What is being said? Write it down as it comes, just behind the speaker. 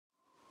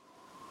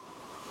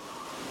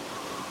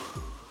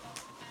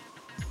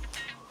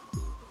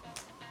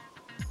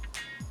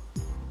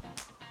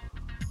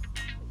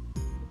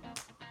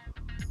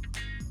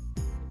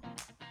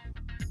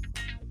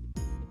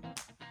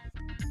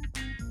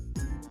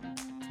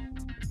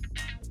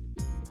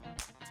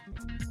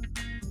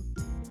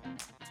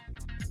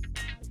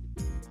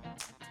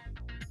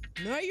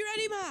Are you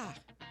ready, Ma?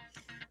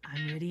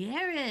 I'm ready,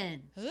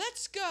 Aaron.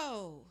 Let's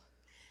go.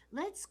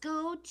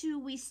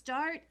 We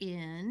start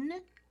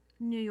in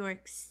New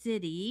York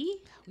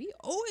City, We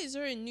always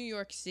are in New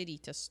York City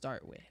to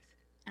start with.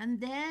 and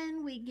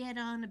then we get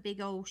on a big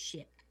old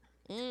ship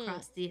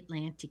across the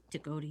Atlantic to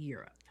go to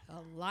Europe.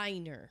 A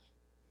liner.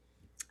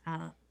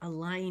 A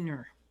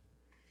liner.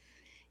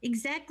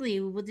 Exactly.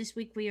 Well, this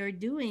week we are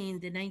doing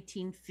the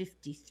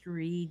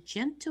 1953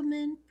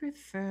 Gentlemen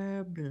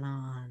Prefer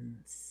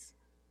Blondes.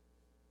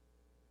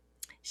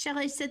 Shall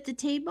I set the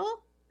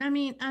table?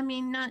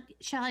 Not.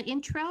 Shall I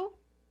intro?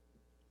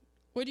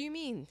 What do you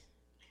mean?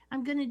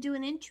 I'm going to do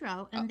an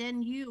intro, and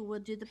then you will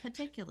do the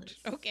particulars.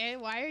 Okay,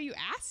 why are you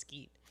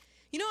asking?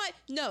 You know what?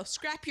 No,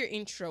 scrap your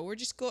intro. We're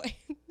just going...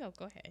 No,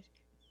 go ahead.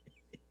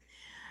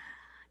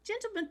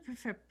 Gentlemen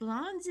Prefer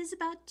Blondes is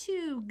about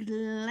two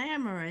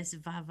glamorous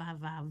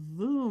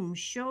va-va-va-voom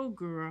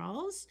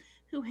showgirls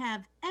who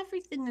have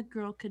everything a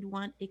girl could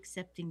want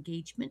except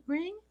engagement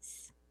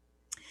rings.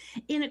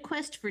 In a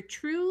quest for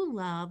true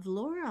love,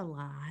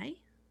 Lorelai,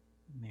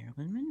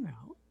 Marilyn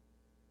Monroe,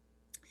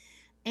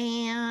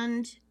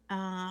 and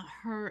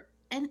her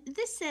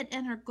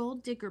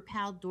gold digger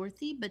pal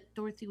Dorothy, but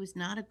Dorothy was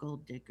not a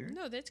gold digger.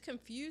 No, that's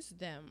confused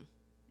them.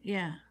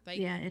 Yeah,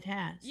 it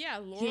has. Yeah,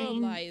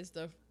 Lorelai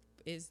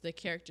is the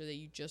character that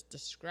you just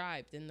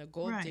described, and the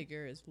gold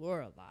digger is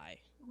Lorelai.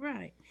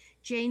 Right.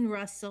 Jane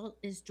Russell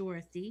is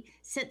Dorothy.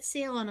 Set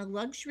sail on a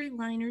luxury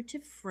liner to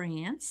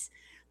France.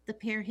 The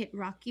pair hit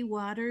rocky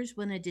waters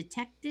when a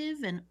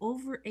detective, an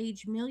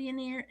overage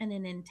millionaire, and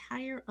an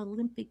entire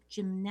Olympic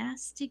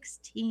gymnastics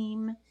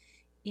team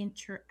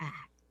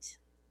interact.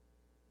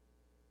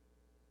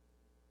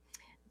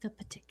 The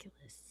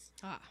particulars.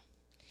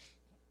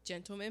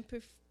 Gentlemen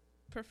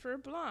Prefer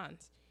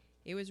Blondes.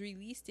 It was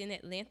released in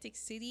Atlantic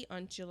City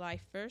on July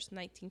 1st,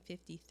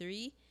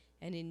 1953,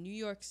 and in New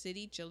York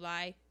City,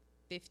 July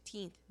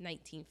 15th,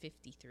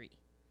 1953.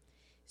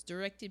 It's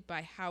directed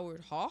by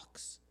Howard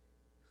Hawks,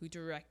 who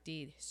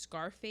directed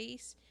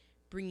Scarface,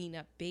 Bringing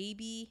Up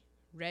Baby,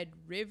 Red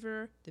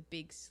River, The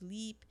Big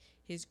Sleep,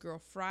 His Girl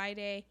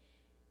Friday,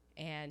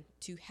 and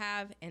To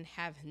Have and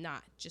Have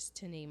Not, just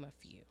to name a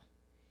few.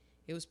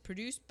 It was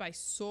produced by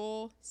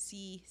Sol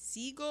C.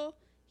 Siegel.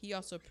 He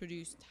also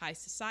produced High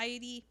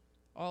Society,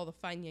 All the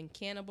Fine Young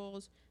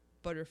Cannibals,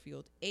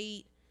 Butterfield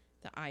 8,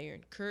 The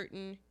Iron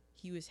Curtain.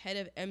 He was head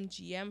of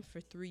MGM for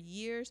 3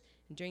 years,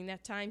 and during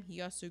that time,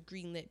 he also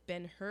greenlit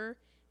Ben-Hur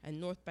and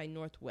North by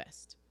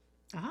Northwest.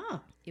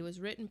 It was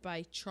written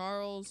by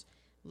Charles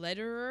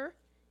Lederer.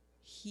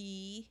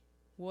 He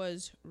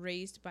was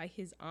raised by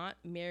his aunt,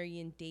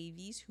 Marion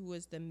Davies, who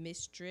was the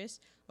mistress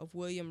of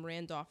William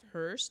Randolph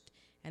Hearst.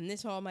 And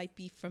this all might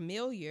be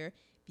familiar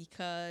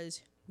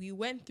because we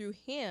went through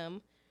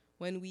him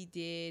when we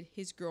did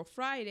His Girl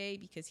Friday,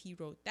 because he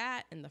wrote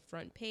that and the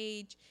front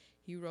page.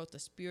 He wrote The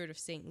Spirit of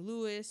St.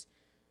 Louis,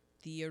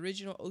 the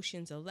original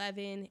Ocean's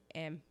 11,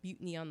 and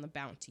Mutiny on the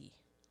Bounty.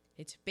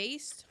 It's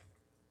based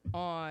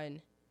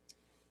on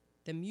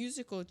the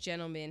musical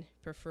Gentlemen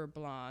Prefer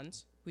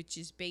Blondes, which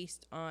is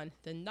based on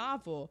the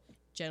novel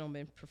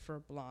Gentlemen Prefer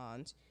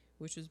Blondes,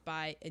 which was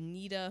by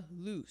Anita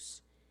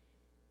Luce.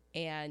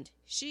 And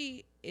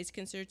she is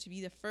considered to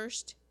be the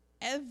first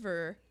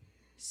ever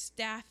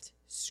staffed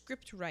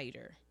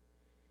scriptwriter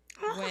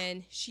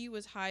when she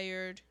was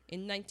hired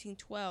in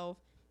 1912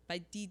 by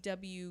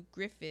D.W.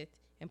 Griffith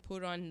and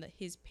put on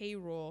his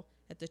payroll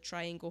at the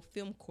Triangle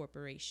Film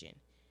Corporation.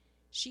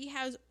 She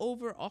has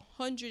over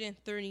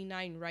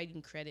 139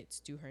 writing credits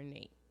to her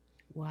name.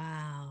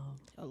 Wow.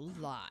 A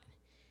lot.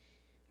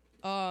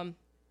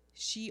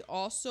 She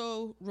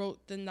also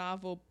wrote the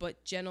novel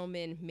But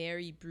Gentlemen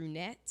Marry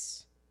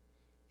Brunettes.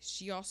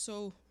 She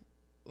also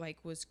I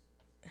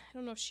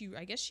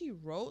guess she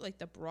wrote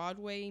the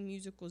Broadway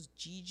musicals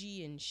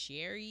Gigi and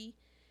Sherry.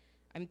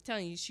 I'm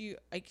telling you, she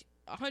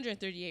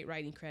 138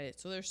 writing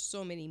credits. So there's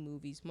so many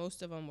movies.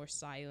 Most of them were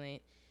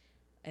silent.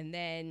 And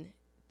then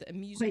the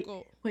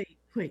musical. Wait.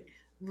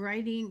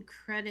 Writing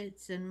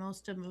credits and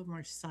most of them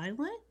were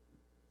silent?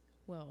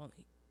 Well,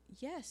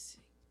 yes.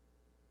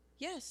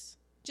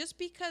 Just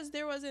because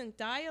there wasn't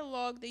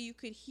dialogue that you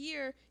could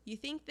hear, you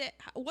think that...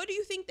 What do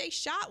you think they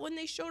shot when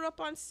they showed up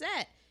on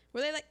set?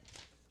 Were they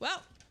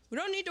well, we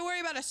don't need to worry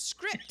about a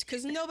script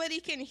because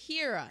nobody can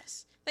hear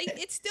us.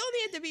 It still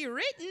needed to be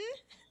written.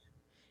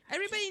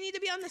 Everybody need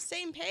to be on the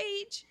same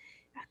page.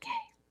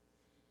 Okay.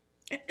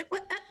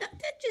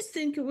 I just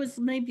think it was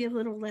maybe a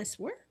little less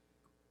work.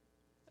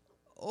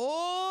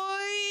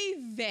 Oy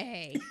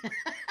vey.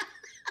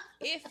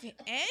 If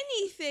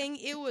anything,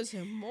 it was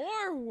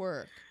more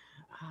work.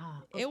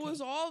 Okay. It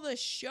was all the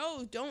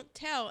show, don't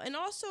tell. And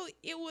also,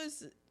 it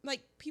was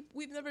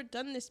we've never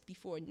done this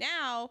before.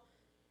 Now,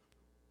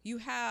 you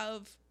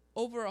have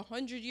over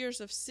 100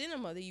 years of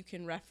cinema that you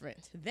can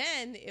reference.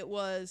 Then it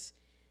was,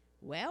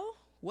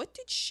 what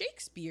did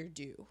Shakespeare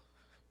do?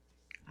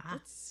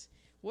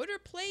 What are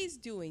plays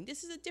doing?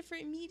 This is a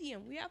different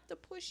medium. We have to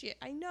push it.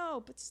 I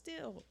know, but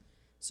still.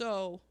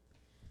 So,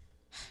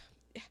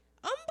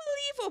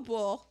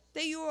 unbelievable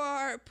that you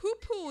are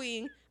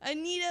poo-pooing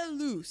Anita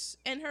Luce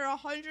and her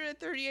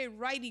 138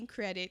 writing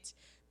credits,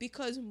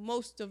 because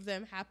most of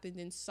them happened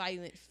in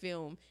silent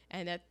film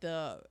and at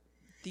the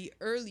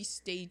early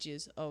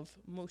stages of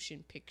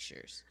motion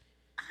pictures.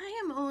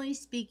 I am only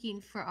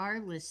speaking for our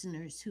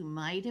listeners who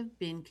might have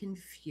been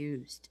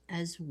confused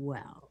as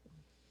well.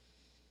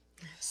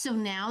 So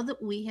now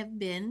that we have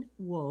been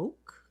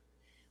woke,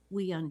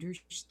 we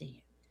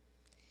understand.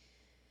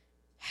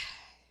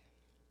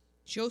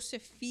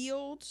 Joseph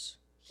Fields,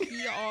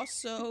 he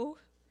also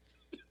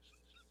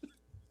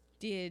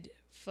did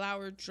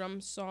Flower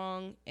Drum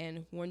Song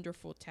and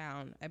Wonderful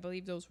Town. I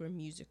believe those were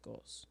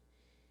musicals.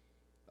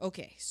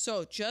 Okay,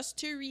 so just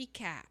to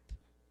recap,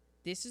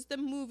 this is the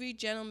movie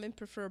Gentlemen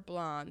Prefer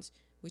Blondes,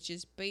 which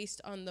is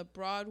based on the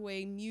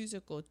Broadway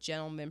musical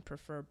Gentlemen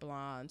Prefer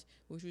Blondes,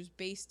 which was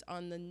based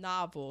on the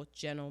novel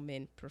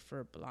Gentlemen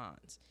Prefer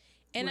Blondes.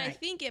 And I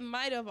think it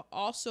might have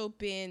also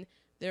been,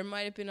 there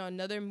might have been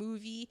another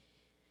movie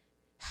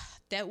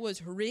that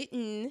was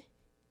written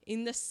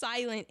in the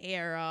silent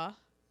era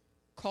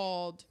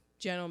called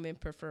Gentlemen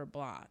Prefer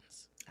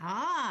Blondes.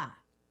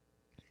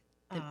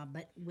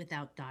 But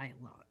without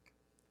dialogue.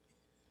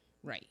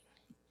 Right.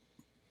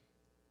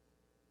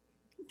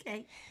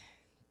 Okay.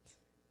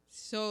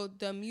 So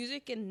the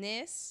music in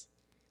this,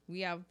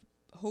 we have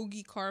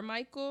Hoagy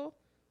Carmichael,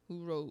 who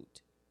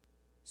wrote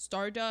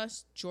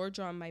Stardust,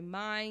 Georgia on My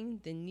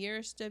Mind, The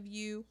Nearest of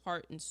You,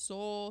 Heart and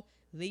Soul,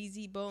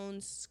 Lazy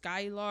Bones,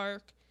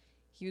 Skylark.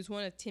 He was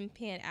one of Tin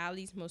Pan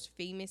Alley's most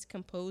famous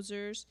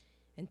composers.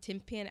 And Tin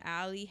Pan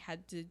Alley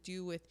had to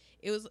do with,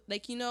 it was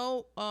like,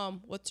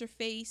 what's her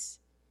face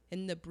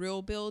in the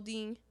Brill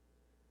Building?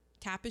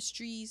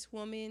 Tapestries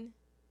woman.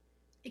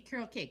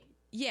 Carol King.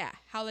 Yeah,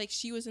 how like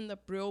she was in the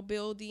Brill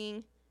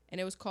Building, and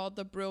it was called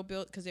the Brill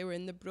Building because they were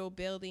in the Brill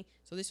Building.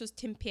 So this was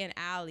Tin Pan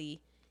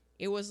Alley.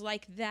 It was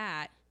like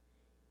that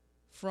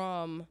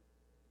from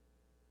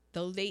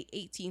the late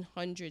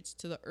 1800s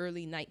to the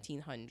early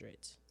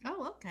 1900s.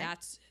 Oh, okay.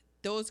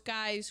 Those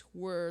guys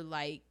were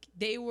like,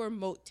 they were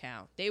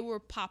Motown. They were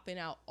popping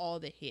out all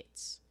the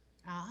hits.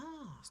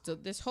 So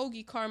this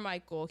Hoagy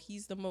Carmichael,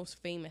 he's the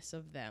most famous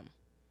of them.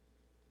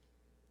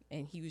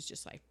 And he was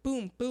just like,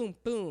 boom, boom,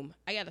 boom.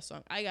 I got a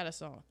song.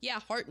 Yeah,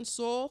 Heart and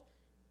Soul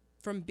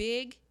from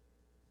Big.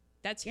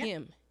 That's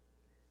him.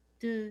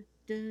 He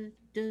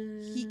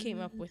came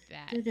up with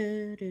that.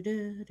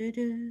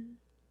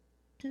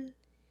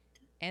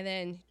 And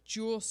then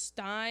Jules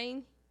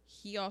Stein,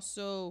 he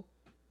also,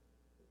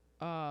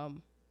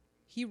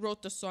 he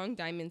wrote the song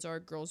Diamonds Are a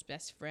Girl's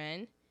Best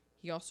Friend.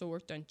 He also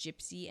worked on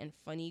Gypsy and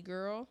Funny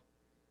Girl.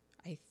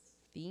 I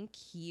think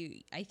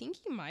he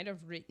might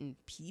have written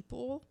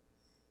People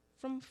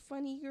from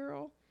Funny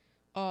Girl.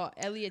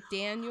 Elliot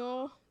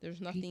Daniel,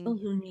 There's Nothing. People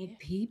who need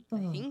people.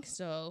 I think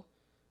so.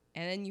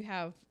 And then you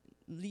have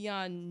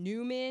Leon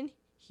Newman.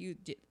 He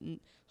did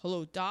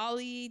Hello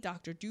Dolly,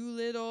 Dr.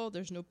 Dolittle,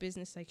 There's No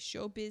Business Like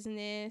Show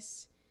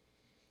Business.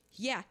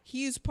 Yeah,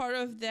 he's part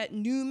of that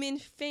Newman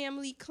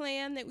family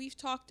clan that we've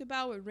talked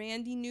about with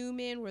Randy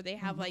Newman, where they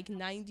have like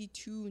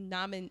 92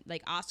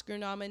 Oscar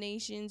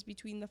nominations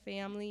between the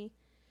family.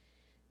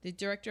 The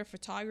director of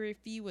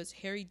photography was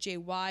Harry J.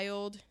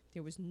 Wild.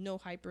 There was no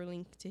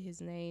hyperlink to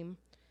his name.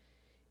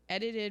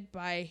 Edited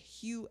by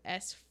Hugh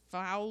S.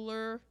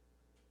 Fowler,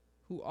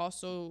 who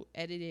also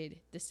edited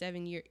The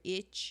 7-Year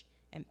Itch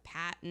and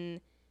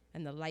Patton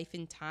and The Life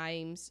and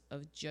Times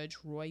of Judge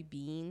Roy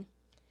Bean.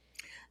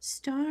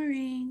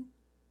 Starring.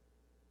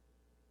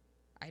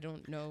 I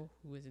don't know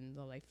who was in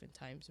The Life and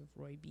Times of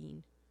Roy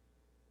Bean.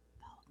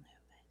 Paul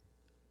Newman.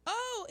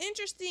 Oh,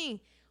 interesting.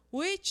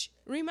 Which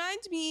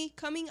reminds me,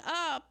 coming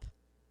up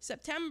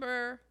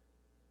September,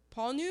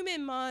 Paul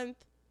Newman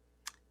month.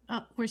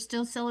 We're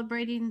still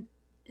celebrating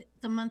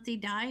the month he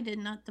died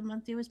and not the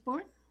month he was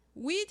born?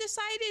 We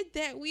decided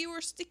that we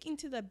were sticking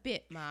to the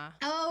bit, Ma.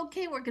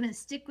 Okay, we're going to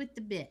stick with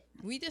the bit.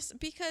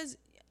 Because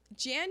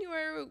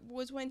January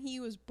was when he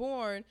was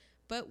born,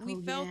 but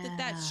we felt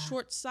that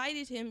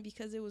short-sighted him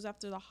because it was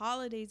after the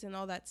holidays and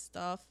all that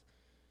stuff.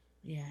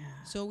 Yeah.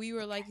 So we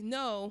were like,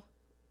 no.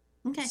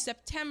 Okay.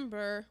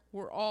 September,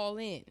 we're all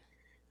in.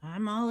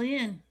 I'm all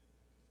in.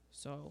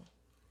 So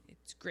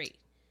it's great.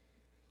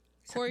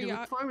 Something to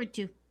look forward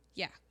to.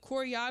 Yeah.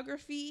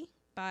 Choreography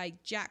by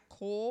Jack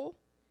Cole.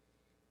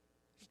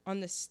 On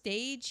the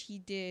stage, he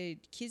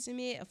did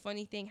Kismet, A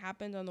Funny Thing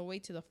Happened on the Way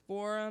to the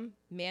Forum,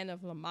 Man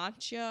of La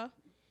Mancha.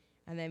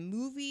 And then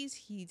movies,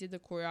 he did the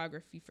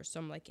choreography for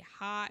Some Like It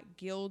Hot,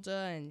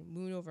 Gilda, and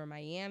Moon Over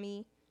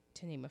Miami,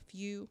 to name a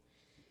few.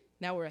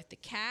 Now we're at the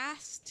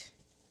cast.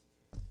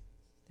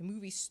 The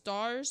movie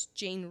stars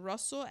Jane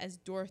Russell as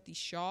Dorothy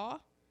Shaw.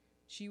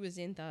 She was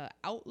in The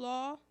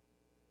Outlaw,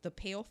 The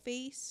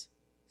Paleface,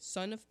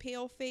 Son of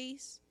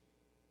Paleface,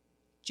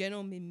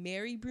 Gentlemen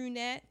Marry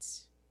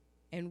Brunettes,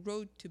 and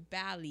Road to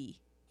Bali,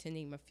 to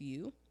name a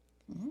few.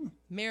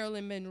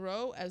 Marilyn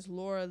Monroe as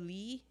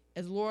Lorelei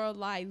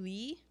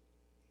Lee.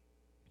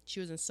 She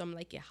was in Some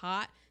Like It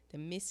Hot, The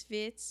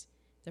Misfits,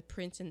 The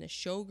Prince and the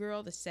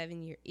Showgirl, The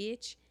 7-Year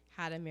Itch,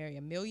 How to Marry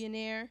a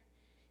Millionaire.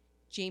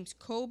 James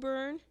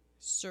Coburn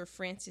Sir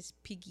Francis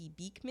Piggy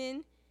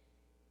Beekman.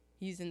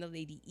 He was in The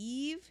Lady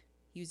Eve.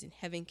 He was in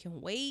Heaven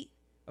Can Wait,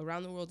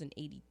 Around the World in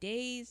 80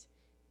 Days,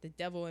 The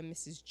Devil and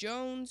Mrs.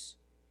 Jones.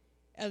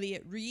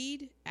 Elliot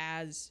Reed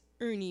as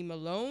Ernie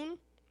Malone.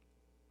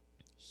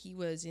 He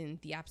was in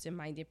The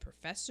Absent-Minded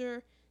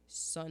Professor,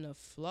 Son of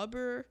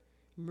Flubber,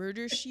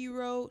 Murder, She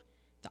Wrote,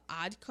 The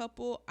Odd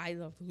Couple, I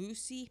Love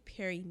Lucy,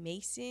 Perry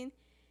Mason,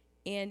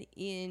 and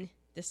in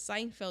the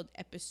Seinfeld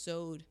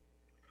episode,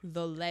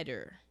 The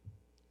Letter.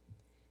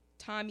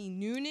 Tommy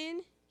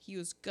Noonan, he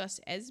was Gus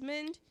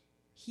Esmond.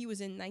 He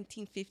was in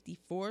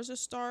 1954's A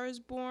Star is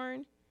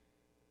Born,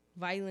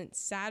 Violent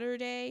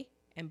Saturday,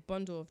 and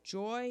Bundle of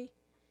Joy.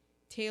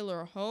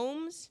 Taylor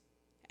Holmes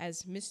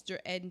as Mr.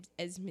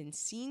 Esmond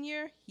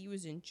Sr. He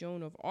was in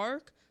Joan of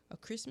Arc, A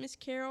Christmas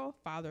Carol,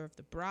 Father of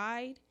the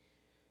Bride.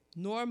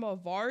 Norma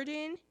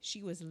Varden,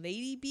 she was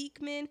Lady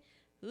Beekman.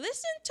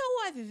 Listen to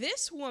what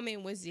this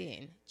woman was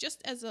in,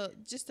 just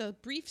a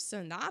brief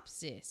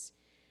synopsis.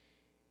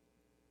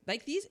 I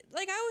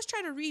always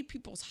try to read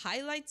people's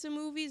highlights of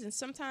movies, and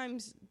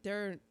sometimes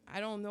I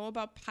don't know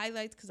about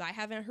highlights because I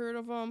haven't heard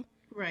of them.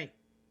 Right.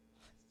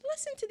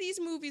 Listen to these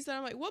movies that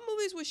I'm like, what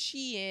movies was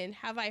she in?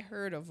 Have I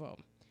heard of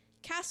them?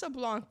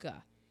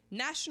 Casablanca,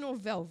 National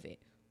Velvet,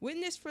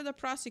 Witness for the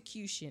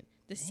Prosecution,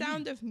 The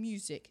Sound of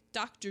Music,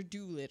 Dr.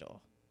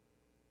 Dolittle.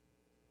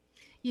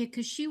 Yeah,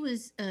 because she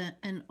was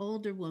an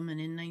older woman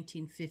in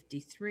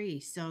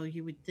 1953, so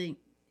you would think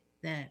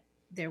that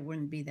there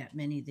wouldn't be that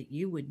many that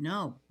you would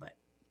know, but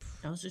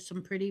those are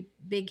some pretty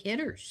big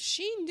hitters.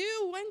 She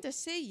knew when to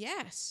say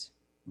yes.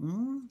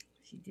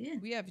 She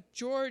did. We have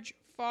George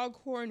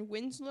Foghorn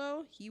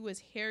Winslow. He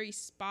was Harry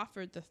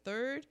Spofford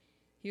III.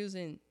 He was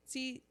in,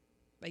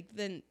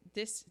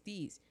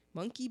 these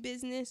Monkey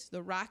Business,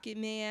 The Rocket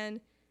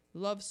Man,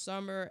 Love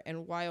Summer,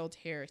 and Wild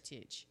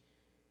Heritage.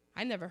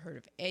 I never heard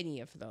of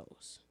any of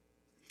those.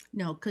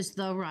 No, because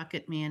The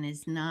Rocket Man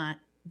is not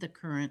the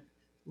current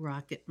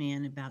Rocket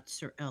Man about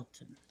Sir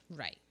Elton.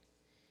 Right.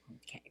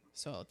 Okay.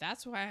 So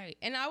that's why,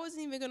 and I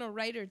wasn't even going to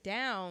write her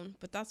down,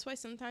 but that's why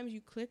sometimes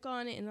you click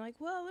on it and like,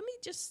 well, let me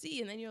just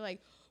see. And then you're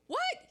like, what?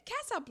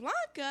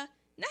 Casablanca?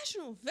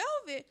 National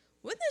Velvet?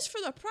 Witness for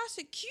the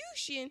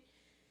Prosecution?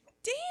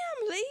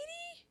 Damn,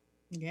 lady.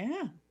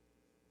 Yeah.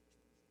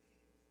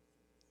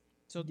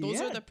 So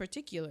those are the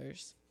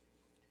particulars.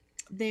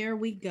 There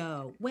we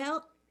go.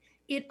 Well,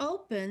 it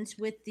opens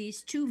with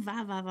these two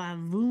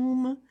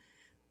va-va-va-voom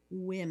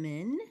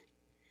women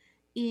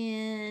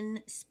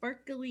in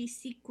sparkly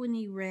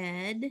sequiny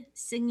red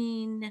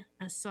singing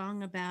a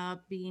song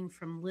about being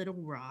from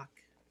Little Rock.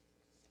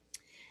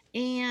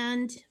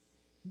 And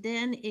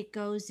then it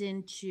goes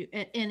into,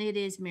 and it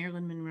is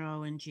Marilyn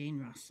Monroe and Jane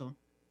Russell.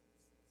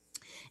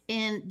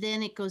 And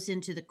then it goes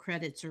into the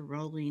credits are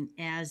rolling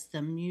as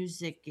the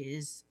music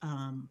is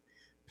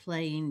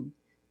playing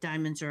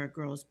Diamonds Are a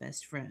Girl's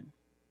Best Friend,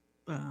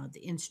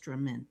 the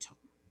instrumental.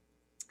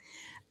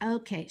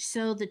 Okay,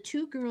 so the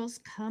two girls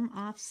come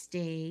off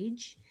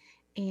stage,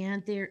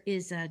 and there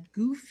is a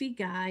goofy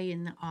guy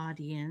in the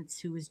audience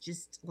who is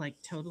just like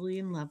totally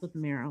in love with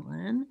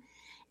Marilyn.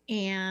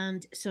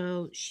 And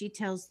so she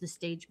tells the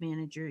stage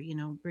manager,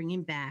 bring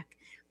him back,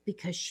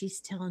 because she's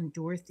telling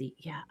Dorothy,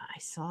 yeah, I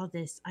saw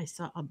this. I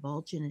saw a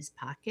bulge in his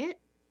pocket.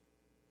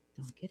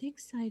 Don't get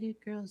excited,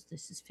 girls.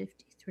 This is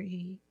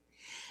 53.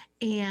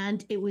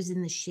 And it was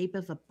in the shape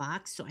of a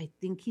box, so I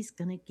think he's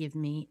going to give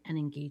me an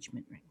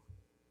engagement ring.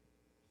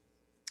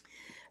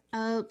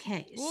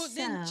 Okay. Well,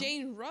 then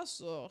Jane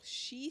Russell,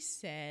 she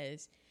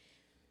says,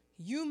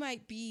 you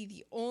might be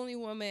the only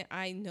woman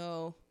I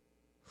know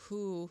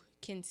who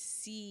can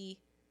see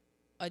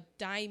a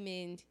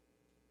diamond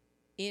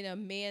in a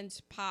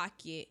man's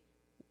pocket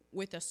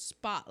with a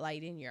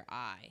spotlight in your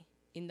eye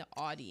in the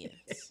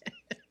audience.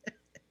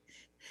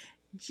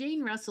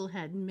 Jane Russell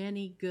had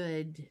many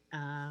good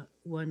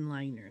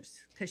one-liners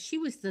because she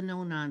was the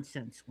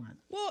no-nonsense one.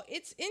 Well,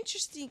 it's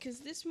interesting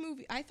because this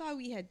movie, I thought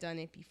we had done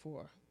it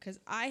before because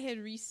I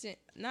had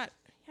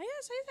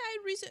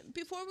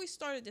before we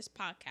started this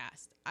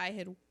podcast, I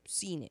had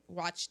seen it,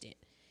 watched it.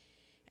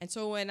 And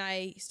so when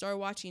I started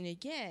watching it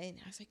again,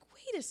 I was like,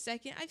 wait a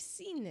second, I've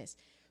seen this.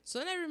 So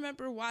then I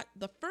remember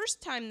the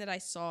first time that I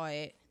saw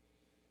it,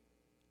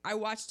 I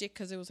watched it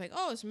because it was like,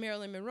 oh, it's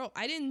Marilyn Monroe.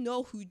 I didn't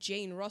know who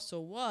Jane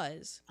Russell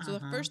was. So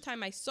the first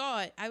time I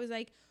saw it, I was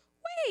like,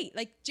 wait,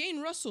 like Jane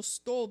Russell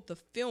stole the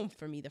film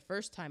for me the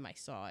first time I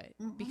saw it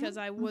because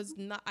I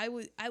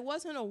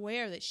wasn't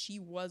aware that she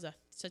was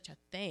such a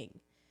thing.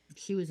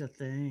 She was a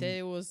thing.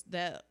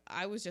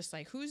 I was just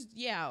like,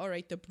 all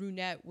right, the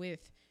brunette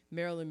with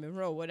Marilyn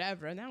Monroe,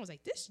 whatever. And I was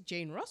like, this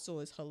Jane Russell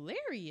is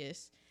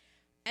hilarious.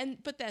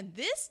 But then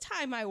this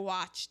time I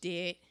watched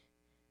it,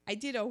 I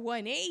did a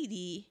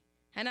 180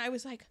 and I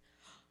was like,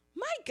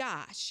 my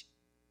gosh,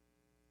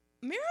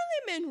 Marilyn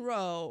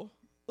Monroe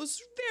was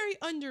very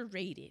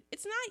underrated.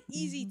 It's not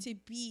easy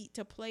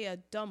to play a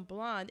dumb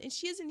blonde, and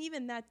she isn't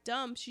even that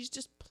dumb. She's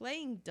just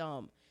playing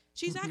dumb.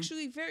 She's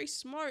actually very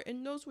smart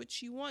and knows what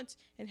she wants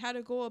and how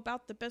to go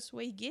about the best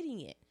way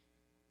getting it.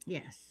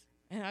 Yes.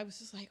 And I was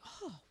just like,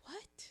 oh,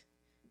 what?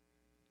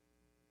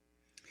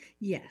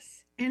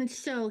 Yes. And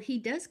so he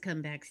does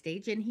come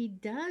backstage and he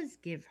does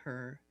give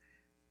her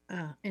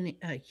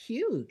a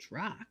huge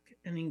rock,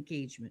 an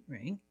engagement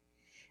ring.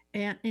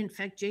 And in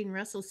fact, Jane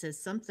Russell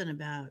says something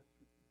about,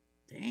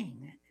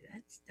 dang,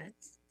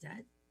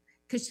 that.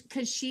 Because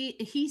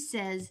he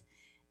says,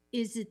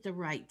 is it the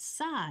right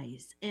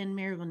size? And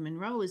Marilyn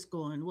Monroe is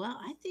going, well,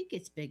 I think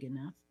it's big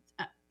enough.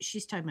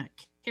 She's talking about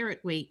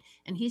carat weight,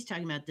 and he's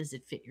talking about, does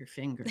it fit your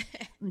finger?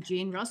 And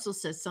Jane Russell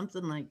says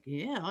something like,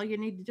 yeah, all you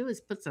need to do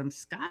is put some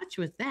scotch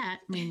with that,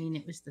 meaning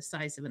it was the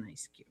size of an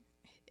ice cube.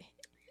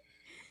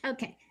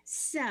 Okay,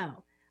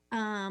 so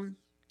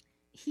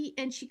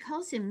she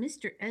calls him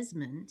Mr.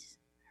 Esmond,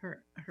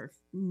 her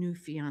new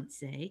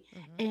fiance,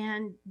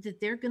 and that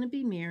they're going to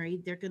be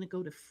married. They're going to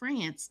go to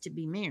France to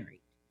be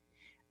married.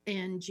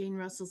 And Jane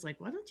Russell's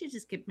like, why don't you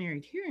just get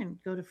married here and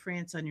go to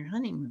France on your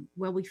honeymoon?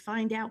 Well, we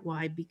find out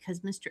why, because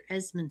Mr.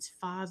 Esmond's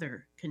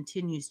father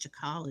continues to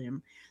call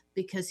him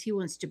because he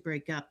wants to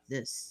break up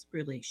this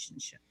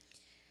relationship.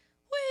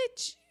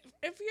 Which,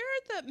 if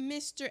you're the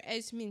Mr.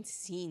 Esmond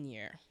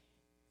Sr.,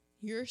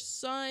 your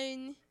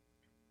son,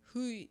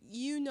 who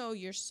you know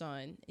your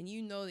son, and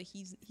you know that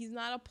he's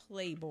not a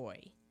playboy,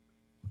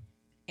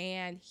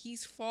 and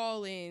he's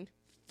fallen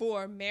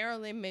for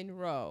Marilyn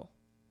Monroe,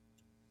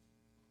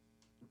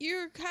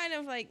 you're kind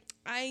of like,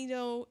 I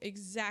know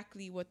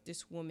exactly what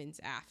this woman's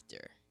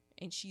after,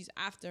 and she's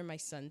after my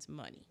son's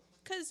money.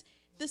 Because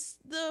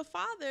the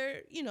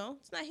father,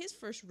 it's not his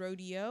first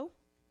rodeo.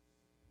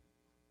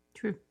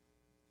 True.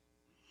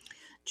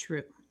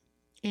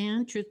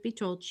 And truth be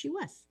told, she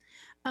was.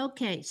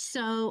 Okay,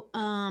 so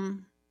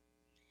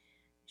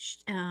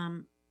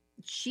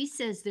she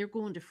says they're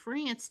going to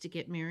France to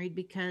get married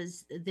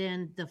because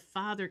then the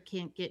father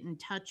can't get in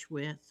touch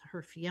with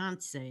her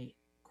fiance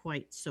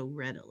quite so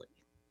readily.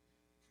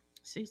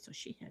 See, so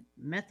she had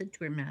method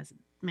to her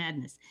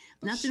madness.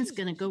 Nothing's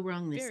going to go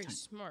wrong this time. Very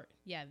smart.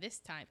 Yeah, this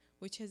time,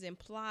 which has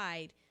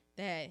implied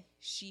that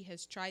she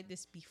has tried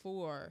this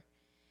before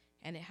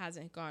and it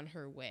hasn't gone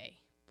her way.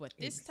 But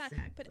this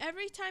time, but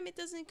every time it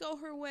doesn't go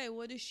her way,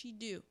 what does she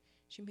do?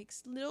 She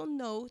makes little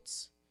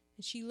notes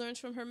and she learns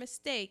from her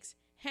mistakes,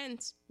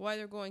 hence why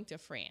they're going to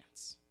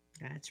France.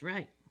 That's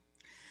right.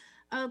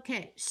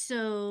 Okay,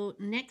 so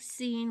next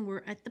scene,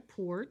 we're at the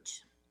port.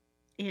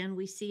 And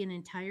we see an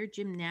entire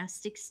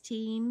gymnastics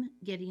team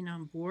getting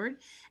on board,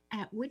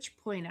 at which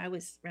point I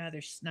was rather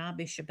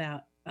snobbish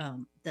about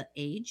the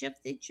age of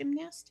the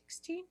gymnastics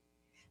team.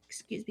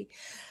 Excuse me.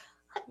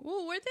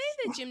 Well, were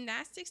they the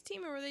gymnastics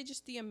team or were they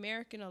just the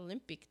American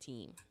Olympic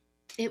team?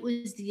 It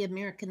was the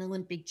American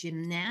Olympic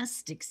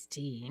Gymnastics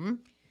team.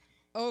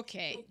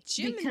 Okay,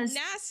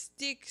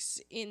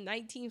 gymnastics in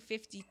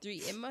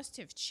 1953, it must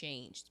have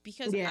changed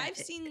because I've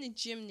seen the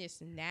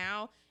gymnasts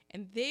now.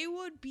 And they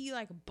would be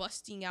like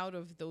busting out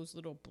of those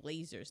little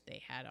blazers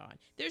they had on.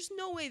 There's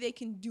no way they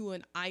can do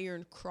an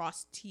iron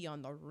cross T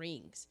on the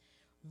rings.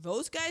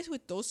 Those guys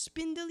with those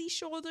spindly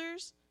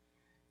shoulders.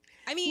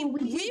 I mean,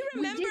 we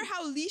remember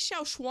how Li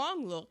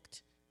Xiaoshuang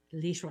looked.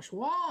 Li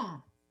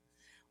Xiaoshuang.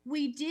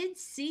 We did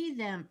see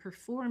them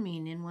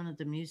performing in one of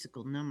the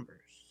musical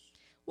numbers.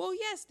 Well,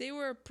 yes, they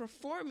were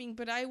performing,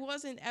 but I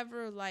wasn't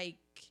ever like...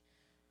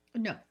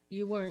 No,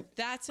 you weren't.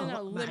 That's an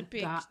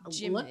Olympic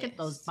gymnast. Look at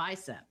those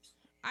biceps.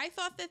 I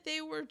thought that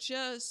they were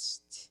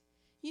just,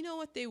 you know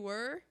what they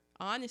were,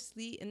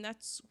 honestly, and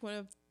that's one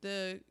of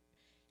the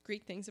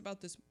great things about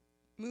this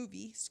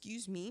movie,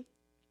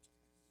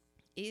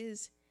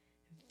 is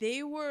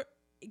they were,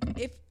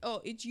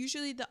 it's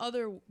usually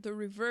the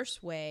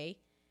reverse way,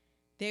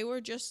 they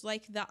were just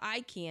like the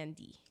eye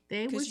candy.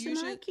 They were some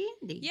eye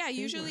candy. Yeah,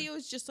 usually it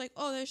was just like,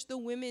 oh, there's the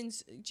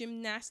women's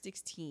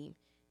gymnastics team.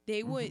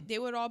 They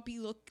would all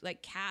be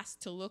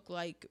cast to look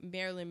like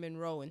Marilyn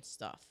Monroe and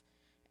stuff.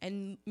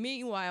 And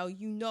meanwhile,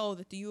 you know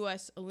that the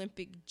U.S.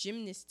 Olympic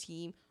gymnast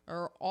team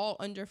are all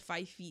under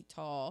 5 feet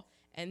tall,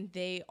 and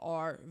they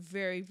are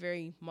very,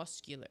 very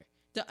muscular.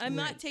 I'm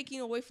not taking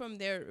away from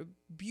their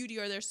beauty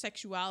or their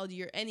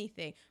sexuality or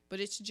anything, but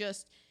it's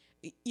just,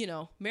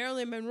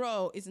 Marilyn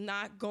Monroe is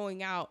not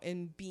going out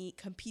and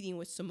competing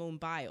with Simone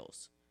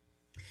Biles.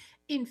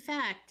 In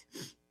fact,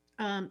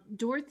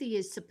 Dorothy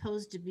is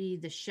supposed to be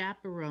the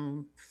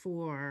chaperone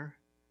for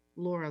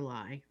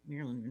Lorelei,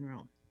 Marilyn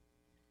Monroe.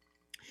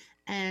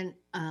 And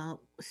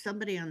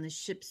somebody on the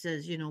ship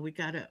says, we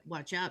got to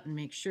watch out and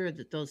make sure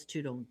that those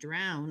two don't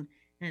drown.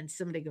 And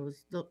somebody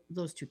goes,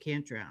 those two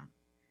can't drown,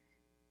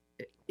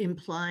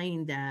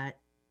 implying that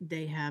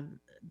they have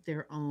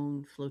their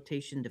own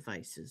flotation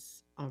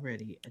devices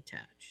already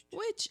attached.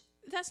 Which,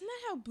 that's not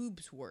how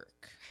boobs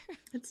work.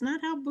 It's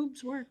not how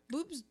boobs work.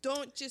 Boobs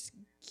don't just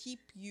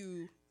keep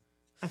you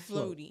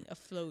afloating.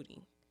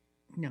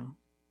 No.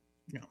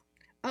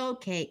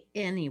 Okay,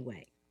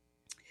 anyway.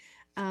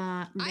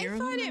 I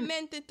thought it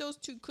meant that those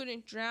two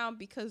couldn't drown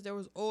because there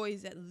was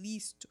always at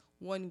least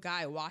one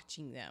guy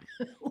watching them.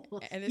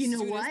 And as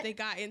soon as they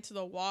got into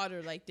the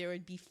water, there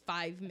would be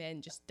 5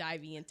 men just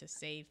diving in to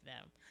save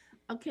them.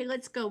 Okay,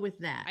 let's go with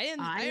that.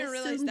 I didn't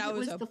realize that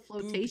was the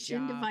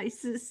flotation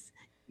devices.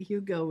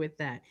 You go with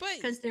that. But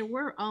Because there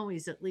were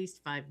always at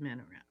least 5 men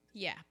around.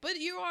 yeah, but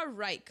you are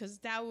right, because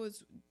that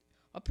was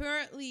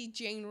apparently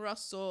Jane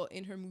Russell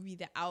in her movie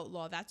The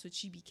Outlaw. That's what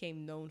she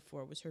became known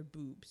for, was her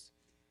boobs.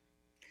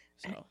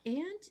 So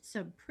And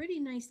some pretty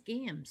nice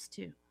gams,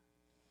 too.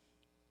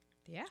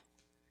 yeah.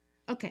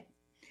 Okay.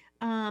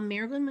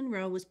 Marilyn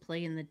Monroe was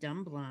playing the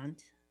dumb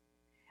blonde.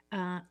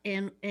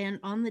 And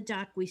on the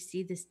dock, we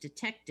see this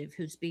detective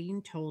who's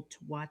being told to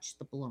watch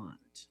the blonde.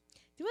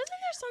 Wasn't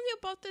there something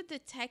about the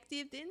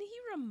detective? Didn't he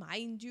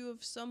remind you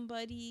of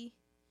somebody?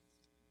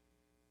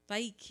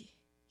 Like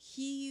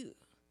he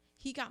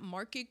got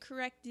market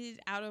corrected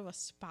out of a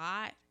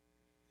spot.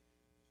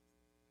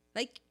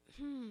 Like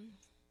he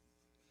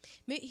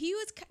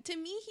was, to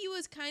me, he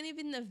was kind of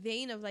in the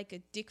vein of like a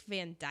Dick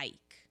Van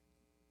Dyke.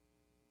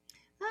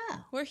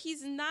 Oh. Where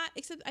he's not,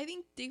 except I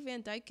think Dick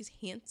Van Dyke is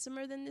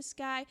handsomer than this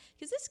guy.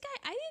 Because this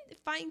guy, I didn't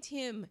find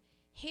him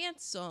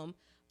handsome,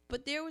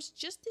 but there was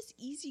just this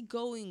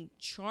easygoing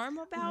charm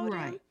about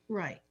him.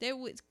 Right. There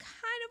was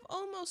kind of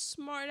almost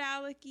smart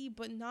alecky,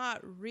 but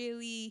not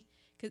really.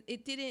 Because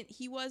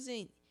he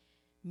wasn't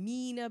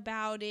mean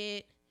about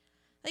it.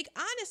 Like,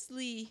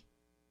 honestly,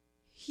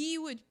 he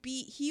was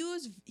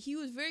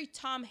very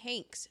Tom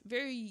Hanks,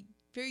 very,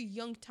 very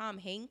young Tom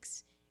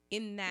Hanks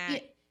in that. Yeah.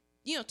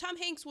 You know, Tom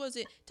Hanks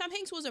wasn't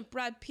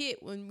Brad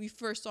Pitt when we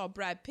first saw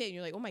Brad Pitt. And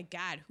you're like, oh my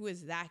God, who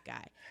is that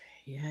guy?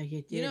 Yeah,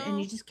 you did. You know? And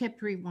you just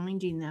kept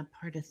rewinding that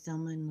part of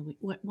Thelma and Louise.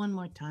 One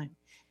more time.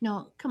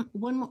 No, come,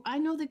 one more. I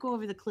know they go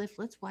over the cliff.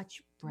 Let's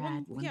watch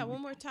Brad.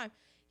 One more time.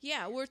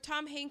 Yeah, where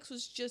Tom Hanks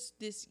was just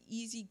this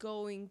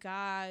easygoing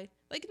guy.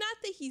 Like, not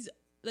that he's,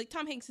 like,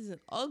 Tom Hanks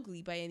isn't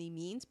ugly by any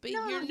means, but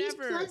he's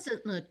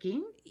pleasant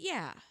looking.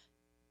 Yeah.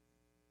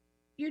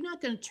 You're not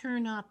going to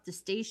turn off the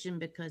station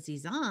because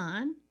he's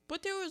on.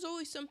 But there was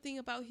always something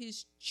about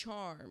his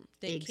charm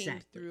that came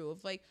through,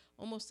 of like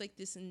almost like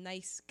this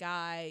nice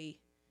guy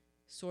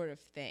sort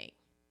of thing.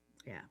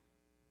 Yeah.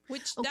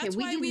 Which that's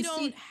why we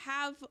don't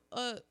have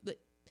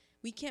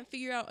we can't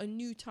figure out a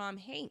new Tom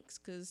Hanks,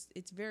 because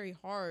it's very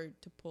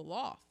hard to pull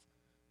off.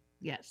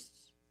 Yes.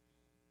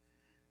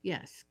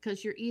 Yes,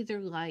 because you're either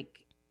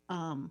like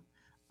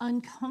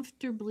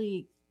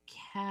uncomfortably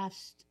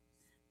cast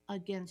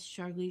against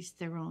Charlize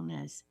Theron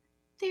as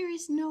there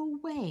is no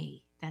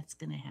way that's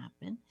going to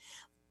happen.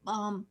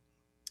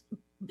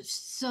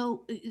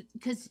 So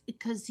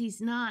because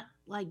he's not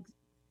like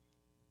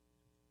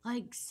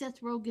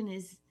Seth Rogen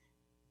is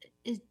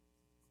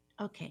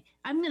okay.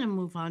 I'm going to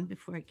move on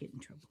before I get in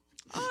trouble.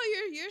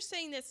 Oh, you're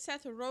saying that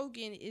Seth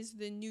Rogen is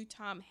the new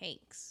Tom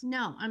Hanks?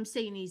 No, I'm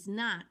saying he's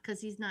not,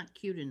 because he's not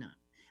cute enough.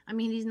 I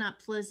mean, he's not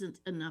pleasant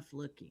enough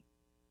looking.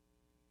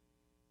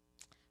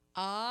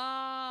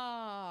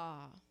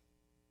 Ah.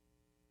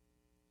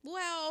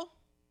 Well,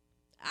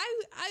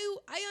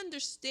 I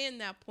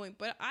understand that point,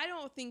 but I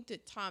don't think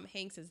that Tom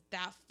Hanks is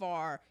that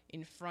far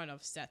in front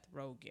of Seth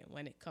Rogen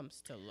when it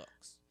comes to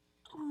looks.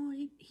 Oh,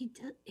 he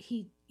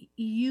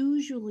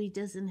usually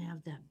doesn't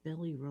have that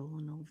belly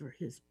rolling over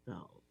his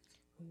belt.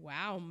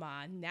 Wow,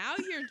 Ma, now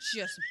you're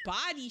just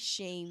body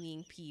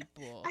shaming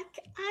people.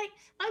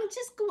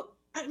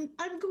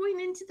 I'm going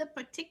into the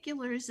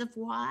particulars of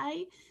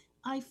why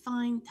I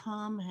find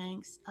Tom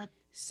Hanks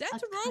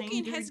Seth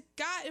Rogen has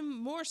gotten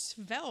more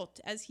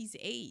svelte as he's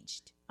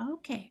aged.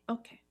 Okay.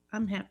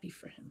 I'm happy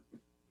for him.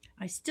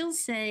 I still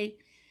say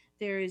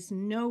there is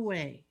no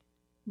way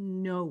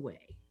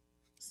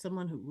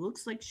someone who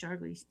looks like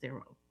Charlize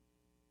Theron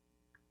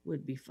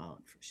would be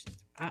falling for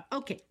Seth.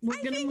 Okay,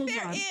 we're going to move on.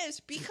 I think there is,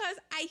 because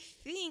I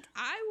think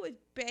I would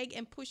beg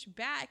and push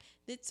back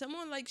that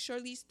someone like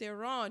Charlize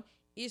Theron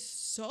is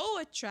so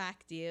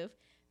attractive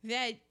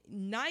that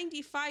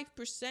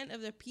 95%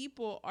 of the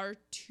people are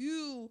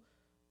too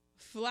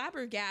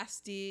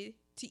flabbergasted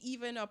to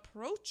even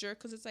approach her,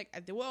 because it's like,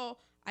 well,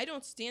 I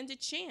don't stand a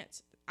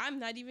chance. I'm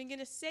not even going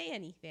to say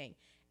anything.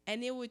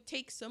 And it would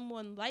take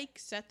someone like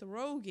Seth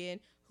Rogen,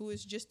 who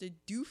is just a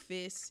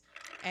doofus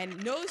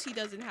and knows he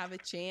doesn't have a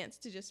chance,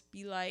 to just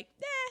be like,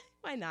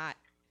 why not?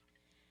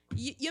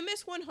 You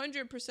miss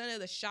 100% of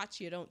the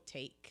shots you don't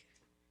take.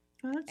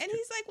 Well, and true.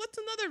 He's like, what's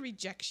another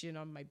rejection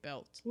on my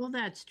belt? Well,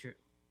 that's true.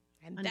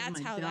 And under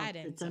that's how that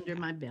ends. It's under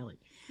my belly.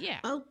 Yeah.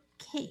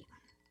 Okay.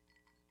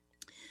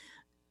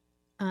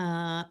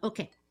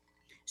 Okay.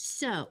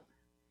 So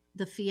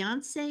the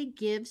fiance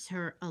gives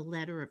her a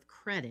letter of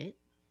credit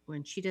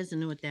when she doesn't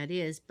know what that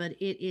is, but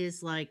it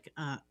is like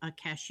a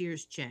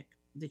cashier's check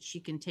that she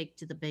can take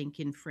to the bank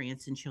in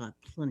France, and she'll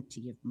have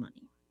plenty of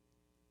money.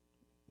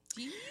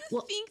 Do you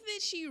think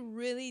that she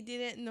really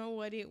didn't know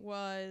what it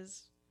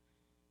was?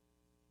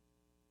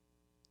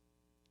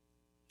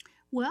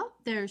 Well,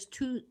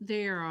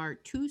 there are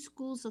two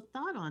schools of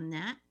thought on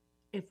that.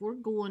 If we're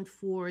going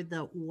for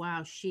the,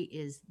 wow, she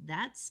is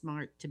that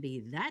smart to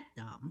be that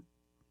dumb,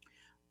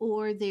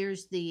 or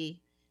there's the,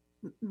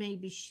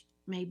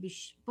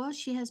 well,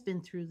 she has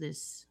been through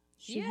this.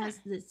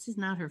 This is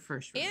not her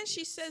first rodeo. And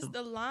she says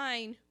the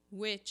line,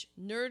 which,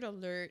 nerd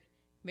alert,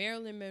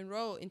 Marilyn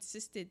Monroe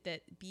insisted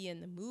that be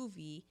in the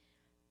movie,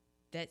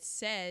 that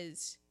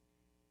says,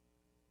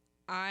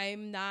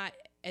 I'm not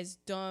as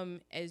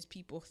dumb as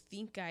people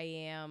think I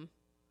am.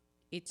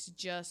 It's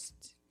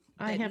just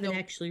I that haven't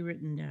actually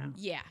written down.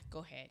 Yeah, go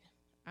ahead.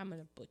 I'm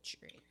gonna butcher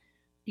it.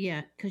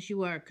 Yeah, because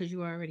you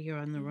already are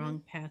on the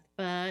wrong path.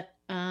 But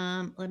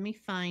let me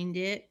find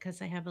it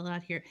because I have a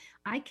lot here.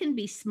 I can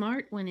be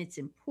smart when it's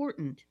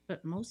important,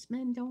 but most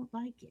men don't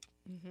like it.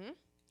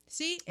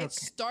 See, it Okay.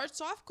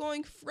 starts off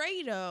going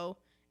Fredo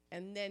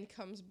and then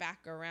comes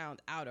back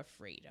around out of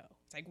Fredo.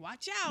 It's like,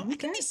 watch out. I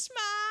can be Okay.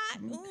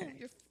 smart. Ooh, Okay.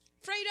 you're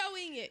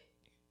Fredoing it.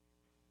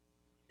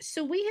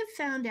 So we have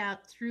found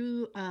out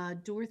through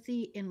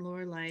Dorothy and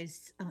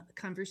Lorelai's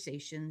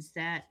conversations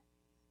that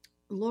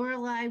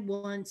Lorelai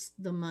wants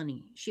the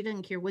money. She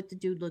doesn't care what the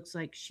dude looks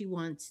like. She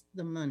wants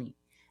the money.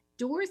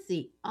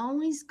 Dorothy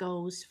always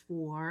goes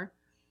for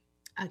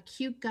a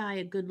cute guy,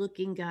 a good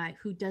looking guy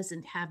who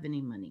doesn't have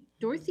any money.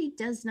 Dorothy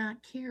does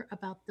not care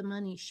about the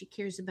money. She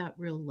cares about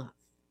real love.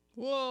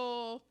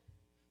 Well,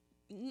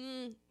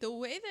 the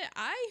way that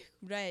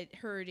I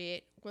heard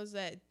it was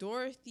that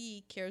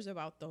Dorothy cares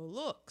about the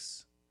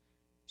looks.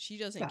 She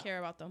doesn't care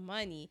about the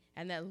money,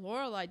 and that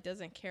Lorelai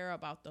doesn't care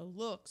about the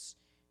looks.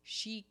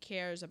 She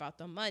cares about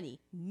the money.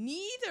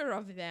 Neither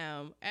of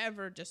them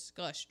ever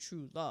discuss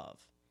true love.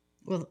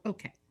 Well,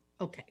 okay.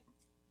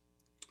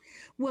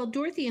 Well,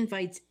 Dorothy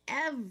invites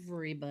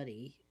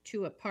everybody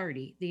to a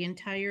party, the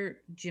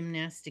entire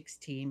gymnastics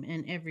team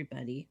and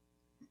everybody.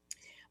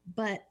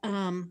 But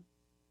and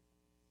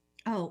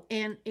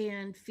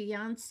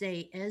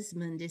fiance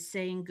Esmond is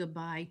saying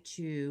goodbye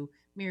to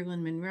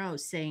Marilyn Monroe,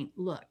 saying,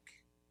 "Look,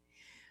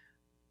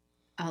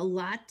 a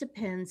lot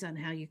depends on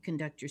how you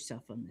conduct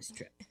yourself on this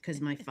trip because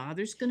my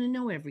father's going to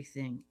know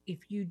everything.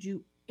 If you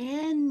do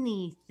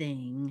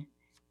anything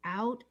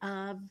out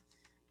of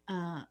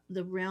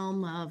the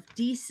realm of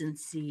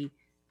decency,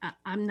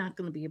 I'm not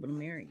going to be able to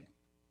marry you.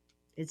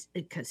 It's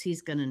because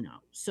he's going to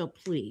know. So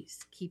please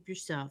keep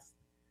yourself,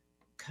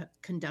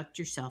 conduct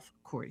yourself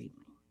accordingly."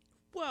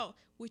 Well,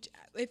 which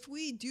if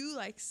we do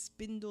like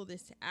spindle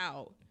this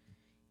out,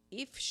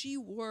 if she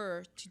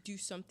were to do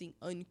something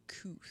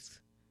uncouth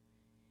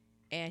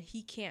and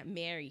he can't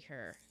marry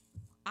her,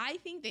 I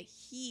think that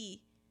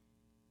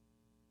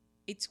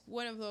it's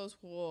one of those,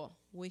 well,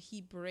 would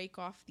he break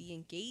off the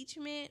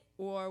engagement,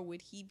 or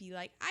would he be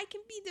like, I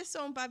can be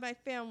disowned by my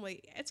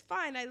family, it's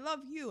fine, I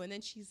love you, and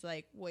then she's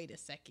like, wait a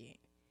second,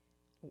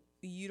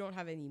 you don't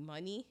have any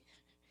money?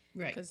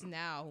 Right. Because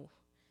now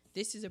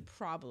this is a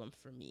problem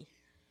for me.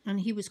 And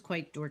he was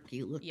quite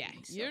dorky looking. Yeah,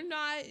 so.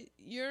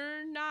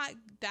 you're not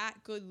that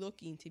good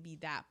looking to be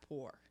that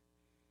poor.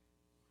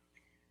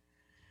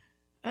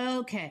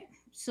 Okay,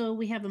 so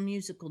we have a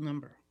musical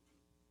number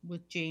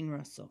with Jane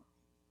Russell.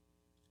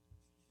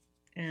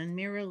 And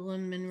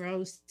Marilyn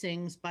Monroe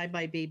sings Bye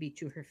Bye Baby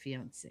to her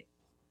fiance.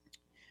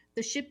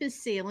 The ship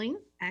is sailing.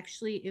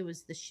 Actually, it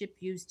was the ship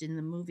used in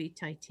the movie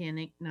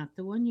Titanic, not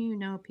the one you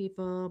know,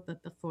 people,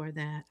 but before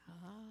that.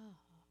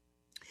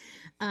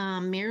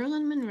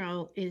 Marilyn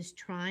Monroe is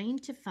trying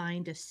to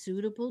find a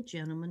suitable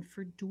gentleman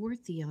for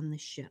Dorothy on the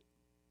ship.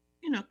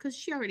 You know, because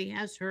she already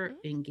has her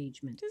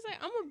engagement. She's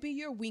like, I'm going to be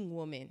your wing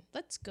woman.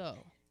 Let's go.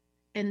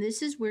 And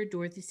this is where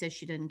Dorothy says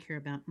she doesn't care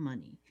about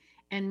money.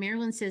 And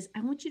Marilyn says, I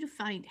want you to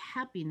find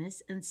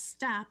happiness and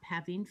stop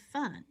having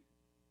fun.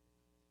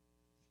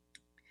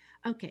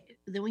 Okay,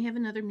 then we have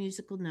another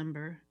musical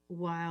number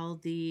while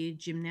the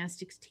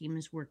gymnastics team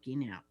is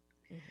working out.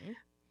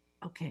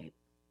 Okay,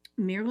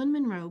 Marilyn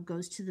Monroe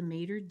goes to the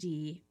maitre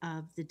d'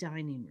 of the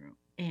dining room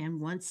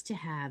and wants to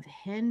have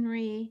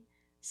Henry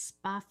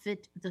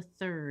Spofford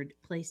III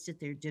placed at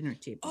their dinner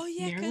table. Oh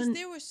yeah, because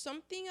there was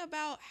something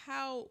about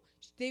how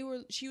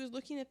she was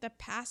looking at the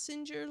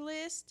passenger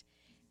list,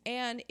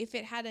 and if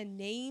it had a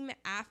name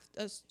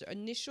after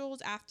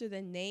initials after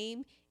the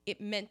name,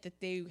 it meant that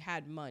they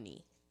had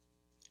money.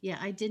 Yeah,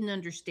 I didn't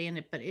understand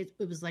it, but it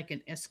was like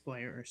an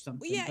Esquire or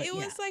something. Yeah, it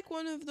was like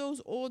one of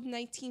those old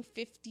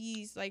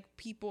 1950s, like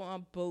people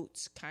on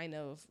boats kind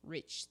of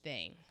rich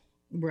thing.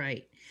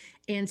 Right.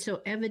 And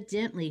so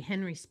evidently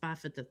Henry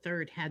Spofford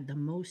III had the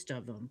most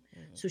of them.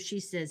 So she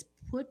says,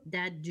 put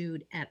that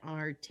dude at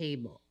our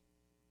table.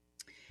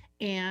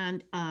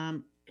 And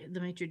the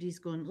maitre d's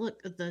going,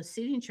 look, the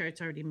seating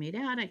chart's already made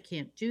out. I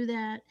can't do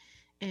that.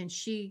 And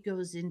she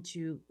goes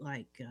into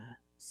like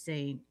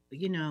saying,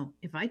 you know,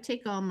 if I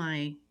take all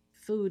my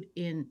food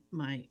in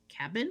my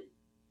cabin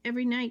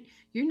every night,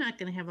 you're not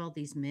going to have all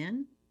these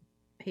men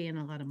paying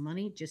a lot of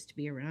money just to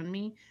be around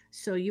me.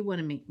 So you want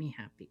to make me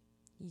happy.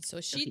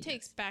 So she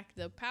takes back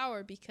the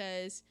power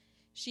because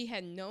she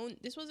had known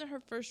this wasn't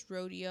her first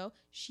rodeo.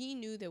 She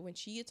knew that when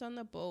she gets on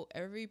the boat,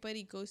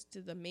 everybody goes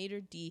to the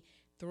maitre d',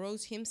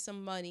 throws him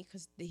some money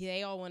because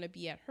they all want to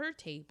be at her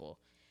table.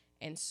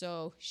 And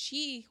so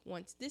she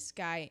wants this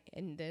guy,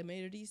 and the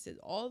maitre d' says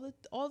all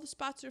the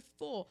spots are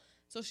full.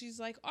 So she's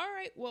like, all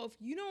right, well, if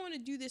you don't want to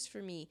do this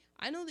for me,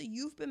 I know that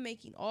you've been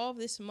making all of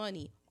this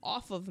money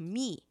off of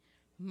me,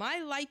 my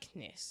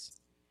likeness,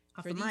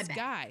 off for these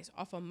guys,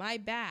 off of my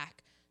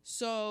back.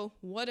 So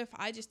what if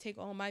I just take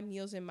all my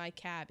meals in my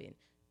cabin?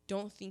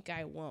 Don't think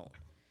I won't.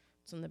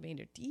 So the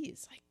maitre d'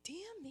 is like,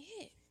 damn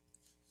it.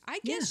 I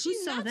Yeah, guess who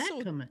she's saw not that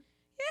so. coming?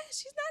 Yeah,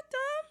 she's not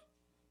dumb.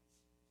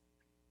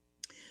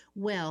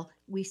 Well,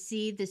 we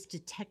see this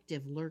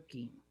detective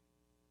lurking,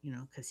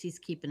 because he's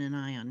keeping an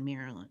eye on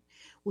Marilyn.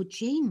 Well,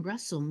 Jane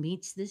Russell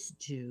meets this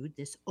dude,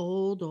 this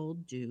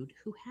old dude,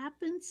 who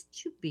happens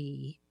to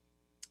be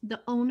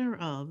the owner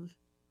of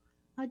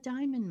a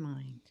diamond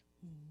mine.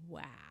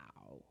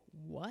 Wow.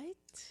 What?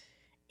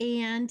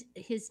 And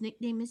his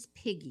nickname is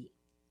Piggy.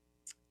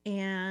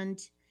 And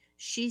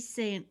she's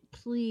saying,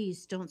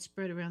 please don't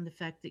spread around the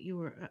fact that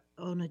you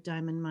own a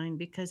diamond mine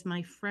because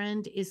my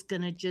friend is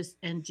going to just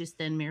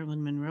then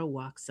Marilyn Monroe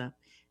walks up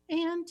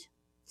and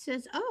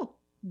says, oh,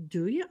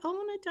 do you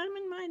own a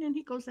diamond mine? And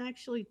he goes,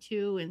 actually,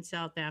 two in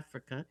South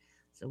Africa.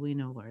 So we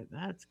know where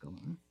that's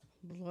going.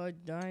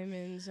 Blood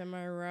diamonds, am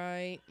I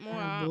right?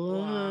 Wah,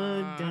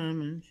 Blood wah.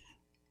 diamonds.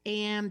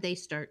 And they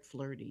start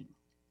flirting.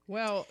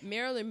 Well,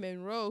 Marilyn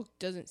Monroe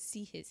doesn't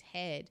see his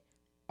head.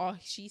 All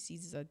she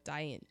sees is a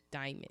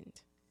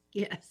diamond.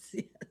 Yes.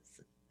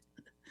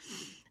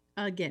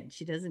 Again,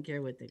 she doesn't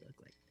care what they look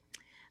like.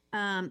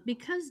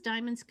 Because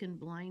diamonds can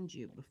blind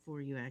you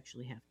before you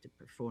actually have to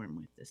perform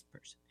with this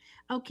person.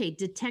 Okay,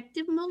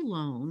 Detective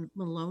Malone.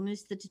 Malone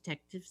is the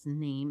detective's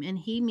name, and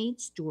he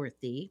meets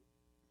Dorothy,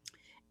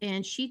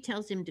 and she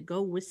tells him to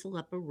go whistle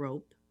up a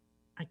rope.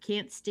 I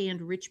can't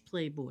stand rich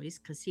playboys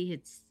because he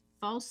had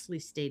falsely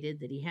stated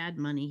that he had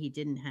money he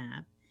didn't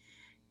have.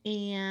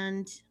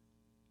 And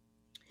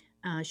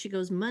she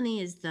goes, money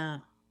is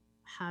the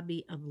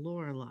hobby of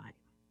Lorelei.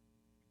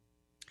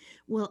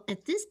 Well,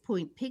 at this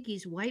point,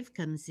 Piggy's wife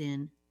comes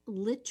in,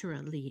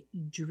 literally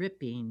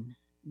dripping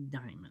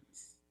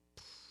diamonds.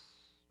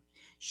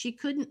 She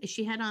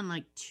had on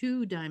like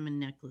 2 diamond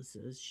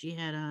necklaces. She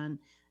had on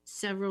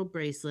several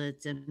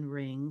bracelets and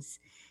rings.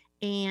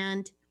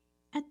 And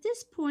at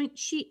this point,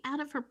 she, out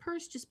of her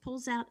purse, just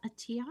pulls out a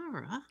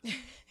tiara.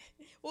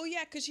 Well,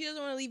 yeah, because she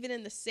doesn't want to leave it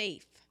in the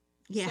safe.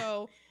 Yeah.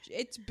 So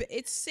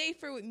it's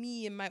safer with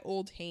me in my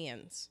old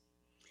hands.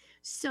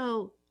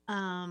 So,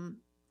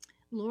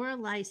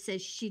 Lorelei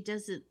says she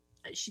doesn't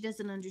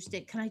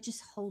understand. Can I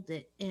just hold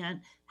it?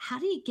 And how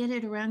do you get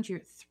it around your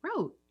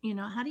throat?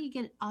 How do you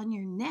get it on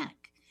your neck?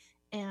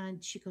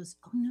 And she goes,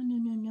 oh,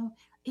 no.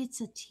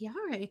 It's a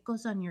tiara. It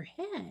goes on your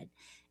head.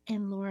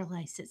 And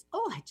Lorelei says,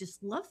 oh, I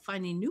just love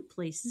finding new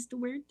places to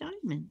wear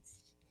diamonds.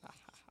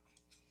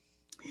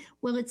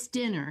 Well, it's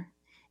dinner.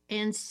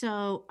 And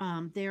so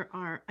there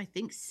are, I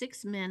think,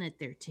 6 men at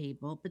their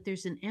table, but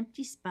there's an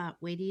empty spot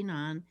waiting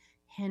on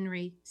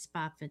Henry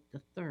Spofford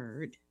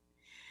III.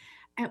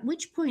 At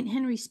which point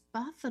Henry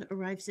Spofford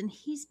arrives and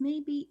he's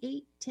maybe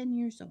 8-10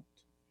 years old.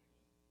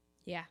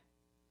 Yeah.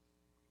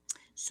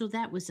 So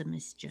that was a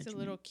misjudgment. He's a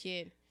little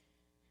kid.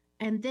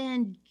 And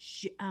then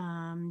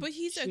but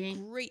he's a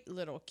great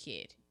little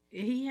kid.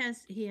 He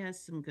has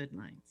some good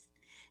lines.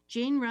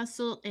 Jane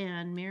Russell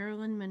and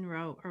Marilyn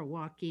Monroe are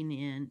walking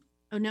in.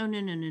 Oh, no.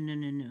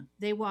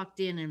 They walked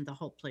in and the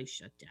whole place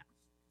shut down.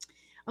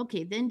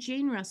 Okay, then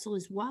Jane Russell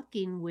is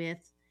walking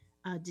with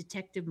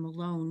Detective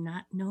Malone,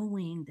 not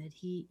knowing that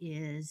he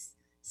is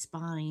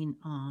spying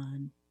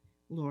on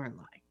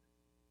Lorelei.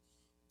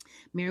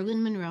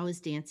 Marilyn Monroe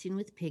is dancing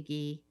with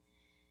Piggy.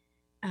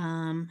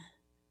 And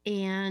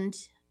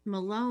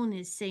Malone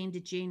is saying to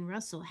Jane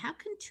Russell, how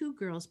can 2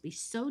 girls be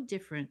so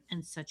different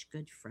and such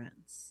good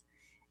friends?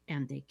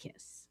 And they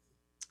kiss.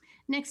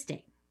 Next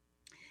day,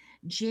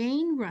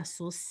 Jane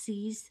Russell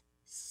sees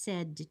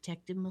said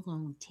Detective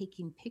Malone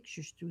taking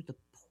pictures through the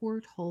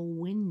porthole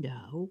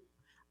window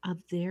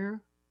of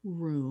their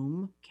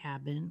room,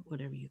 cabin,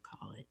 whatever you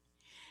call it.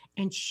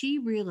 And she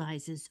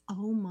realizes,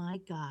 oh my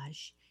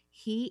gosh,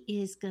 he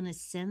is going to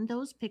send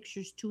those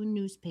pictures to a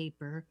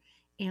newspaper,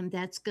 and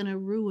that's going to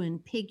ruin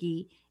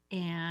Piggy,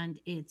 and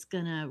it's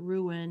going to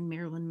ruin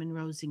Marilyn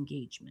Monroe's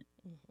engagement.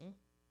 Mm-hmm.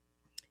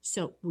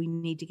 So we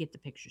need to get the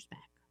pictures back.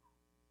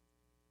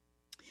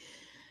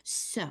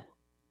 So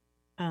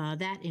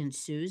that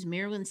ensues.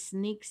 Marilyn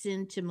sneaks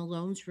into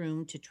Malone's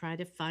room to try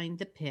to find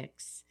the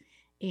pics,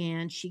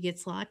 and she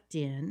gets locked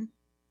in.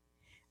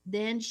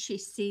 Then she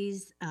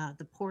sees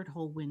the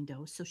porthole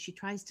window, so she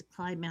tries to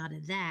climb out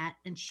of that,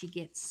 and she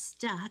gets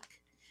stuck,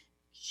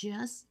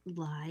 just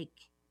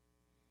like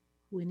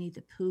Winnie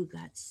the Pooh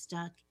got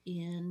stuck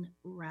in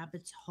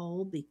Rabbit's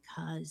hole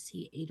because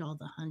he ate all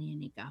the honey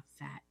and he got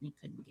fat and he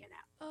couldn't get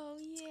out. Oh,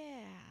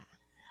 yeah.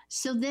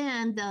 So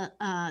then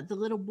the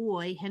little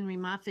boy, Henry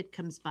Moffat,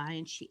 comes by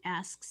and she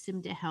asks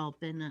him to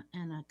help, and a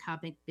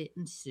comic bit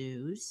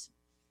ensues.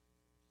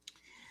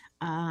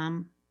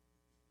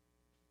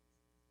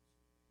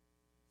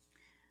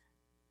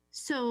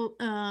 So,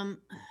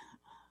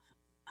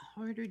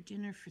 order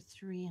dinner for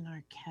 3 in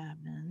our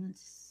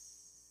cabins.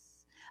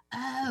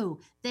 Oh,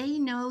 they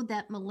know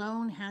that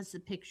Malone has the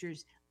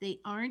pictures. They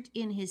aren't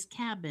in his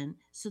cabin,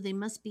 so they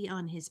must be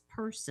on his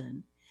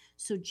person.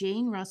 So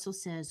Jane Russell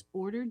says,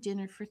 order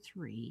dinner for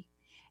 3,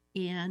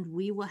 and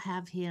we will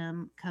have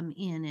him come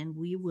in and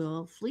we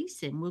will fleece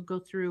him. We'll go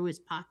through his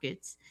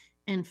pockets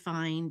and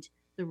find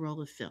the roll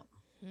of film.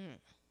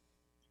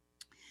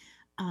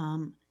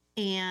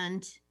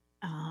 And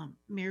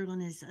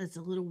Marilyn is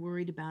a little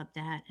worried about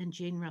that. And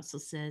Jane Russell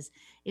says,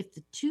 if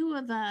the two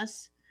of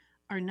us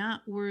are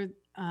not worth,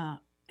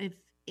 if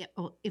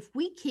if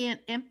we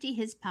can't empty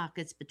his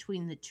pockets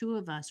between the two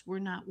of us, we're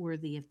not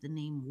worthy of the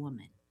name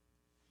woman.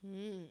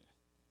 Hmm.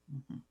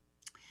 Mm-hmm.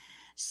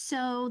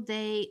 So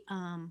they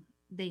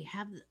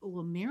have,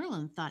 well,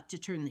 Marilyn thought to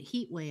turn the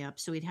heat way up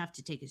so he'd have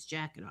to take his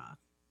jacket off.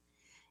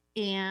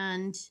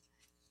 And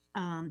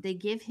they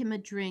give him a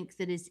drink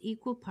that is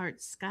equal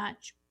parts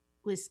scotch,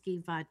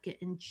 whiskey, vodka,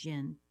 and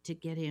gin to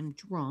get him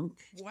drunk.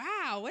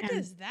 Wow, what And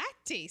does that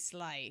taste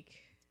like?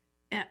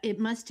 it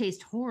must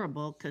taste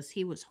horrible because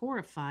he was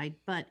horrified,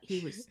 but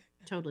he was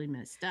totally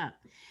messed up.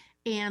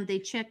 And they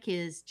check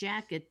his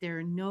jacket. There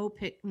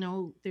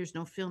are there's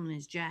no film in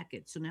his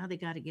jacket. So now they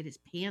got to get his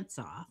pants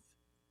off.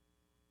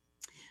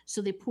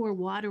 So they pour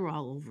water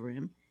all over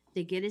him.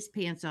 They get his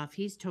pants off.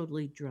 He's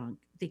totally drunk.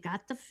 They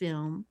got the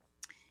film.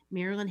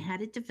 Marilyn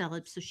had it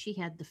developed, so she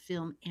had the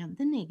film and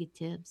the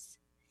negatives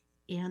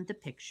and the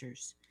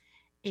pictures.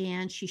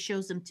 And she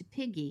shows them to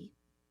Piggy.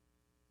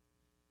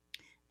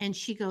 And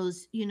she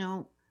goes,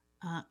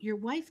 your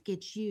wife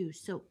gets you,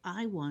 so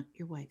I want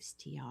your wife's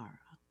tiara.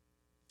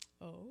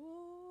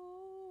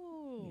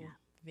 Oh, Yeah.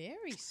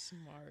 very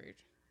smart.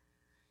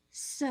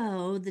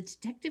 So the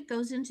detective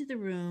goes into the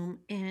room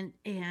and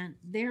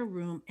their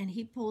room, and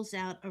he pulls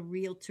out a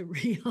reel to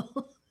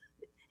reel.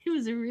 It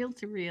was a reel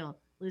to reel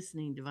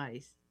listening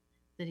device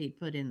that he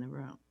put in the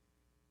room.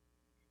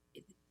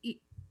 It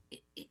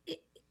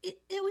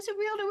was a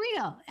reel to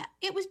reel.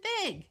 It was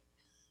big.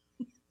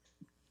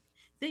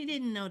 They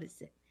didn't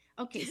notice it.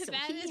 Okay, so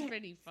That is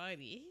pretty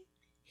funny.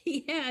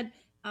 He had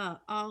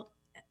all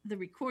the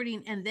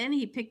recording, and then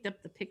he picked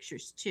up the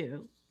pictures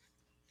too.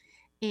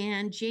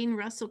 And Jane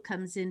Russell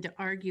comes in to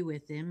argue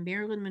with him.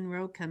 Marilyn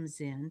Monroe comes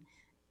in,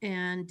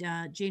 and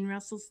Jane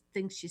Russell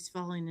thinks she's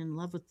falling in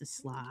love with the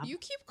slob. You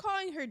keep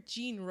calling her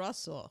Jean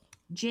Russell.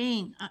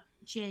 Jane.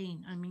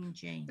 Jane.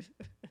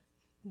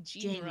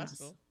 Jean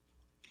Russell.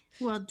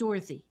 Well,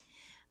 Dorothy.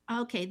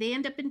 Okay, they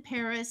end up in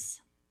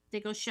Paris.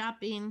 They go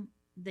shopping.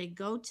 They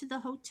go to the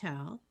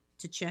hotel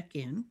to check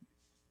in.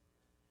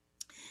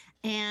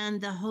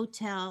 And the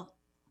hotel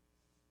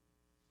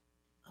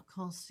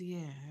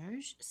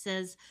concierge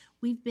says,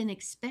 we've been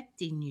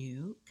expecting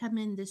you. Come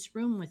in this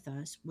room with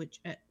us, which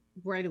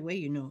right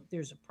away,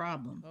 there's a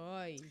problem.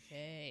 Oy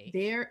vey.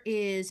 There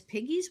is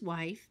Piggy's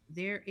wife,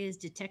 there is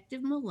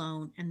Detective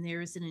Malone, and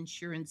there is an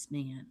insurance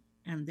man.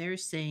 And they're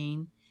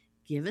saying,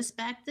 give us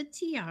back the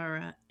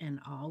tiara and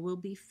all will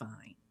be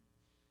fine.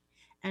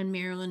 And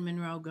Marilyn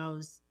Monroe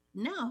goes,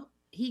 no,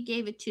 he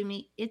gave it to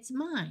me. It's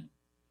mine.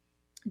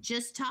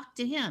 Just talk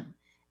to him.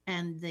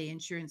 And the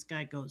insurance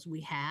guy goes,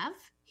 we have?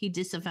 He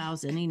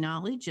disavows any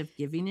knowledge of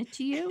giving it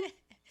to you.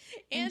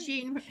 And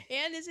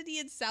isn't he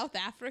in South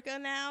Africa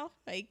now?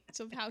 Like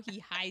somehow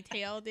he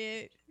hightailed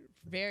it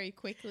very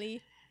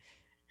quickly.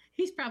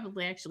 He's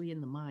probably actually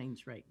in the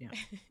mines right now.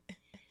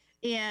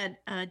 And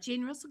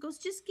Jane Russell goes,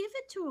 just give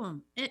it to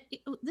him.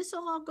 This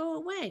will all go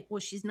away. Well,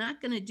 she's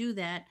not going to do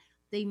that.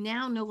 They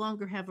now no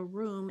longer have a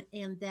room,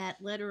 and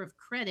that letter of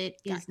credit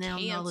is now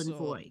null and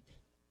void.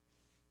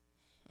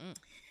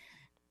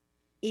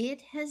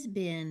 It has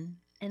been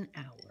an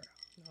hour.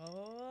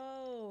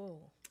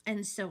 Oh.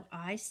 And so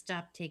I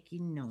stopped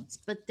taking notes.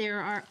 But there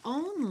are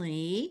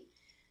only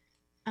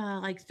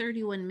like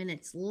 31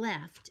 minutes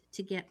left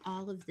to get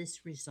all of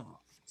this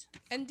resolved.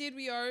 And did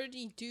we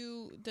already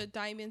do the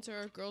diamonds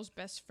are a girl's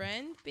best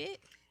friend bit?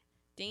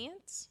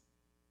 Dance?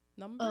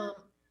 Number?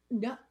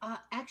 No,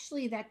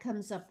 actually, that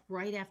comes up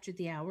right after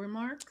the hour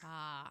mark.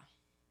 Ah.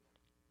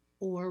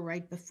 Or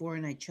right before,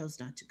 and I chose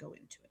not to go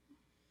into it.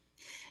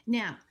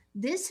 Now,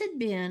 this had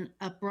been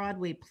a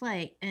Broadway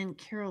play, and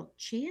Carol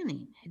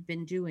Channing had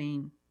been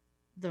doing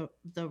the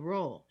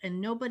role,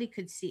 and nobody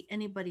could see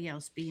anybody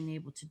else being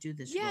able to do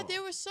this role. Yeah,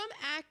 there was some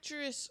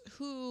actress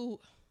who,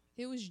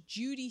 it was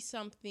Judy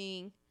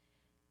something,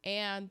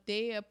 and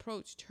they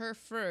approached her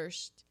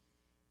first,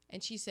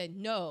 and she said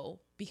no,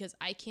 because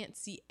I can't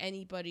see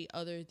anybody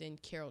other than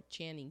Carol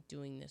Channing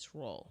doing this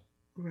role.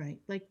 Right,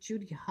 like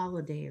Judy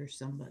Holliday or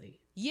somebody.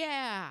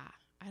 Yeah,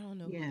 I don't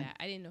know who that.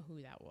 I didn't know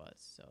who that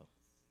was.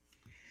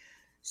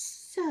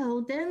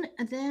 So then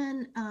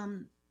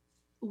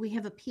we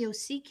have a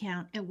POC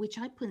count at which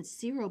I put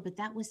 0, but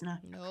that was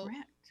not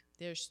correct.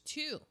 There's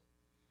 2.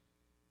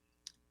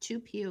 2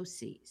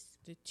 POCs.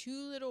 The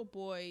 2 little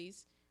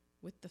boys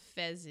with the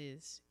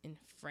fezzes in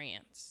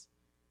France.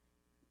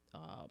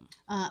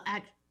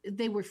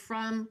 They were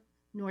from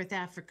North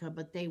Africa,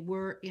 but they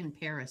were in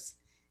Paris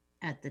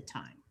at the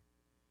time.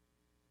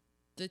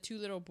 The 2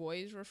 little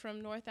boys were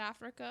from North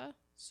Africa?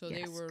 So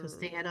yes, they were, because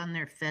they had on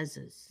their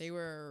fezzes. They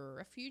were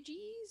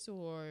refugees,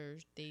 or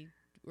they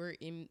were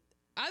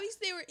at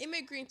least they were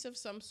immigrants of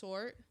some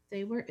sort.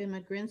 They were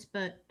immigrants,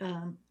 but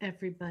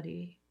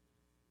everybody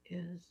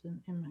is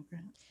an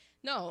immigrant.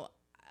 No,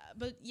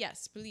 but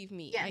yes, believe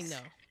me, yes. I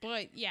know.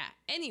 But yeah,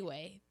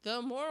 anyway,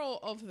 the moral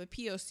of the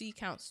POC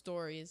count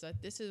story is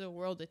that this is a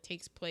world that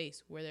takes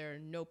place where there are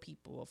no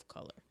people of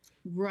color.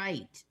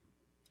 Right.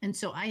 And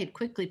so I had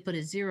quickly put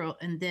a 0,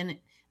 and then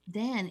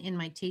in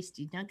my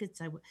tasty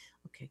nuggets,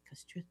 okay,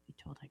 because truth be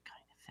told, I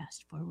kind of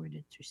fast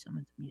forwarded through some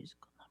of the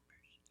musical numbers.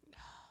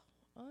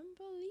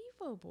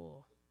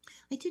 Unbelievable.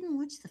 I didn't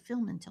watch the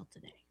film until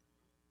today.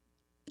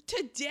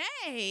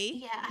 Today?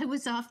 Yeah, I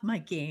was off my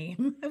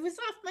game. I was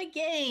off my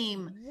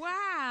game.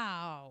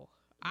 Wow.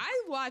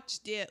 I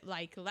watched it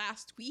like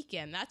last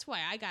weekend. That's why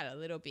I got a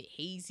little bit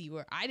hazy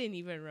where I didn't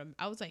even remember.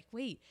 I was like,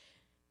 wait,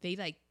 they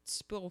like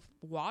spill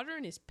water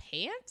in his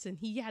pants and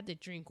he had to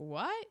drink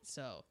what?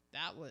 So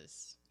that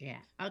was. Yeah.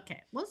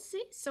 Okay. Well,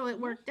 see, so it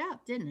worked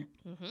out, didn't it?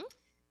 Mm-hmm.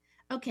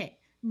 Okay.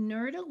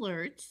 Nerd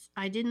alerts.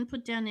 I didn't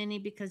put down any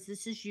because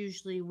this is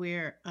usually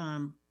where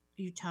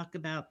you talk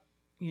about,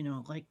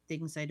 like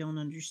things I don't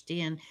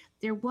understand.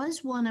 There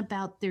was one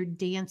about their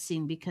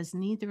dancing because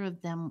neither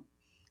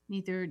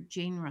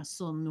Jane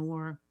Russell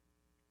nor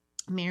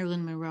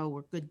Marilyn Monroe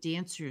were good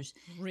dancers.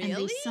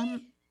 Really?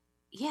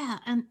 Yeah,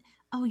 and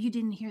you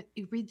didn't you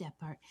read that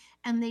part.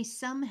 And they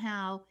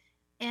somehow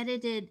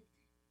edited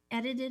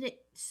it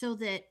so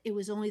that it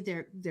was only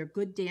their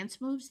good dance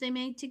moves they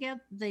made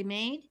together.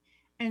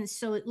 And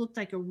so it looked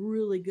like a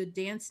really good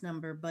dance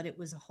number, but it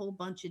was a whole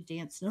bunch of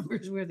dance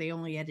numbers where they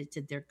only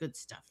edited their good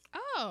stuff.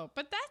 Oh,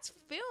 but that's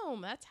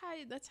film. That's how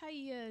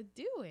you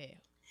do it.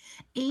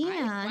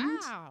 And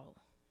wow.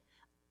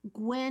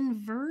 Gwen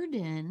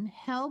Verdon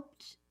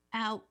helped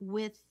out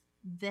with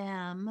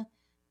them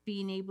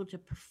being able to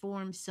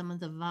perform some of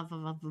the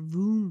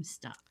va-va-va-voom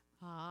stuff.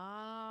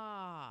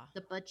 Ah.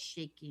 The butt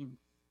shaking.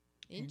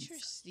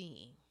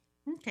 Interesting.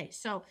 Okay,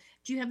 so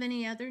do you have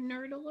any other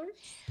nerd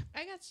alerts?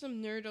 I got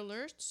some nerd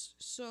alerts.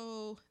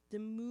 So the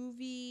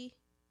movie,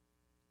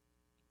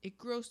 it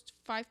grossed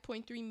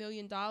 $5.3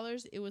 million.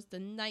 It was the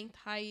 9th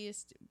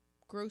highest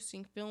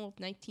grossing film of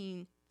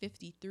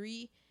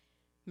 1953.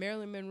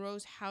 Marilyn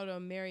Monroe's How to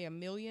Marry a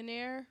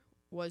Millionaire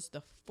was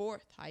the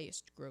 4th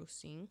highest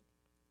grossing.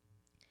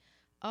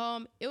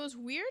 It was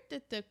weird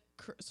that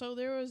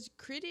there was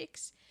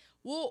critics.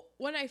 Well,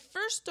 when I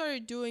first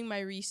started doing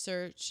my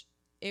research,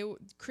 it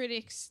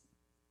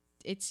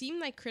seemed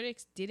like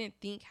critics didn't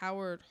think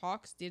Howard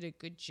Hawks did a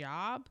good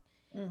job.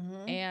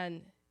 Mm-hmm.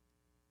 And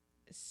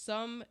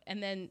some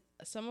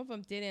of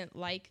them didn't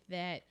like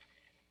that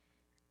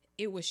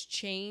it was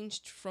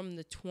changed from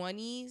the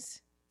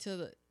 20s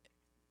to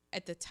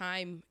at the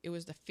time it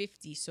was the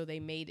 50s, so they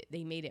made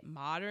it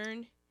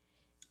modern.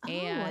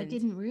 And I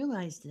didn't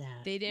realize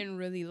that. They didn't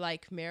really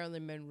like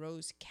Marilyn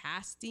Monroe's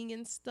casting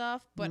and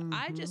stuff, but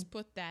I just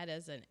put that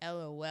as an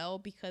LOL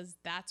because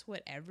that's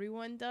what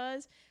everyone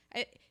does.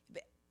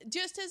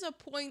 Just as a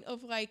point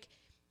of like,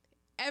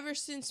 ever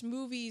since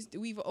movies,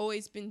 we've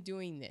always been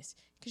doing this.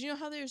 Because you know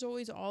how there's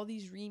always all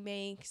these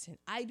remakes, and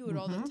I do it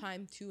all the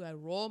time too. I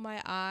roll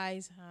my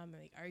eyes. I'm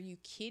like, are you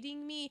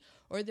kidding me?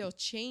 Or they'll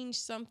change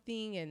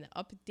something and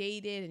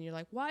update it, and you're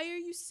like, why are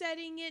you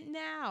setting it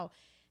now?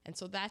 And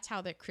so that's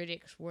how the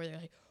critics were. They're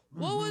like,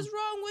 what was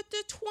wrong with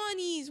the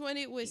 20s when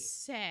it was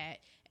set?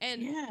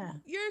 And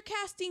you're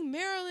casting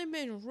Marilyn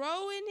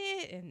Monroe in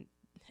it,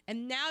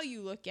 and now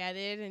you look at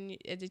it, and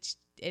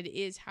it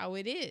is how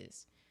it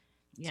is.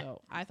 Yeah.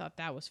 So I thought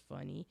that was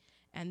funny.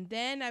 And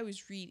then I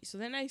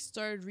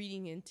started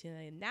reading into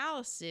the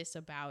analysis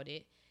about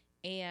it.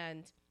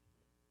 And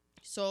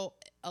so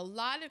a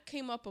lot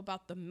came up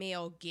about the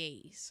male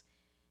gaze.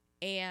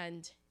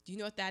 And do you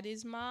know what that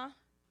is, Ma?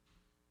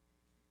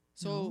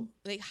 So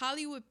like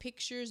Hollywood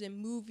pictures and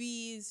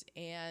movies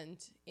and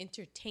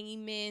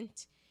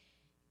entertainment,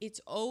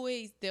 it's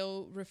always,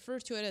 they'll refer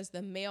to it as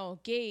the male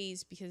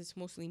gaze because it's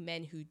mostly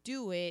men who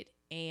do it.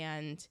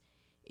 And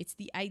it's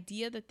the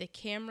idea that the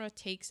camera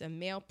takes a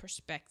male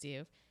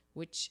perspective,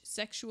 which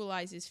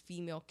sexualizes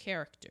female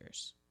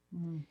characters.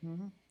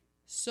 Mm-hmm.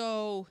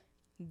 So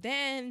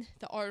then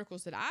the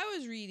articles that I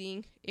was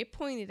reading, it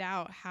pointed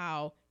out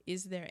how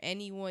Is There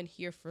Anyone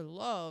Here for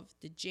Love,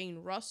 the Jane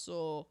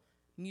Russell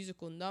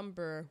musical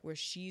number where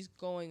she's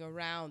going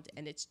around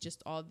and it's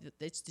just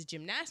it's the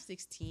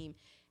gymnastics team,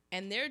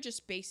 and they're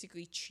just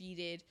basically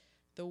treated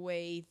the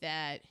way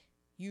that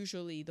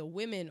usually the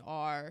women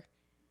are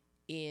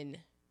in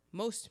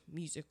most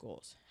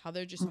musicals, how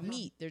they're just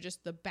meat. They're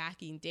just the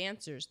backing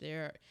dancers.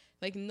 They're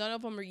like, none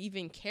of them are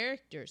even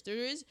characters.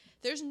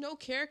 There's no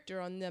character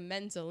on the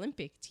men's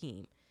Olympic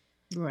team.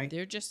 Right.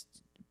 They're just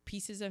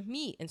pieces of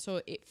meat. And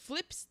so it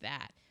flips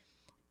that.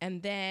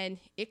 And then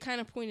it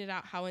kind of pointed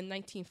out how in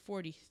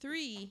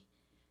 1943,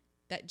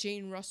 that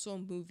Jane Russell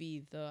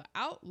movie, The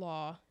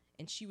Outlaw,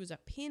 and she was a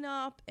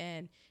pinup,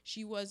 and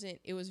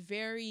it was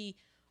very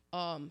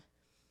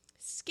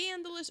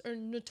scandalous or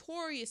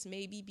notorious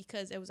maybe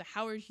because it was a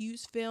Howard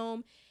Hughes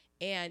film,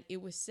 and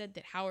it was said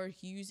that Howard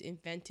Hughes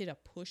invented a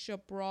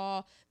push-up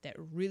bra that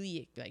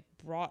really like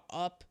brought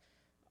up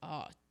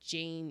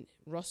Jane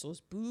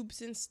Russell's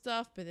boobs and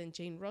stuff. But then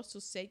Jane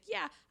Russell said,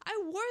 yeah,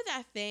 I wore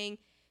that thing.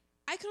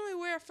 I could only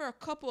wear it for a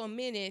couple of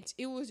minutes.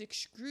 It was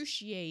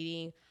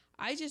excruciating.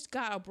 I just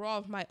got a bra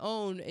of my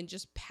own and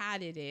just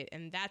padded it.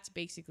 And that's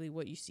basically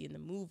what you see in the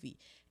movie.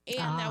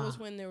 And that was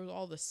when there was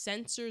all the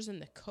censors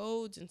and the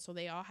codes. And so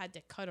they all had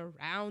to cut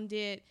around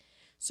it.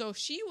 So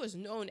she was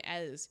known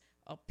as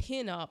a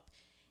pinup.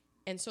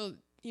 And so,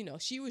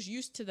 she was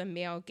used to the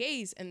male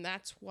gaze. And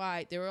that's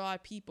why there were a lot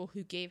of people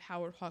who gave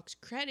Howard Hawks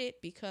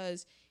credit,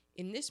 because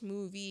in this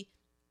movie,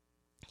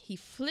 he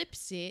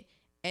flips it.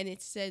 And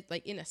it said,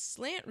 like in a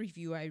slant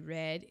review I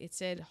read, it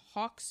said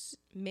Hawks'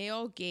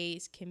 male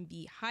gaze can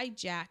be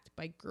hijacked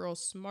by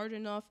girls smart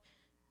enough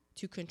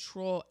to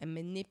control and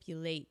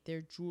manipulate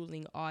their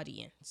drooling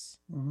audience.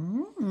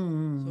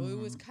 So it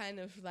was kind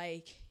of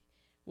like,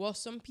 well,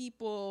 some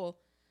people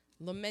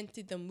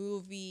lamented the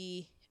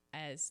movie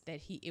as that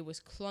it was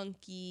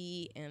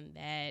clunky and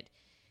that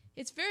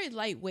it's very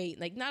lightweight.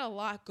 Like, not a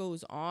lot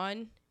goes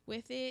on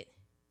with it.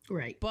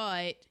 Right.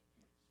 But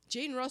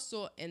Jane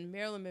Russell and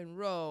Marilyn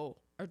Monroe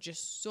are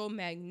just so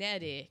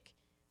magnetic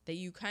that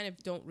you kind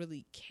of don't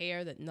really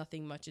care that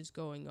nothing much is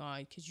going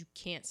on, because you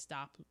can't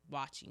stop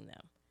watching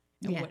them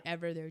and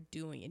whatever they're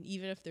doing. And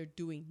even if they're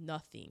doing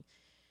nothing,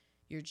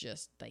 you're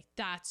just like,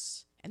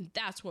 that's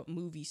what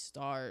movie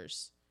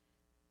stars,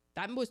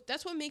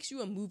 that's what makes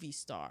you a movie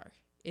star,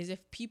 is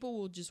if people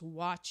will just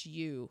watch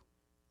you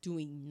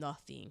doing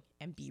nothing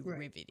and be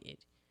riveted.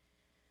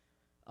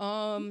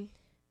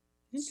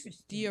 Interesting.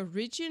 The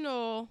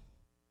original,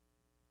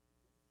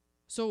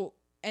 so,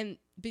 and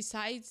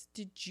besides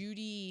the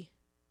Judy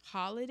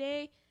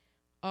Holliday,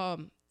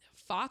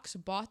 Fox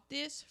bought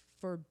this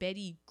for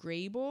Betty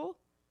Grable.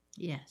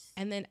 Yes.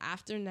 And then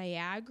after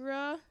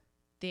Niagara,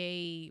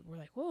 they were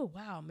like, "Whoa,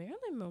 wow,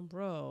 Marilyn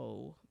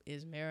Monroe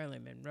is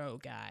Marilyn Monroe,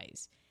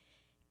 guys."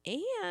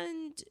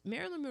 And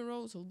Marilyn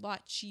Monroe was a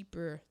lot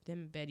cheaper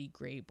than Betty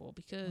Grable,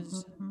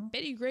 because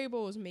Betty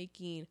Grable was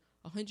making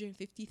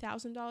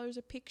 $150,000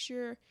 a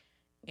picture,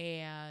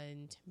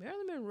 and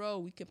Marilyn Monroe,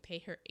 we could pay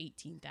her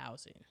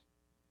 $18,000.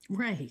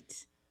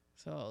 Right.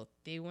 So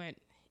they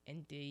went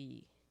and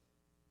they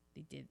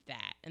did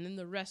that, and then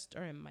the rest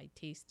are in my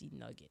tasty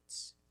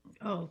nuggets.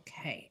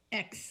 Okay,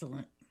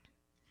 excellent.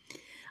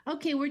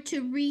 Okay, we're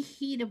to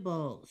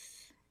reheatables.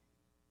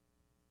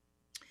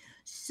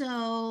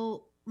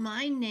 So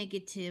my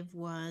negative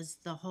was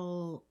the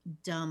whole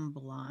dumb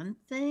blonde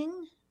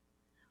thing,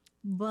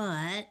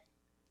 but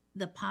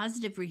the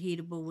positive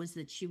reheatable was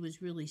that she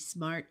was really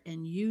smart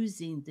and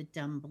using the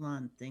dumb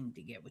blonde thing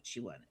to get what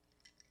she wanted.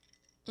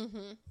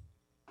 Mm-hmm.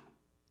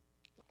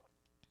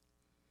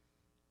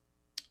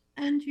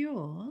 And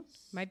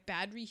yours? My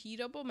bad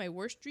reheatable, my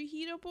worst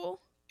reheatable?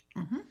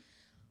 Mm-hmm.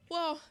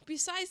 Well,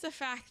 besides the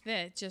fact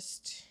that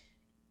just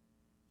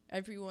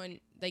everyone,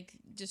 like,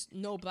 just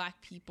no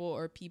black people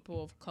or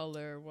people of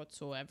color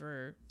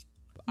whatsoever,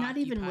 not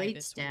even occupy wait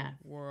this staff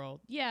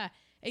world. Yeah,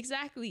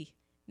 exactly.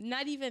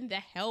 Not even the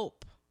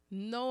help.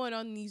 No one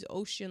on these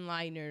ocean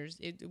liners.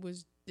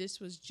 This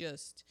was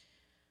just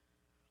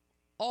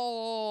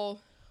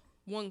all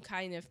one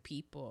kind of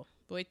people,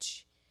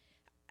 which,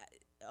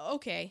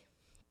 okay,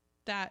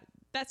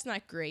 that's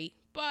not great,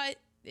 but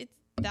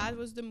that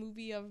was the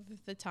movie of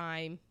the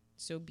time,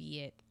 so be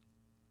it.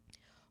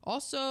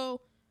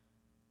 Also,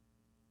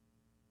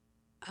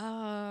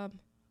 at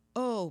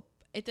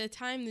the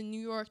time, the New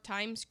York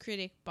Times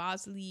critic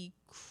Bosley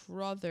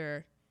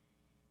Crowther,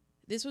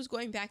 this was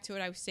going back to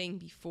what I was saying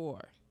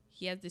before.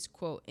 He had this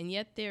quote, "And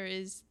yet there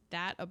is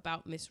that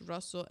about Miss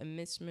Russell and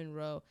Miss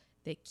Monroe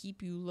that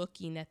keep you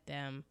looking at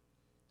them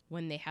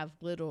when they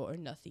have little or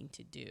nothing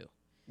to do."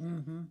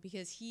 Mm-hmm.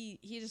 Because he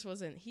just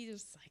wasn't, he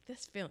was like,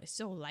 this film is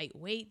so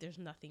lightweight, there's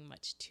nothing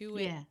much to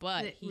it. Yeah,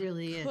 but it he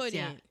really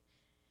couldn't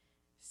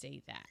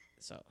say that.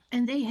 So,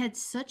 and they had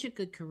such a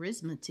good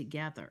charisma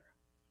together.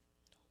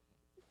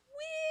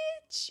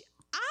 which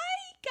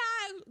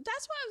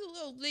that's why I was a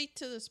little late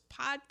to this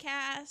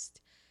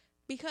podcast,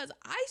 because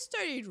I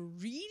started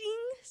reading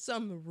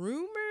some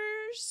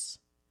rumors.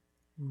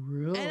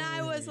 Really? And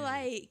I was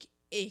like,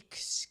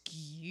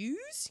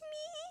 excuse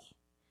me?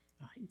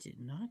 I did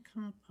not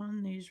come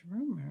upon these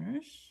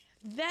rumors.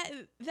 That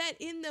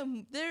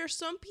there are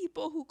some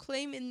people who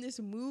claim in this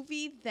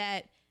movie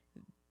that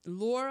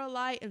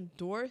Lorelai and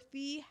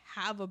Dorothy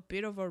have a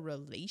bit of a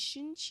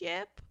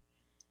relationship.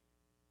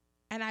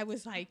 And I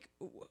was like,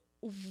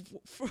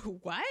 for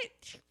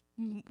what?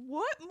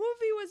 What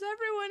movie was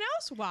everyone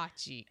else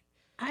watching?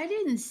 I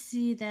didn't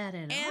see that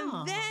at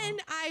all. And then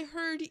I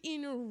heard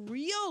in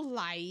real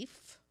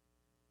life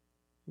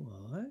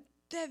What?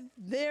 that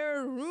there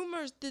are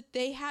rumors that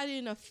they had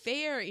an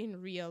affair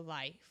in real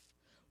life,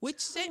 which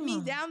sent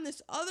me down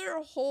this other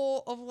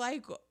hole of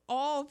like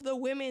all of the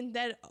women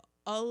that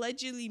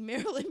allegedly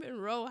Marilyn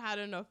Monroe had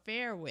an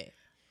affair with.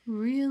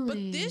 Really?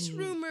 But this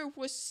rumor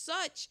was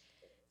such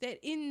that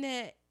in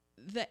the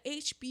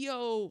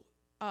HBO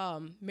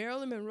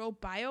Marilyn Monroe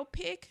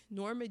biopic,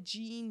 Norma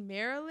Jean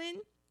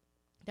Marilyn,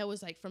 that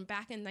was like from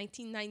back in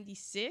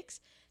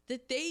 1996,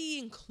 that they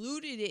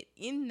included it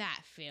in that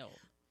film.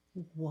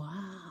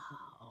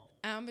 Wow.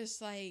 And I'm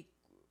just like,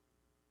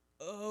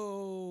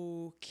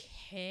 okay.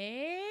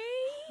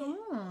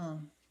 Huh.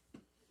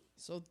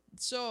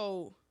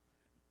 So,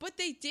 but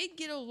they did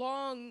get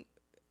along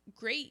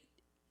great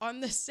on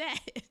the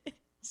set.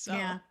 So,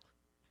 yeah.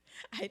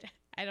 I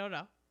don't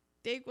know.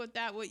 Think with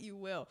that what you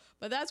will.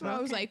 But that's why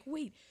I was like,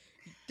 wait,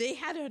 They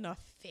had an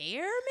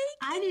affair, maybe?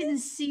 I didn't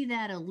see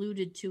that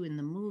alluded to in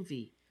the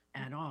movie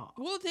at all.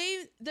 Well,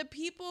 the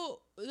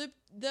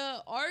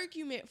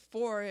argument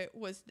for it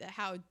was that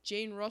how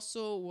Jane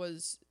Russell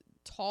was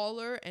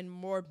taller and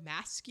more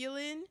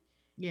masculine,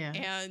 Yeah.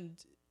 and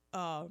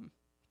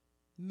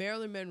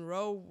Marilyn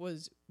Monroe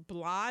was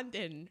blonde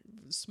and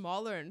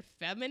smaller and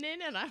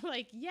feminine. And I'm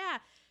like, yeah,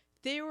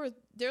 they're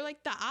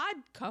like the odd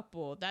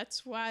couple.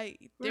 That's why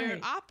they're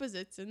Right.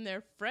 opposites and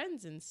they're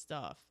friends and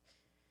stuff.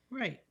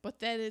 Right. But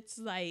then it's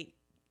like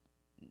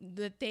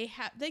that they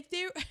have like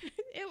they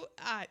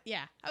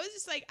yeah, I was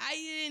just like, I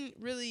didn't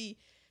really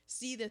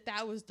see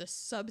that was the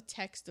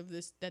subtext of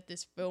this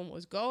film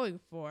was going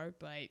for,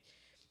 but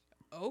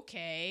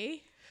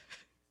okay.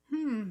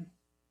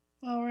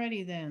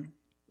 Alrighty then.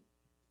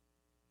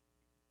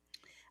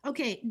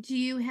 Okay, do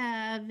you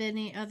have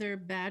any other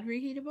bad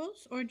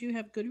reheatables, or do you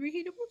have good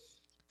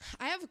reheatables?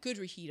 I have good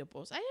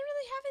reheatables. I didn't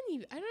really have any.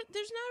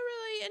 There's not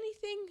really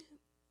anything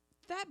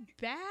that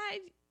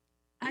bad.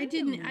 I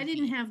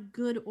didn't have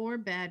good or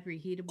bad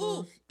reheatables.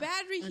 Oh,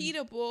 bad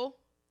reheatable.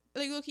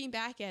 Like looking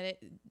back at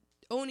it,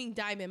 owning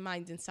diamond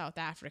mines in South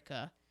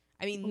Africa.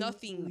 I mean,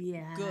 nothing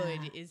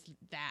good is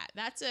that.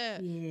 That's a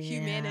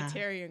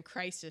humanitarian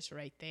crisis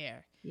right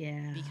there.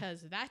 Yeah.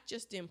 Because that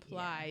just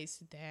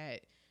implies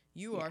that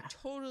you are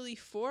totally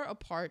for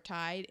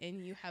apartheid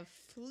and you have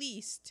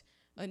fleeced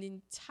an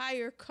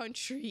entire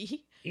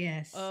country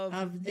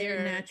of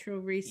their natural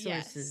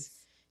resources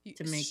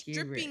to make you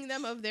stripping rich.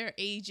 them of their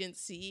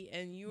agency,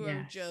 and you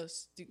are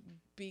just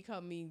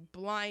becoming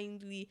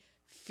blindly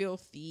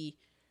filthy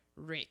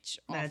rich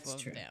off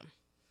of them.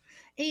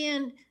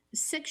 And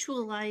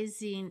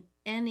sexualizing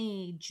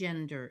any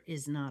gender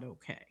is not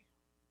okay.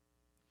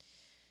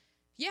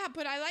 Yeah,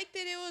 but I like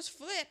that it was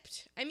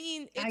flipped. I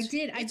mean, I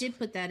did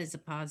put that as a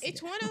positive.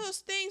 It's one of those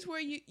things where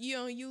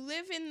you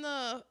live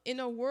in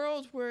a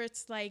world where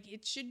it's like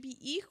it should be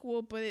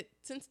equal, but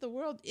since the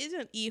world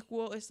isn't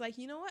equal, it's like,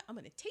 you know what? I'm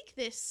gonna take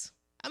this.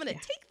 I'm gonna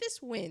take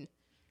this win.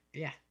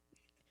 Yeah.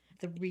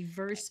 The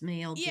reverse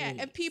male gaze. Yeah,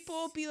 and people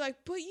will be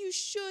like, but you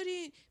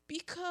shouldn't,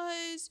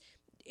 because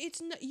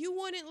it's not, you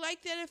wouldn't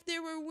like that if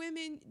there were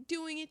women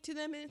doing it to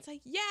them. And it's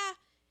like, yeah,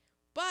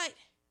 but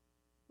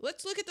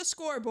let's look at the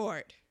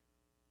scoreboard.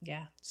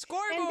 Yeah.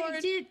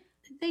 Scoreboard. And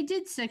they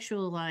did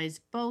sexualize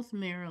both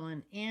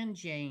Marilyn and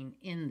Jane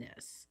in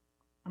this.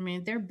 I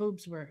mean, their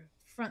boobs were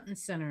front and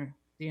center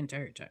the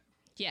entire time.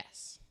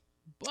 Yes.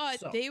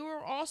 But they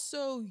were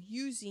also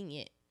using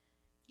it.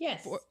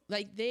 Yes.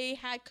 Like they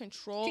had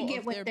control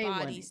of their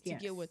bodies to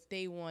get what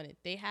they wanted.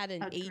 They had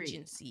an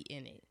agency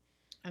in it.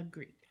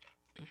 Agreed.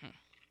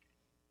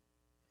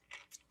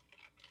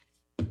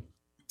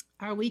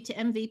 Are we to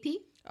MVP?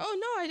 Oh,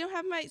 no, I don't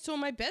have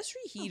my best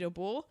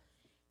reheatable.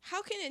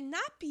 How can it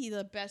not be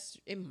the best?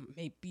 It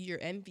may be your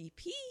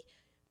MVP,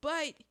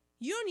 but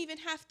you don't even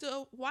have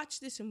to watch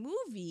this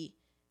movie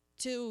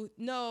to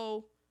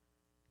know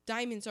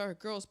diamonds are a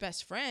girl's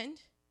best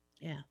friend.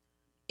 Yeah.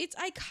 It's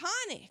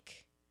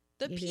iconic.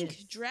 The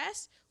pink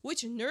dress,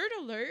 which Nerd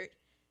Alert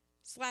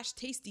 /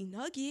 Tasty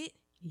Nugget.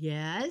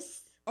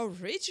 Yes.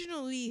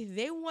 Originally,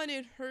 they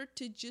wanted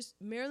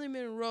Marilyn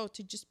Monroe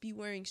to just be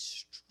wearing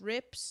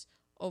strips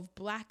of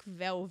black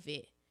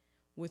velvet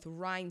with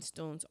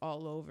rhinestones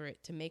all over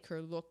it to make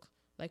her look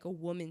like a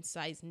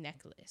woman-sized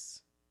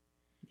necklace.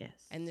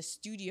 Yes. And the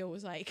studio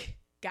was like,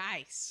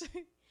 guys,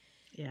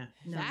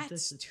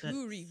 that's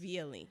too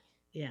revealing.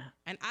 Yeah.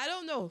 And I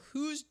don't know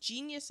whose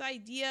genius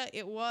idea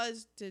it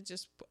was to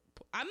just...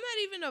 I'm not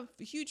even a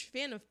huge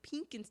fan of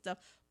pink and stuff,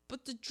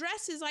 but the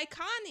dress is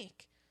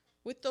iconic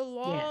with the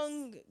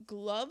long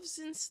gloves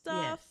and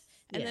stuff.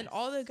 And then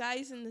all the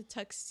guys in the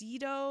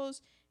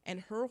tuxedos and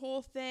her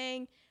whole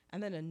thing.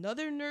 And then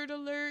another Nerd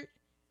Alert.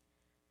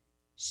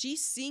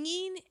 She's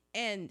singing,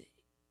 and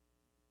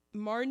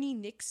Marni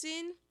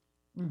Nixon,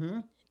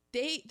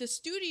 the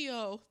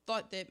studio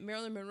thought that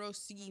Marilyn Monroe's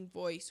singing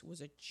voice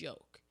was a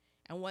joke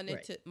and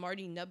wanted to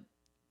Marni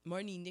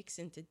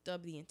Nixon to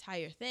dub the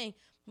entire thing.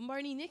 But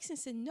Marni Nixon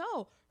said,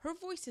 no, her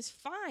voice is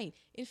fine.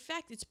 In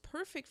fact, it's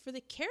perfect for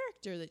the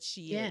character that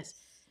she is.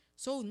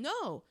 So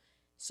no.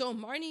 So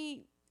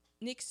Marni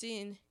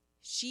Nixon,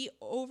 she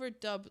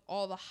overdubbed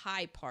all the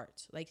high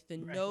parts, like the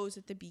nose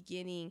at the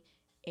beginning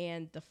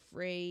and the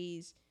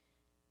phrase,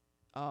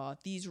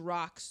 these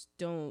rocks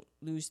don't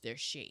lose their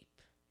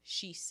shape.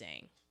 She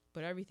sang.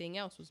 But everything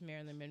else was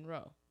Marilyn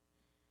Monroe.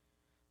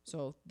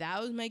 So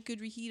that was my good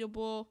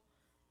reheatable.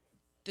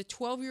 The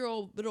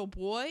 12-year-old little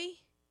boy.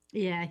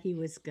 Yeah, he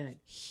was good.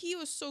 He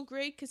was so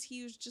great because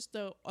he was just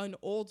an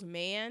old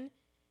man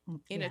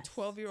in a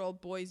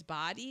 12-year-old boy's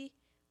body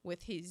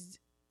with his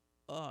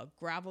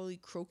gravelly,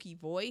 croaky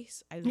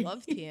voice. I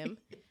loved him.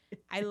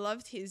 I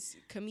loved his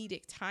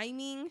comedic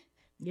timing.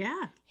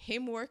 Yeah.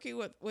 Him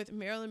working with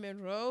Marilyn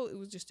Monroe, it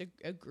was just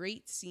a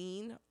great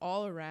scene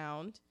all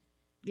around.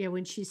 Yeah,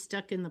 when she's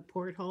stuck in the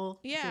porthole.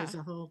 Yeah. There's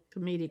a whole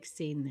comedic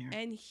scene there.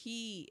 And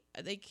he,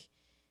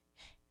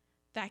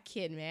 that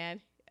kid, man.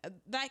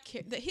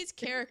 his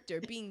character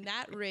being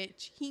that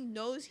rich, he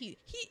knows he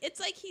it's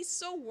like he's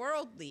so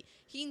worldly.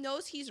 He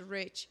knows he's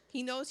rich.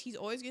 He knows he's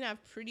always gonna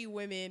have pretty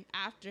women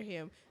after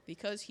him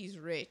because he's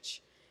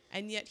rich,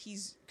 and yet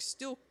he's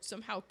still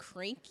somehow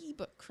cranky,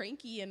 but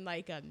cranky in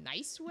like a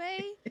nice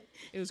way.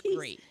 It was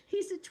great.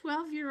 He's a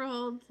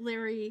 12-year-old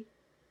Larry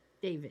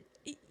David.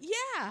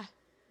 Yeah,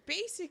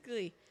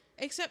 basically.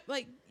 Except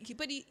like,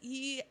 but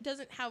he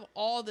doesn't have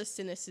all the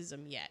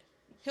cynicism yet.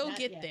 He'll Not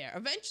get yet. there.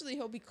 Eventually,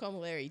 he'll become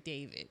Larry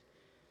David.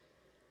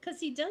 Because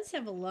he does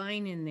have a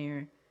line in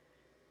there.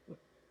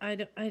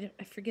 I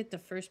forget the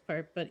first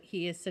part, but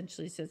he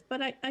essentially says,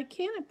 "But I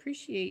can't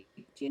appreciate,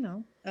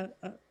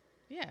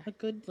 Yeah. a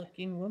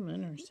good-looking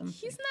woman or something."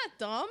 He's not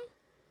dumb.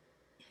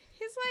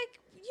 He's like,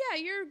 yeah,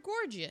 you're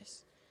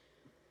gorgeous.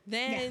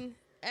 Then,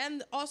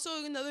 and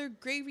also another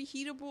great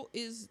reheatable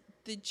is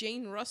the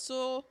Jane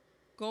Russell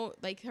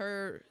like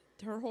her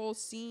whole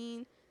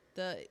scene.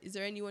 Is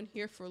there anyone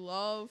here for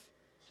love?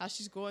 How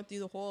she's going through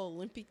the whole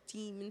Olympic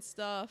team and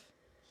stuff.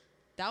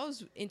 That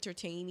was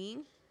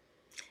entertaining.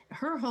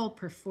 Her whole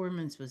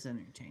performance was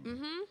entertaining.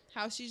 Mm-hmm.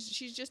 How she's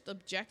just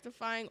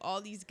objectifying all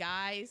these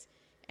guys,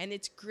 and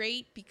it's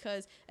great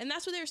because, and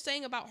that's what they were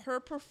saying about her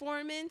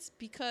performance,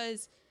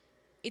 because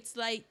it's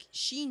like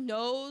she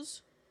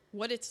knows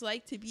what it's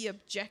like to be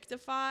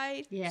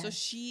objectified. Yeah. So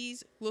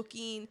she's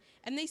looking,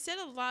 and they said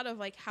a lot of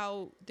like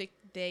how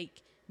they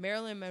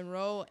Marilyn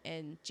Monroe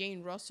and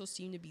Jane Russell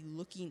seem to be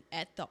looking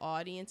at the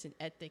audience and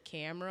at the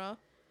camera.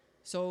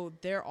 So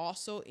they're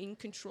also in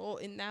control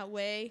in that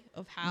way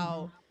of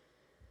how,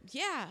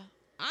 yeah,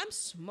 I'm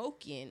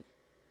smoking.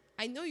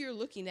 I know you're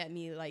looking at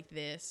me like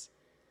this.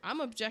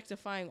 I'm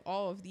objectifying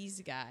all of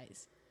these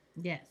guys.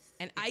 Yes.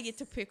 And I get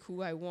to pick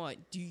who I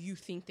want. Do you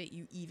think that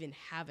you even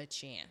have a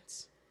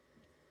chance?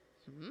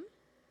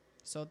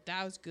 So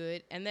that was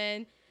good. And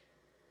then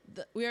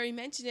we already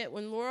mentioned it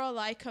when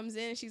Lorelai comes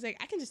in and she's like,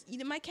 I can just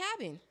eat in my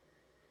cabin.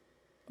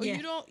 Oh, Yeah.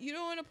 you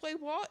don't want to play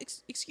ball?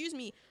 Excuse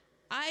me.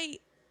 I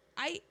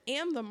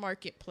am the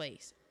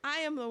marketplace. I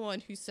am the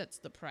one who sets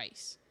the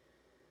price.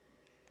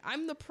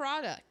 I'm the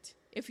product.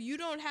 If you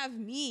don't have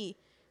me,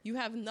 you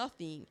have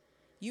nothing.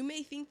 You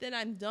may think that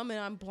I'm dumb and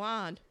I'm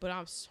blonde, but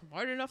I'm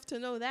smart enough to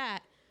know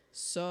that.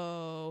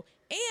 So,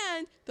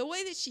 and the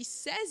way that she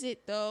says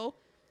it, though,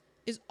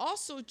 is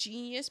also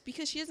genius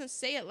because she doesn't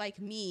say it like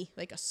me,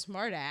 like a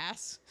smart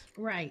ass.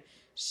 Right.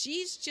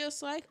 She's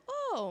just like,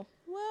 oh,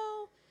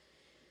 well,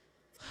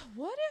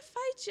 what if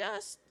I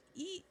just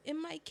eat in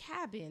my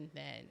cabin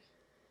then?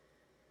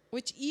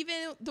 Which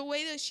even the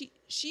way that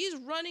she's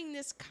running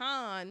this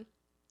con,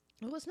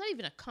 well, it's not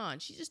even a con.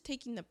 She's just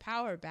taking the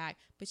power back,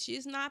 but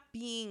she's not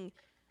being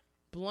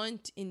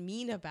blunt and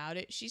mean about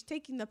it. She's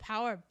taking the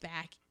power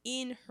back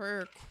in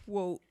her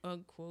quote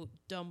unquote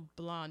dumb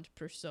blonde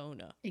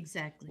persona.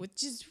 Exactly.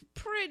 Which is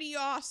pretty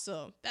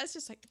awesome. That's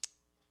just like,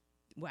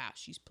 wow,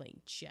 she's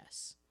playing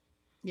chess.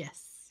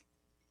 Yes.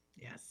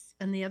 Yes.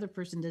 And the other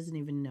person doesn't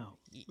even know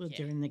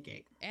during the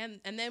game.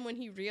 And then when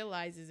he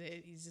realizes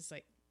it, he's just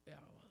like,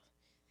 oh,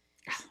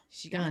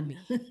 she got Done. me.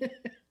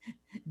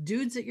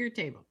 Dudes at your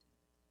table.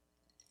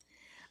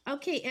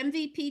 Okay,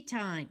 MVP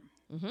time.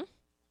 Mm-hmm.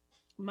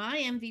 My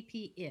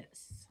MVP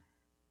is,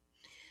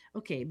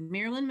 okay,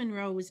 Marilyn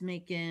Monroe was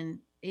making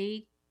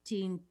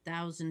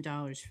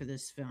 $18,000 for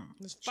this film.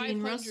 It was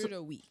 $500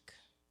 a week.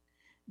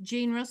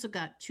 Jane Russell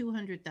got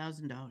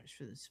 $200,000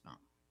 for this film.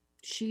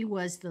 She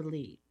was the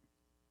lead.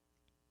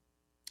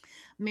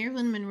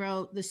 Marilyn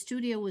Monroe, the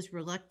studio was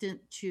reluctant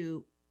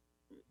to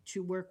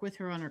work with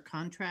her on her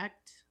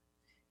contract.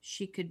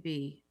 She could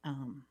be,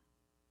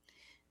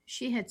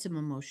 she had some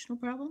emotional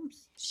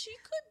problems. She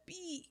could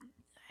be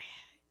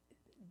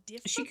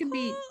difficult. She could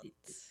be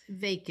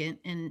vacant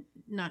and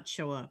not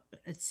show up,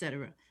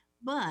 etc.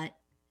 But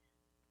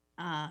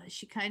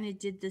she kind of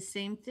did the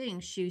same thing.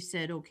 She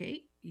said,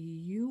 okay,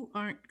 you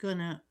aren't going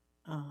to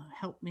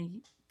help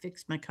me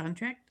fix my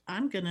contract.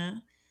 I'm going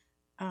to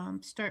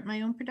start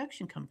my own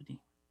production company.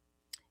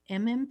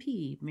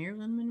 MMP,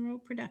 Marilyn Monroe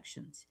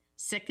Productions.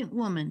 Second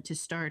woman to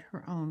start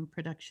her own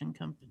production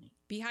company.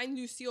 Behind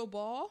Lucille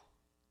Ball?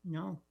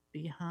 No,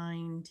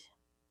 behind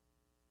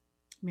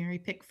Mary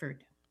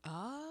Pickford.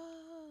 Oh.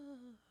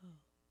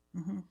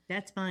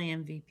 That's my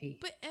MVP.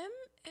 But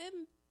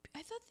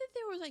I thought that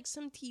there was like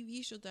some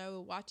TV show that I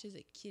would watch as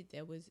a kid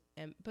that was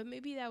but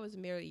maybe that was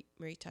Mary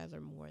Tyler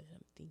Moore that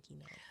I'm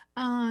thinking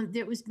of.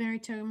 There was Mary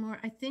Tyler Moore.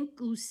 I think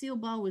Lucille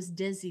Ball was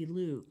Desi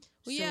Lou.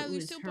 Well, yeah, it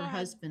was Lucille her Ball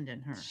husband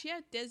and her. She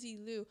had Desi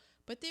Lou,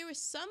 but there was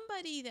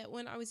somebody that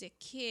when I was a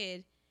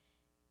kid,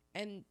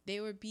 and they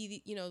would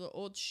be the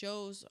old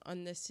shows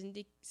on the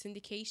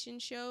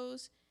syndication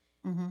shows,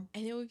 and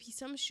it would be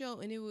some show,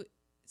 and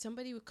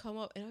somebody would come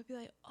up, and I'd be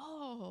like,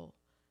 oh,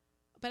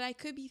 but I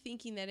could be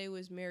thinking that it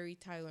was Mary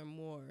Tyler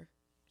Moore's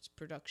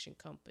production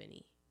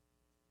company,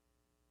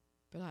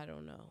 but I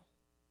don't know.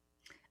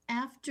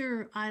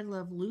 After I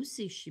Love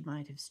Lucy, she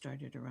might have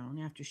started her own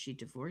after she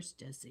divorced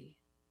Desi,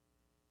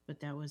 but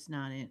that was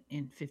not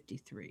in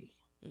 53.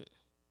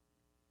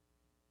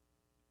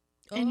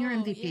 And your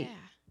MVP. Yeah.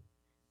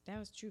 That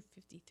was true.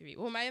 53.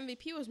 Well, my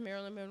MVP was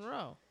Marilyn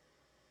Monroe.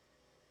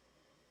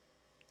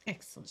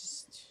 Excellent.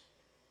 Just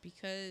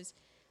because,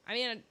 I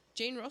mean,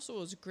 Jane Russell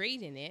was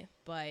great in it,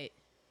 but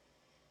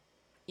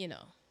you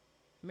know,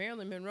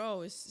 Marilyn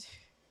Monroe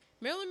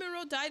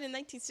died in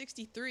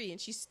 1963,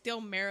 and she's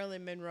still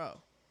Marilyn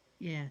Monroe.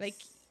 Yes. Like,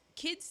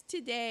 kids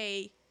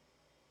today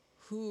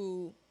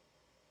who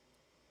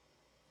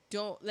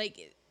don't,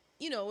 like,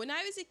 you know, when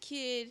I was a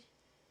kid,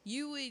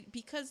 you would,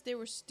 because there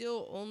were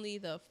still only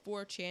the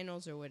 4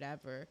 channels or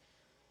whatever,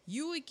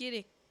 you would get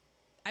it.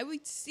 I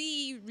would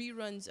see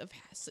reruns of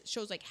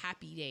shows like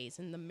Happy Days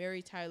and the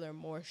Mary Tyler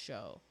Moore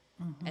Show,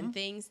 and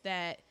things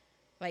that,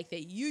 like,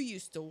 that you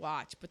used to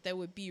watch, but that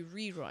would be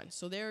reruns.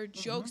 So there are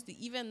jokes that,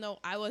 even though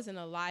I wasn't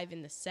alive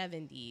in the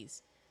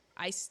 70s,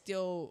 I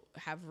still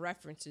have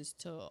references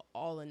to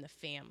All in the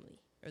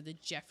Family or the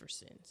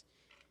Jeffersons,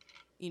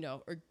 you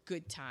know, or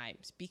Good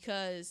Times,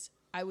 because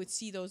I would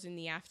see those in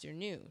the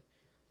afternoon.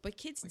 But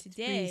kids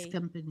today, Three's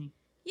Company.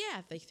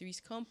 Yeah, like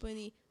Three's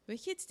Company. But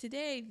kids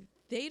today,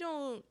 they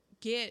don't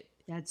get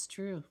That's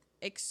true.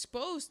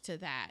 exposed to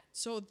that.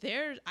 So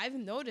I've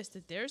noticed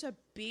that there's a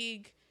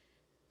big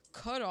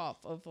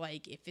cutoff of,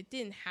 like, if it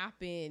didn't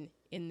happen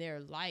in their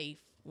life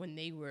when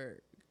they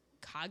were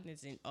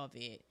cognizant of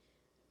it,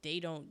 they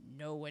don't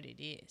know what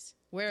it is.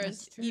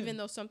 Whereas even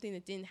though something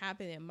that didn't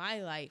happen in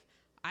my life,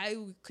 I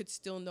could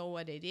still know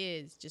what it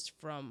is just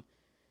from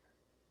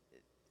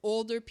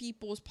older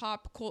people's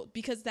pop culture,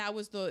 because that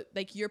was the,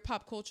 like, your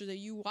pop culture that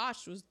you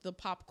watched was the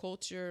pop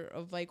culture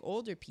of, like,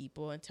 older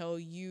people until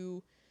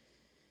you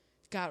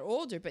got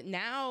older. But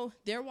now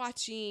they're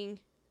watching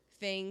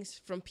things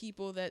from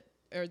people that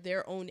are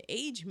their own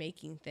age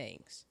making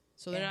things,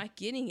 so they're not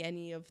getting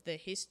any of the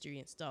history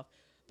and stuff.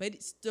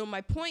 But still,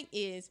 my point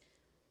is,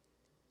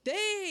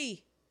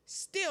 they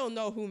still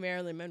know who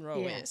Marilyn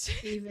Monroe is.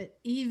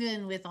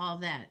 even with all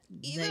that.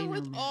 Even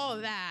with all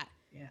that.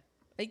 Yeah.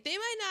 Like, they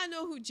might not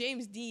know who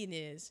James Dean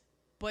is,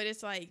 but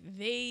it's like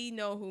they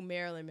know who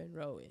Marilyn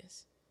Monroe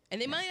is.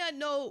 And they might not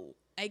know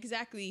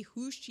exactly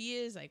who she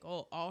is, like,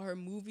 oh, all her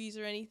movies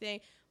or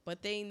anything,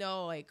 but they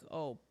know, like,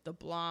 oh, the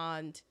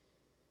blonde,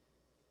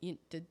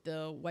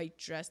 the white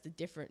dress,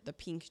 the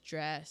pink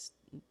dress.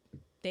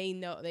 They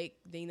know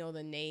they know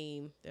the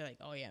name. They're like,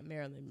 oh yeah,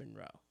 Marilyn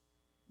Monroe.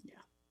 Yeah.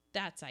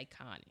 That's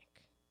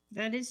iconic.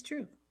 That is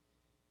true.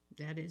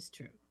 That is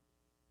true.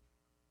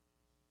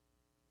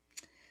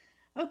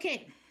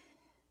 Okay.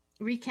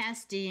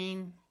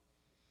 Recasting.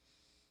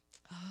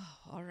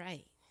 Oh, all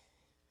right.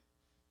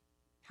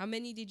 How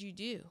many did you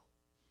do?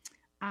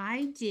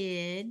 I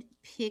did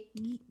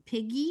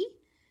Piggy,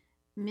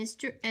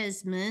 Mr.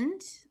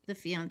 Esmond, the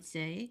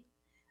fiance,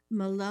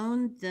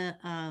 Malone, the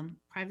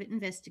private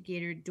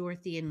investigator,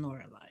 Dorothy, and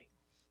Lorelai.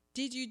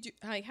 Did you do,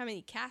 like, how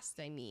many casts,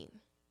 I mean?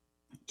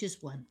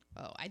 Just one.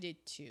 Oh, I did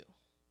 2.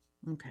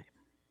 Okay.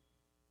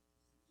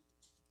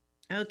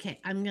 Okay,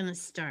 I'm going to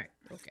start.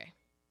 Okay.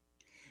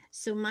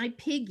 So my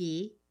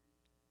Piggy,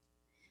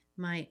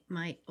 my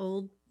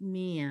old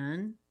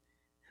man,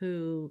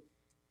 who,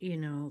 you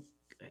know,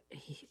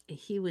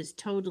 he was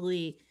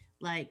totally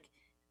like,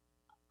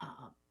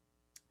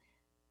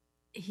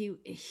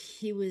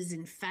 he was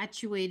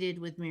infatuated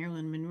with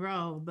Marilyn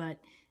Monroe,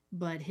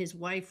 but his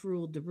wife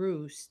ruled the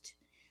roost.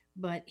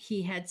 But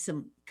he had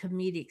some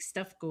comedic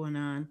stuff going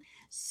on.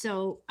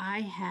 So I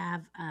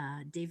have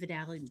David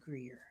Alan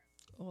Grier.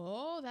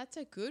 Oh, that's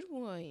a good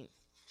one.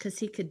 Because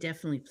he could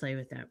definitely play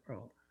with that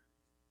role.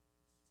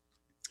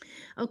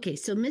 Okay,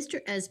 so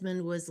Mr.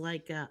 Esmond was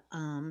like a,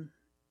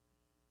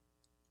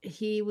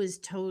 he was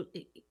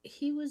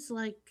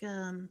like,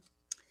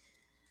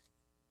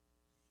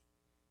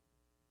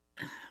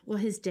 well,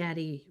 his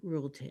daddy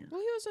ruled him.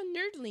 Well, he was a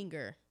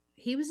nerdlinger.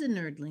 He was a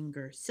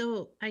nerdlinger.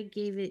 So I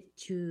gave it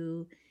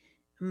to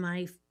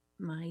my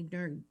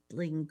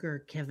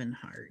nerdlinger, Kevin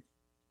Hart.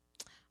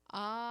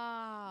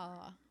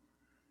 Ah.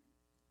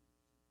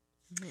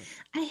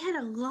 I had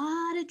a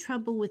lot of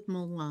trouble with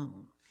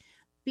Malone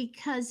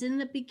because in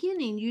the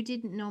beginning, you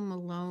didn't know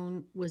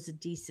Malone was a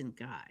decent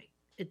guy.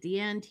 At the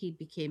end, he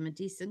became a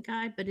decent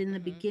guy, but in the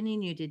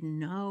beginning, you didn't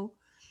know.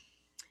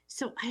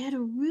 So I had a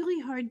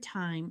really hard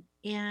time.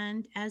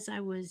 And as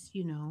I was,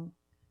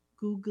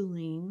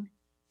 Googling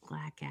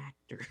Black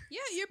actor. Yeah,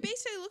 you're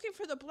basically looking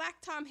for the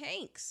Black Tom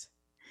Hanks.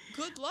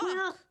 Good luck.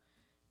 Well,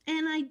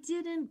 and I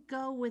didn't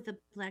go with a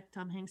Black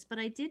Tom Hanks, but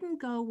I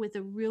didn't go with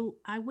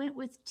I went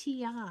with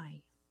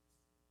T.I.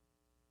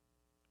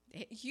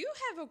 You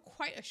have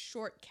quite a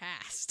short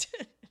cast.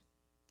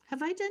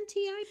 Have I done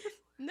T.I. before?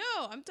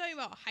 No, I'm talking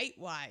about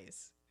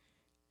height-wise.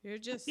 You're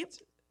just... Yep.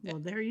 Well,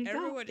 there you go.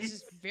 Everyone is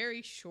just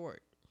very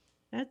short.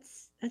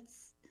 That's...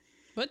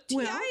 But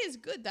T.I. is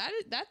good.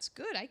 That's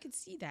good. I could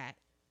see that.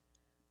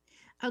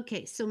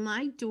 Okay, so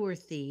my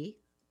Dorothy,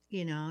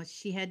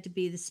 she had to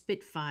be the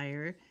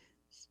Spitfire,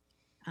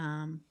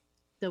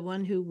 the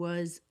one who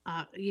was,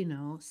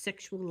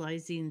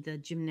 sexualizing the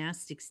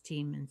gymnastics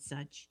team and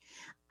such.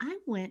 I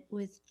went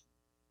with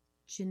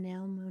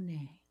Janelle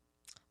Monáe.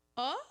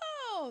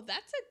 Oh,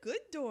 that's a good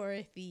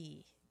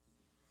Dorothy.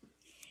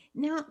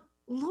 Now,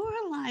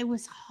 Lorelai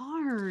was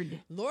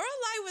hard.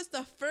 Lorelai was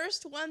the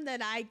first one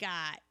that I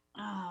got.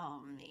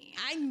 Oh, man.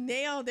 I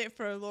nailed it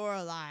for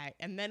Lorelai,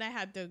 and then I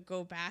had to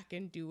go back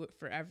and do it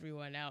for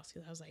everyone else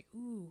because I was like,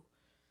 ooh.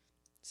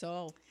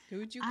 So, who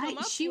would you come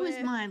up She with?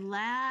 was my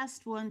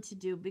last one to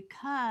do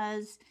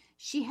because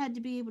she had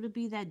to be able to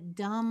be that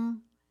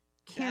dumb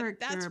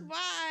character. That's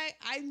why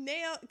I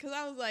nailed, because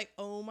I was like,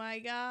 oh my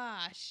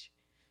gosh.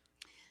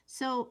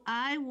 So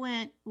I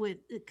went with,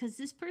 because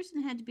this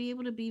person had to be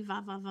able to be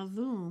Va Va Va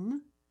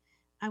Voom,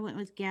 I went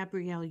with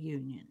Gabrielle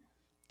Union.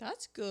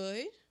 That's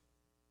good.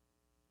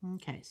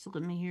 Okay, so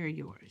let me hear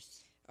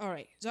yours. All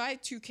right, so I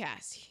had two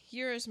casts.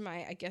 Here's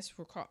my, I guess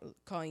we're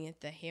calling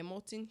it the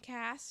Hamilton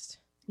cast.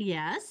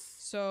 Yes.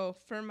 So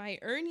for my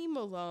Ernie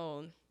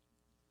Malone,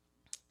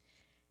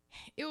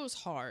 it was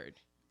hard.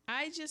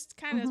 I just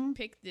kind of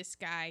picked this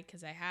guy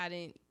because I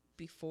hadn't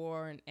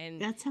before,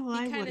 and that's how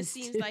he kind of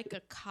seems like a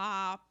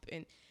cop.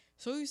 And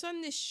so he's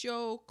on this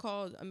show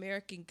called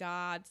American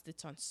Gods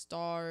that's on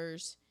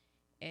Stars.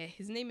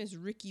 His name is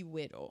Ricky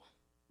Whittle.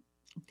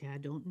 Okay, I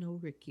don't know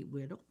Ricky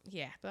Whittle.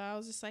 Yeah, but I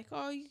was just like,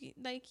 oh,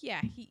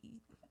 yeah,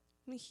 he'd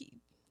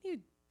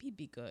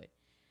be good.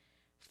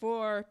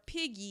 For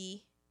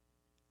Piggy,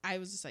 I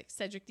was just like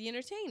Cedric the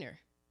Entertainer.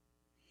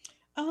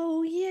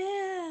 Oh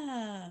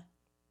yeah,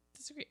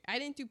 That's great. I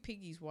didn't do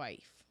Piggy's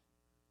wife,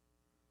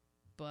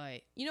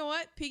 but you know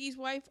what? Piggy's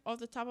wife, off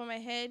the top of my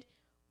head,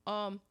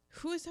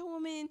 who is that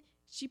woman?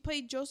 She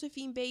played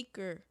Josephine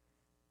Baker.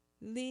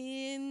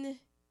 Lynn.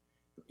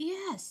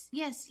 Yes.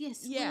 Yeah.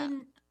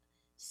 Lynn,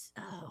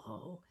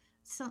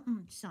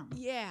 something.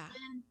 Yeah.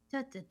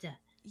 Lynn,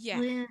 Yeah.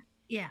 Lynn,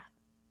 yeah.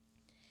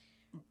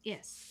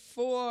 Yes.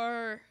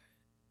 For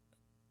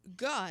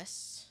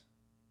Gus,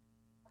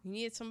 we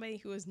needed somebody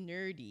who was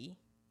nerdy.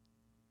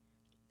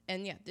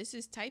 And yeah, this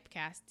is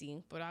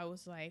typecasting, but I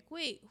was like,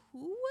 wait,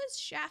 who was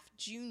Shaft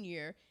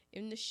Jr.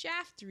 in the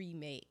Shaft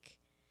remake?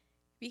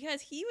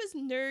 Because he was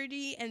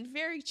nerdy and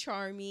very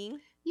charming.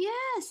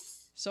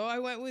 Yes. So I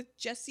went with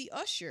Jesse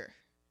Usher.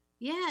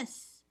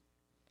 Yes.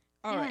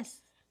 All right.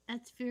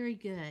 That's very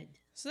good.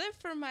 So then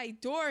for my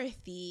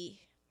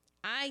Dorothy,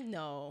 I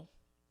know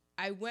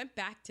I went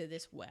back to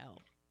this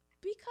well.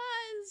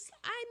 Because,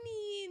 I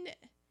mean,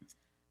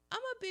 I'm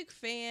a big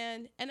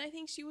fan, and I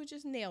think she would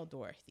just nail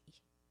Dorothy.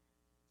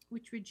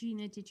 Which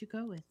Regina did you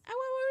go with? I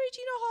went with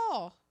Regina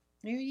Hall.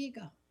 There you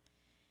go.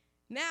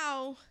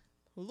 Now,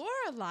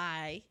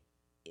 Lorelai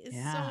is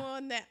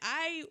someone that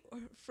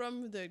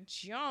from the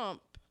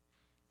jump,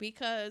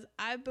 because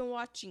I've been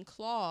watching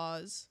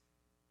Claws,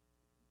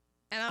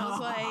 and I was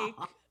like,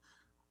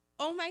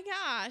 oh my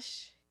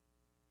gosh,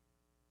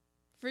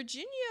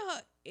 Virginia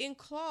in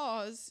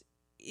Claws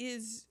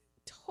is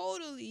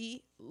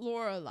totally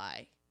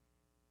Lorelai.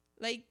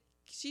 Like,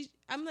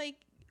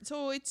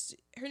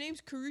 her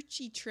name's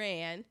Karuchi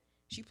Tran.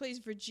 She plays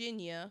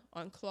Virginia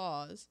on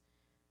Claws.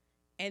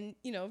 And,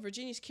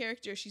 Virginia's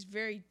character, she's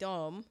very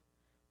dumb,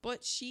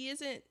 but she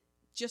isn't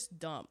just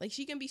dumb. Like,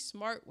 she can be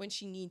smart when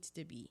she needs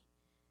to be.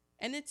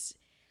 And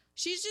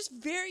she's just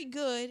very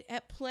good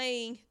at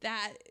playing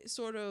that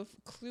sort of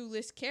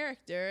clueless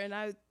character. And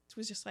I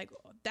was just like,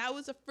 that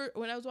was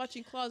when I was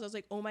watching Claws, I was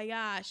like, oh my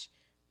gosh,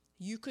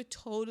 you could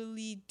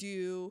totally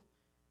do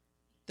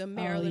the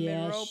Marilyn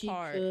Monroe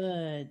part.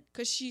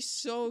 Because she's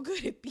so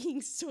good at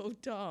being so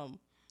dumb.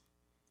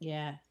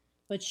 Yeah.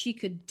 But she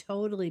could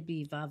totally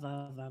be Va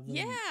Va Va Voom.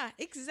 Yeah,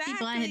 exactly.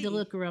 People, I had to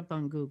look her up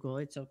on Google.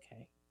 It's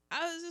okay.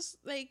 I was just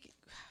like,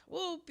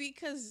 well,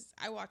 because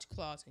I watch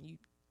Claws and you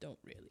don't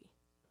really.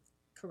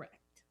 Correct.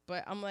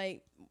 But I'm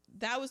like,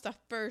 that was the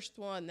first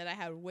one that I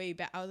had way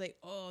back. I was like,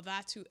 oh,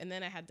 that's who. And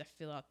then I had to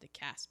fill out the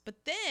cast.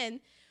 But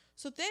then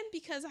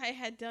because I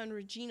had done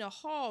Regina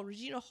Hall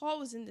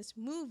was in this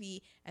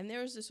movie, and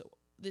there was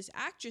this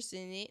actress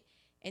in it,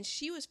 and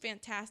she was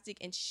fantastic,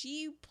 and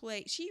she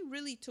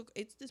really took,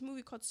 it's this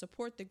movie called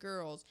Support the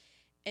Girls,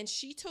 and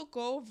she took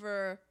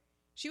over.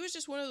 She was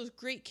just one of those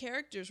great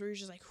characters where you're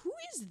just like, who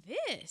is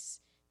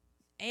this?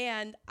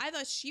 And I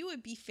thought she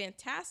would be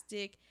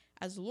fantastic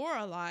as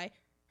Lorelai.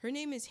 Her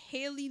name is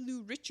Haley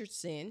Lou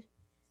Richardson,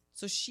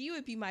 so she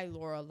would be my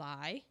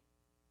Lorelai.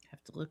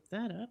 Have to look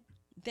that up.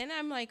 Then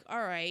I'm like,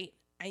 all right,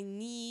 I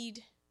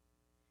need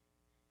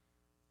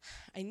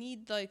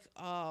like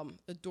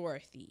a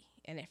Dorothy.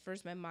 And at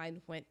first my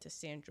mind went to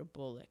Sandra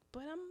Bullock,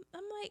 but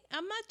I'm like,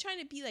 I'm not trying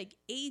to be like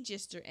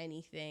ageist or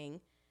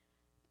anything,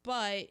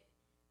 but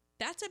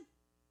that's a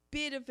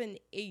bit of an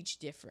age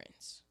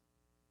difference.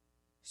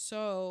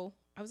 So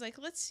I was like,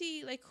 let's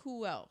see like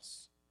who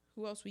else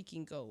we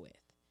can go with.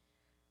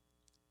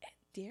 And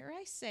dare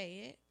I say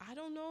it, I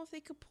don't know if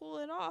they could pull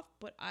it off,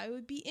 but I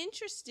would be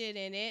interested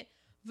in it.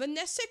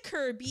 Vanessa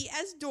Kirby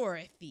as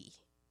Dorothy.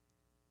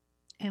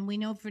 And we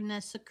know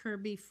Vanessa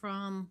Kirby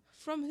from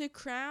The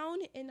Crown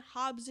and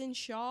Hobbs and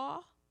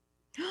Shaw.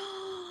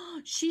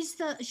 She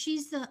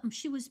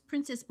was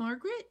Princess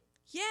Margaret?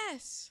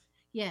 Yes.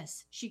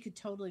 Yes, she could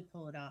totally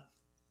pull it off.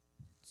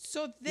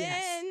 So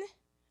then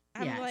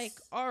I'm like,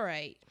 all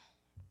right.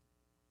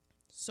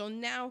 So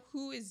now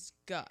who is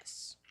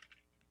Gus?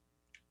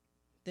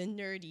 the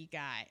nerdy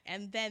guy.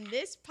 And then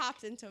this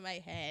popped into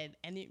my head,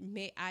 and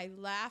I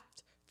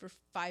laughed for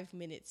 5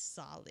 minutes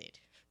solid.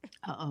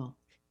 Uh-oh.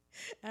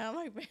 And I'm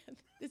like, man,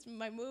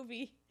 my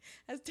movie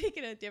has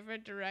taken a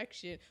different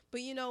direction.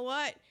 But you know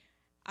what?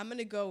 I'm going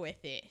to go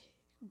with it.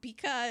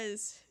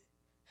 Because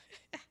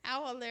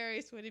how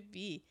hilarious would it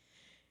be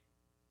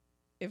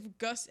if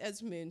Gus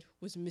Esmond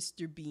was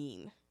Mr.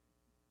 Bean?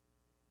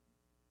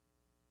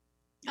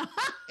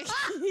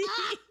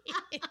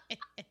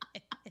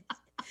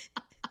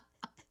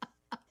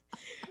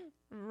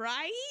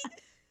 Right?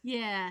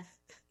 Yeah.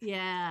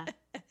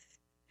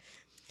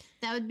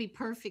 That would be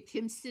perfect.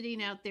 Him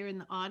sitting out there in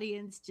the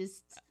audience,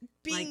 just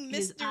being like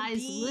his Mr. eyes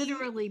Bean.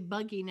 literally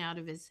bugging out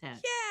of his head.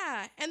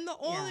 Yeah, and the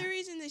only Yeah.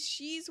 reason that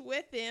she's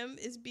with him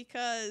is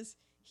because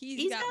he's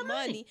He's got got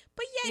money. money.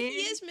 But yeah, he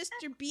is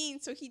Exactly. Mr.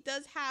 Bean, so he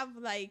does have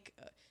like,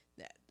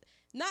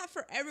 not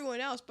for everyone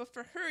else, but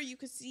for her, you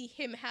could see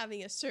him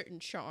having a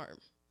certain charm.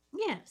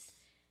 Yes.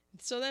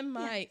 So then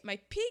my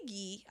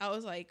piggy, I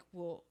was like,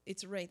 well,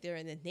 it's right there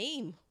in the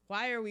name.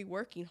 Why are we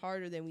working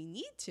harder than we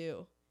need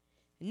to?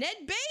 Ned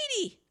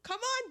Beatty, come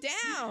on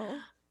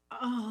down.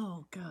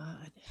 Oh,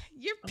 God.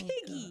 You're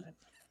piggy.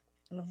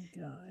 Oh,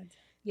 God.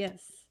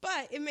 Yes.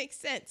 But it makes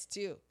sense,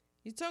 too.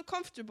 It's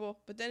uncomfortable,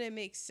 but then it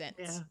makes sense.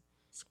 Yeah.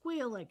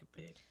 Squeal like a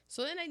pig.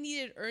 So then I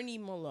needed Ernie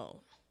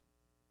Malone.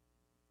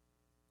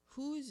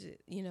 Who is it,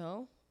 you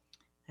know?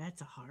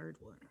 That's a hard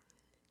one.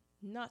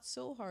 Not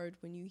so hard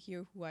when you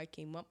hear who I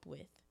came up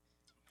with.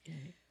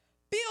 Okay.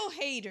 Bill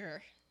Hader.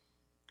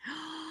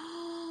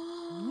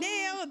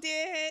 Nailed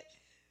it.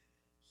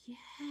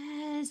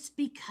 Yes,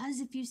 because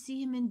if you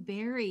see him in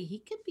Barry, he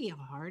could be a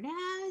hard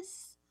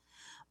ass.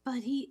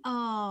 But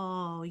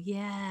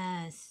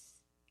yes.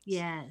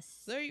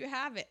 So there you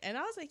have it. And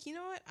I was like, you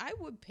know what? I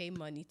would pay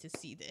money to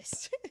see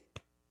this.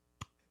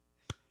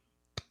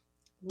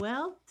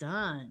 Well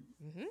done.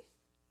 Mm-hmm.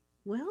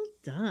 Well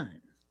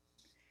done.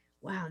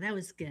 Wow, that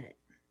was good.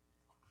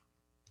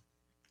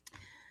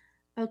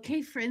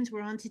 Okay, friends,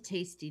 we're on to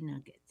Tasty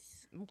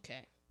Nuggets.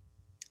 Okay.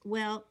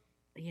 Well,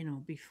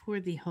 before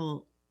the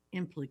whole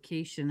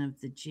implication of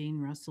the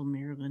Jane Russell,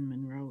 Marilyn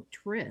Monroe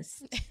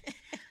tryst,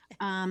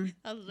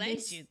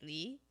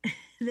 Allegedly.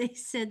 they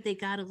said they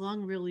got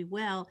along really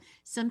well.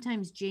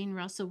 Sometimes Jane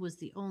Russell was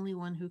the only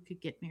one who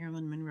could get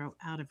Marilyn Monroe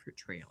out of her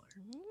trailer.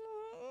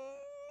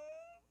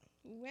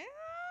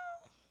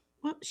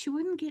 Well, she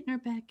wasn't getting her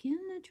back in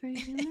the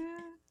trailer.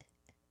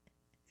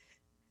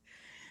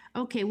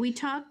 Okay, we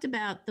talked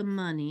about the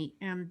money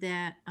and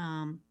that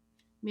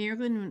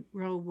Marilyn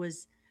Monroe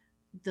was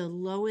the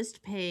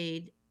lowest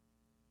paid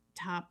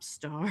top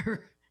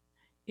star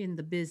in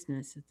the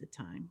business at the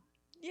time.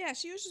 Yeah,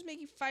 she was just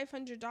making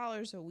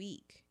 $500 a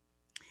week.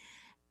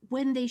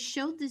 When they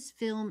showed this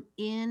film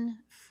in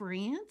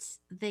France,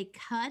 they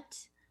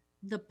cut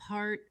the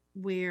part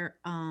where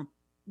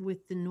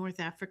with the North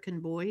African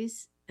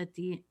boys that's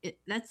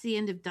the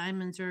end of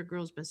Diamonds Are a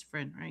Girl's Best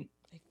Friend, right?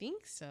 I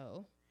think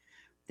so.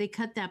 They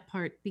cut that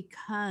part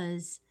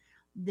because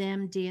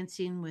them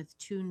dancing with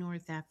two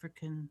North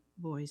African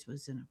boys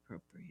was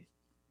inappropriate.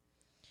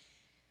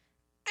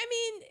 I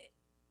mean,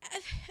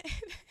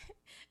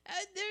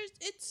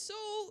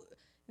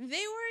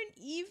 they weren't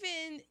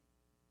even,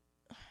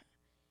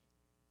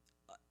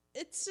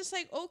 it's just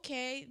like,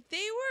 okay,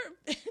 they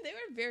were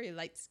very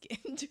light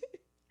skinned.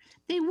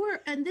 They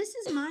were, and this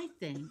is my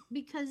thing,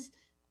 because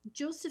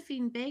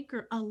Josephine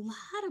Baker, a lot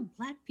of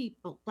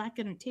black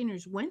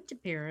entertainers went to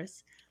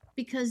Paris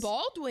because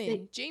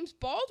James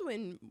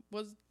Baldwin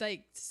was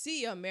like,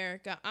 see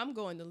America, I'm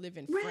going to live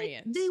in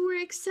France. They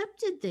were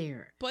accepted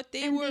there. But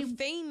they were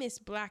famous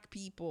black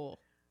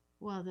people.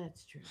 Well,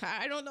 that's true.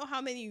 I don't know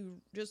how many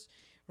just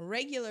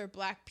regular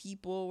black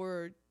people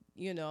were,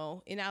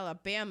 in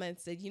Alabama and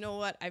said, you know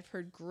what, I've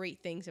heard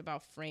great things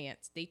about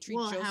France. They treat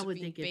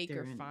Josephine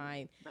Baker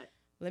fine.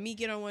 Let me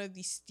get on one of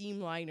these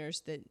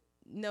steamliners that,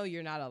 no,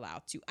 you're not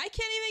allowed to. I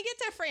can't even get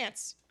to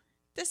France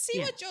to see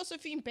what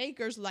Josephine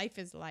Baker's life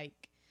is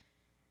like.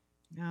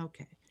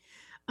 Okay.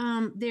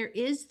 There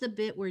is the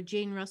bit where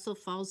Jane Russell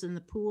falls in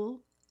the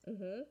pool.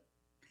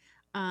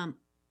 Mm-hmm.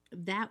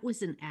 That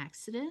was an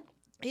accident.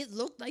 It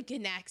looked like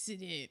an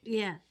accident.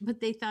 Yeah,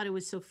 but they thought it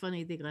was so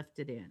funny they left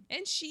it in.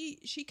 And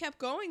she kept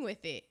going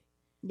with it.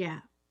 Yeah.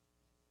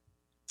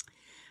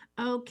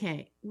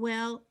 Okay.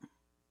 Well,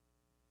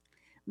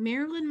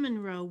 Marilyn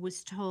Monroe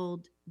was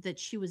told that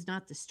she was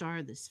not the star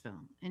of this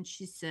film. And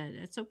she said,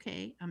 it's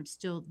okay. I'm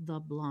still the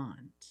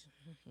blonde.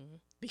 Mm-hmm.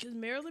 Because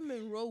Marilyn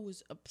Monroe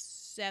was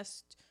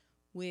obsessed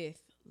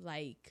with,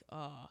 like,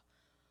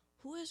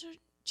 who is her?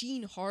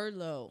 Jean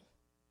Harlow.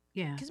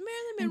 Yeah. Because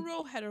Marilyn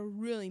Monroe had a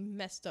really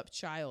messed up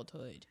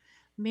childhood.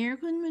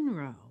 Marilyn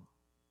Monroe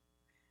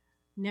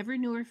never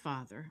knew her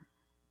father.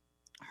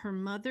 Her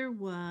mother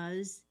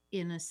was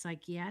in a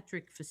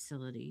psychiatric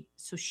facility.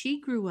 So she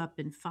grew up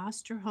in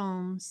foster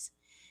homes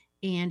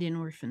and in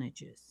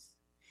orphanages.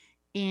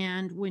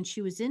 And when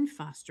she was in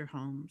foster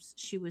homes,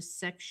 she was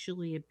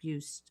sexually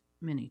abused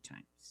many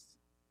times.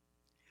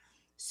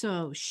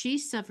 So she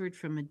suffered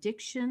from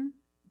addiction,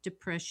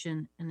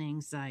 depression, and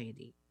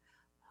anxiety.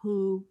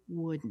 Who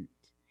wouldn't?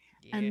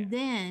 Yeah. And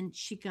then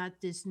she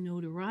got this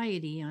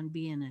notoriety on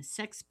being a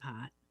sex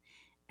pot.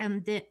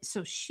 And that,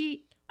 so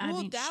she, I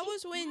Well, mean, that she,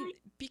 was when,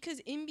 because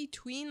in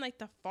between like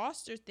the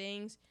foster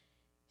things,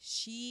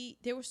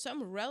 there were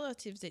some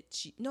relatives that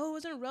no, it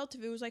wasn't a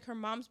relative, it was like her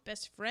mom's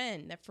best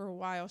friend that for a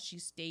while she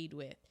stayed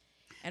with.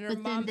 And her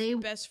but then mom's they,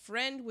 best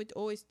friend would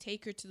always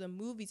take her to the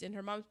movies, and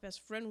her mom's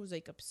best friend was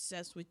like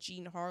obsessed with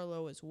Jean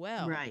Harlow as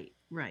well. right,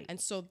 right. And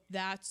so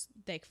that's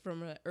like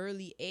from an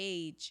early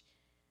age,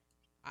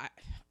 I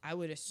I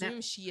would assume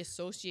That, she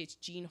associates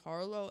Jean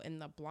Harlow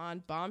and the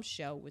blonde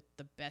bombshell with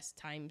the best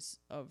times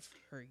of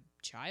her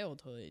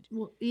childhood.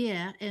 well,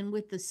 yeah, and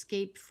with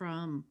Escape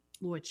from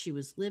what she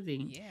was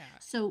living. Yeah.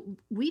 So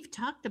we've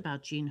talked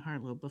about Jean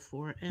Harlow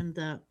before, and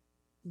the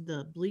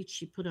bleach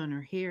she put on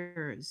her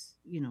hair is,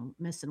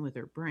 messing with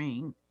her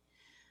brain.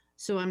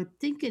 So I'm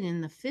thinking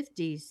in the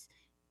 50s,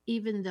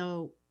 even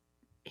though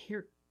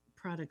hair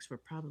products were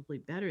probably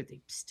better,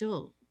 they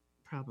still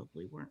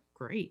probably weren't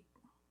great.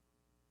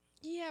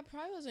 Yeah,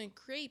 probably wasn't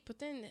great, but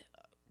then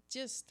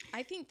just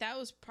I think that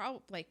was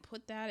probably like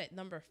put that at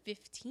number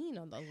 15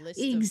 on the list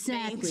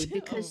Exactly, of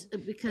things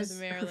because of her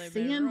Marilyn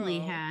family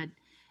Monroe. had,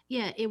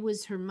 yeah, it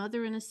was her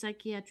mother in a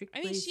psychiatric I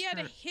mean, she place, had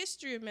a her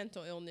history of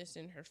mental illness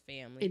in her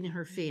family. in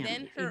her Then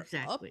family, her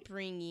exactly.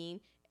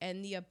 upbringing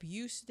and the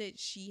abuse that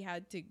she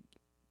had to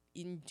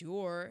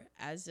endure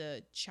as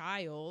a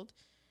child.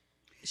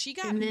 She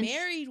got And then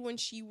married when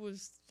she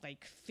was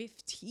like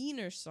 15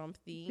 or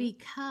something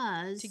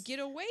because to get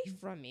away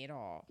from it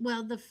all.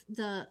 well,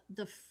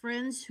 the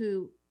friends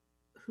who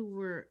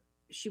were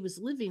she was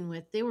living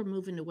with, they were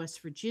moving to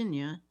West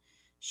Virginia.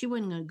 She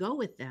wasn't going to go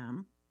with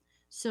them,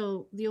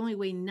 so the only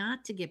way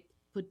not to get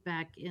put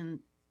back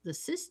in the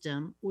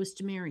system was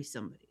to marry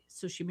somebody.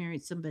 So she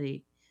married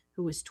somebody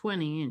who was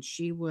 20, and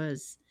she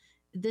was,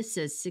 this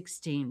says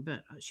 16,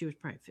 but she was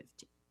probably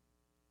 15.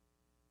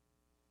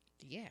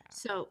 Yeah.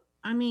 So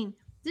I mean,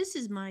 this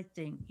is my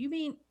thing. You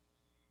mean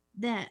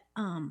that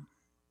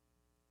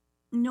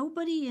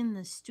nobody in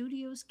the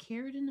studios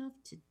cared enough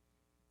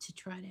to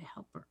try to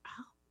help her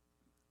out?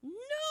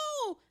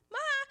 No, Ma,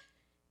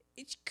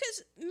 it's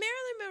because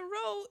Marilyn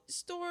Monroe's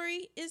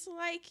story is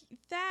like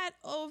that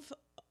of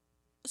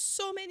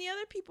so many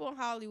other people in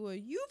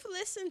Hollywood. You've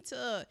listened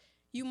to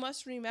You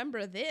Must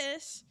Remember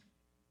This.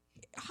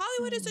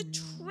 Hollywood is a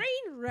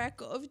train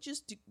wreck of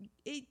just,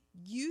 it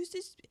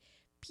uses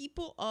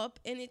people up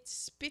and it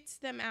spits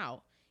them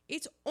out.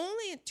 It's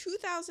only in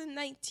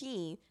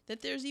 2019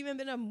 that there's even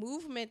been a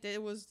movement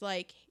that was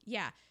like,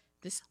 yeah,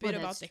 this bit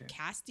about the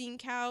casting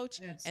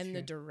couch and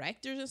the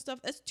directors and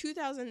stuff. That's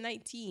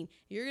 2019.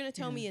 You're going to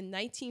tell me in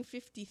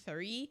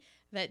 1953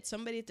 that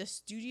somebody at the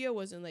studio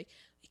wasn't like,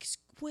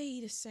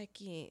 wait a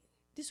second.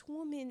 This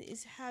woman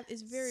is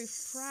very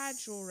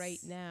fragile right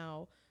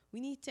now. We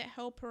need to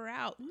help her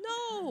out.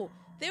 No,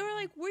 they were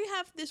like, we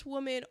have this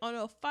woman on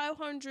a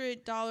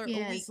 $500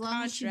 a week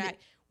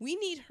contract. We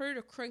need her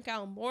to crank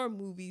out more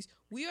movies.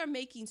 We are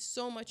making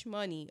so much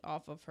money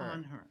off of her.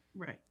 On her,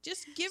 right.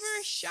 Just give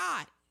her a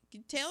shot.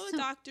 Tell the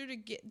doctor to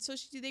get,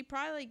 they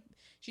probably like,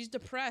 she's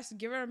depressed.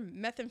 Give her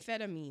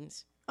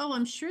methamphetamines. Oh,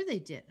 I'm sure they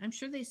did. I'm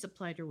sure they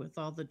supplied her with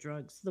all the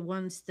drugs, the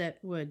ones that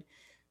would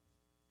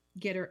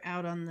get her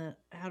out on the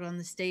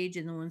stage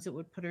and the ones that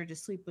would put her to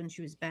sleep when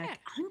she was back. Yeah.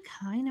 I'm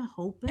kind of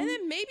hoping. And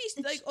then maybe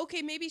like,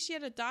 okay, maybe she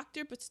had a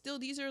doctor, but still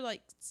these are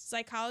like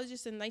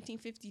psychologists in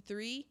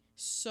 1953.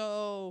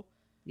 So,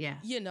 yeah,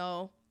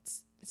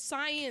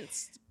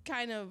 science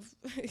kind of,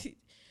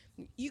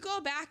 you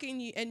go back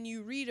and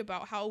you read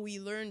about how we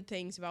learned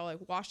things about like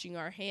washing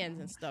our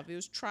hands and stuff. It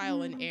was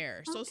trial and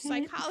error. So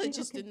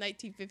psychologists in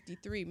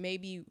 1953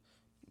 maybe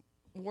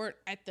weren't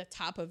at the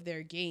top of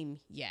their game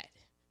yet.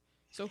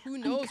 So who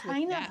knows? I'm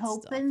kind of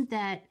hoping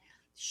that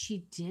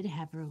she did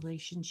have a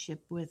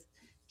relationship with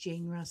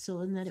Jane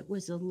Russell and that it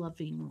was a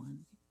loving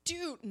one.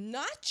 Dude,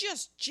 not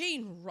just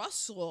Jane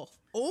Russell.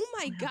 Oh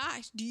my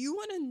gosh. Do you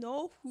want to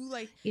know who,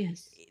 like,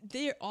 yes,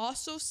 they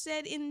also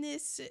said in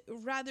this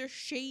rather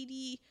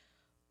shady,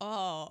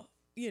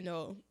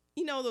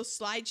 those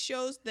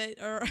slideshows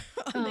that are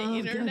on the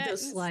internet.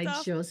 Those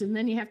slideshows, and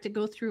then you have to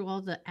go through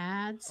all the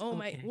ads. Oh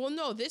my! Well,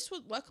 no, this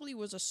luckily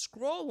was a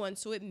scroll one,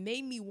 so it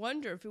made me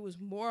wonder if it was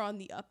more on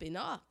the up and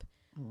up.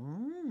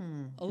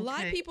 A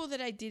lot of people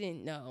that I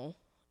didn't know,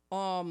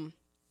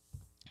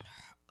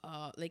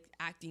 like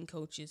acting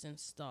coaches and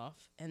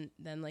stuff, and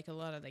then like a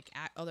lot of like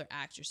other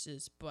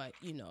actresses, but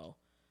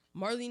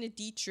Marlene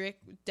Dietrich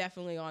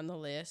definitely on the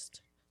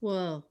list.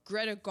 Well,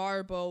 Greta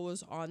Garbo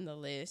was on the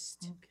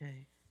list.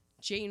 Okay.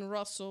 Jane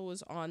Russell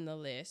was on the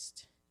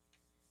list.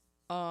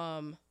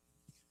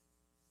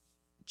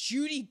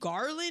 Judy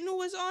Garland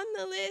was on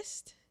the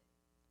list.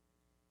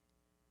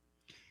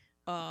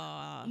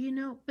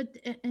 But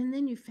and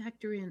then you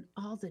factor in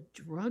all the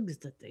drugs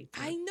that they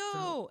took. I know.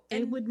 So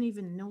they wouldn't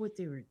even know what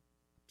they were doing.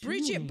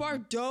 Bridget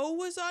Bardot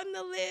was on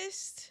the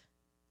list.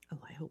 Oh,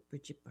 I hope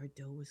Bridget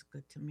Bardot was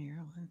good to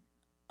Marilyn.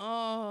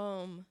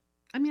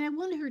 I mean, I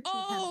wanted her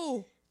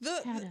to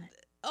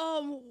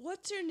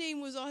what's her name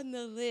was on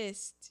the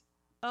list?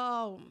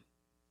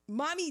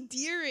 Mommy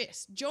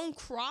Dearest. Joan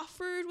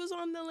Crawford was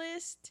on the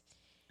list.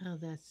 Oh,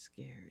 that's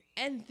scary.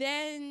 And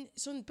then,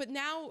 but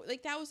now,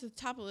 like, that was the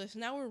top of the list.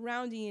 Now we're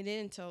rounding it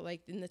into,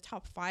 like, in the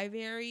top 5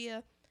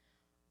 area.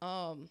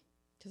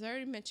 Because I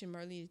already mentioned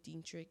Marlene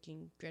Dietrich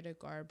and Greta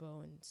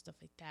Garbo and stuff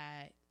like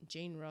that.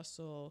 Jane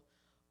Russell.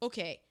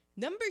 Okay,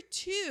 number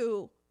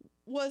 2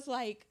 was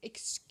like,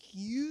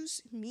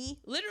 excuse me?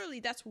 Literally,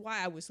 that's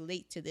why I was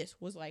late to this.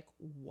 Was like,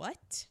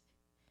 what?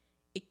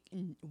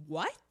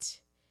 What?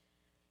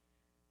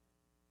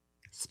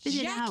 Spit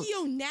it out. Jackie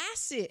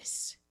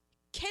Onassis.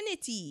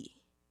 Kennedy.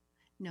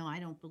 No, I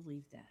don't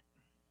believe that.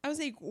 I was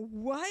like,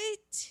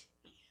 what?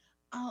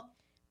 Oh.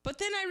 But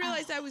then I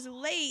realized I was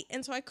late,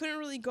 and so I couldn't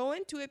really go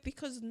into it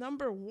because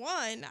number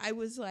 1, I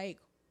was like,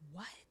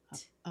 what?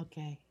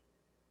 Okay.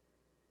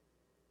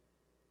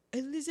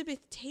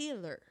 Elizabeth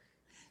Taylor.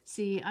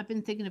 See, I've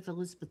been thinking of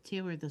Elizabeth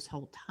Taylor this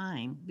whole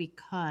time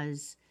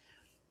because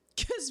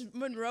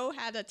Monroe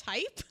had a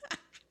type?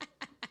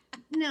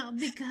 No,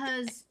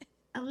 because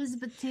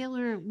Elizabeth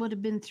Taylor would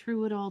have been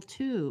through it all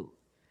too.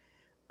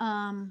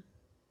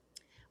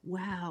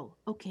 Wow.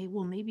 Okay,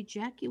 well maybe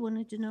Jackie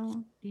wanted to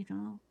know,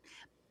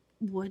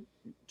 what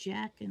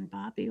Jack and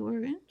Bobby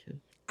were into.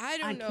 I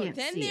don't know.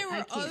 Then there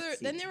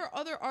were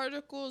other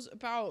articles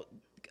about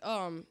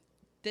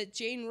that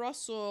Jane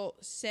Russell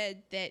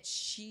said that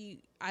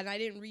she, and I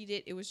didn't read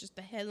it, it was just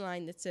the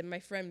headline that said my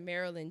friend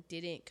Marilyn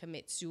didn't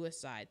commit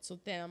suicide. So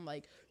then I'm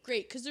like,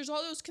 great, because there's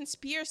all those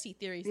conspiracy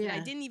theories that I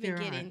didn't even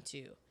get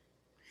into.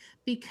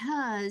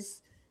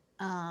 Because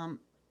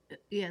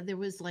there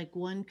was like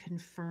one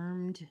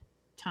confirmed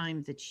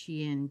time that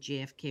she and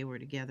JFK were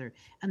together,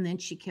 and then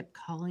she kept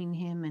calling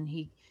him and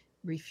he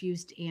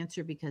refused to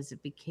answer because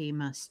it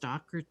became a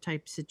stalker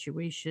type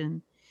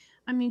situation.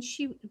 I mean,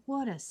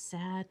 what a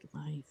sad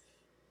life.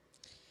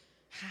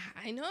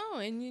 I know,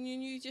 and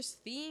you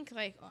just think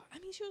like, I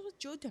mean, she was with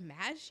Joe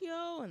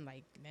DiMaggio and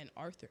like then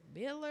Arthur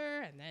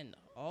Miller and then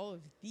all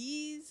of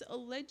these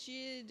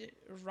alleged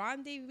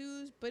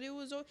rendezvous, but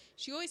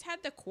she always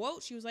had the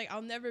quote. She was like,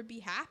 "I'll never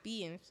be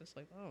happy," and it's just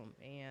like, oh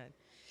man.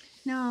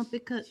 No,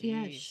 because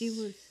she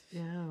was.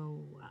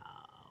 Oh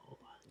wow.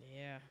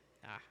 Yeah,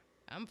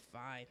 I'm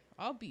fine.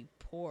 I'll be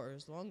poor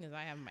as long as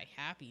I have my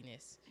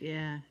happiness.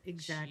 Yeah,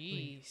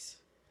 exactly. Jeez.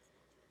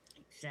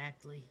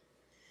 Exactly.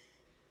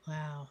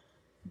 Wow.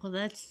 Well,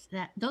 that's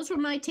that. Those were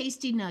my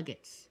tasty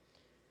nuggets.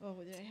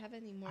 Oh, did I have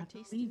any more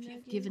tasty nuggets?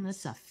 You've given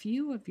us a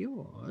few of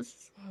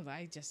yours. Oh,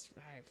 I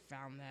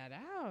found that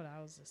out.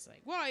 I was just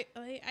like, well, I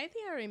think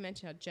I already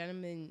mentioned how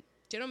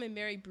Gentlemen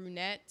Marry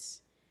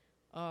Brunettes.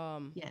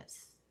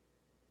 Yes.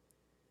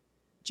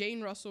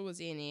 Jane Russell was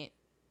in it,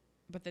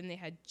 but then they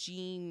had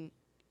Jeanine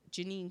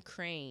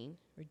Crane,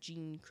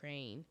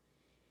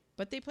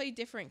 but they played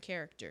different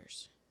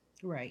characters.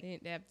 Right.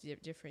 They have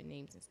different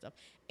names and stuff.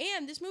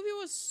 And this movie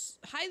was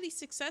highly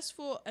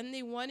successful, and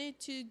they wanted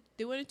to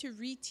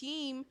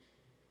reteam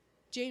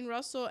Jane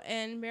Russell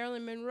and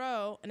Marilyn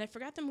Monroe, and I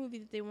forgot the movie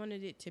that they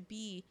wanted it to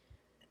be,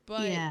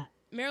 but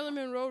Marilyn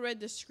Monroe read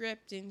the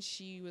script and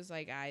she was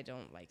like, I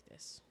don't like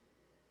this.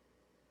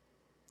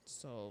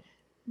 So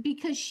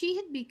because she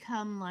had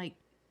become like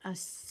a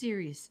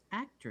serious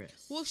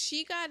actress. Well,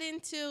 she got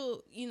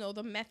into,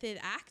 the method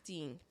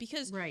acting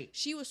because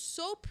she was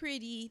so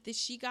pretty that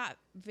she got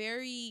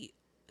very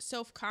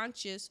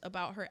self-conscious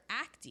about her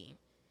acting.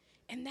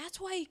 And that's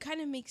why it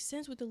kind of makes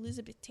sense with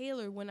Elizabeth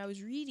Taylor when I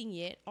was reading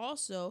it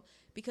also,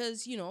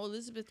 because,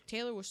 Elizabeth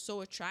Taylor was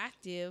so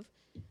attractive,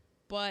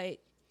 but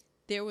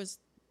there was,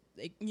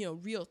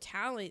 real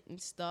talent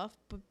and stuff,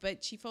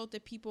 but she felt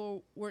that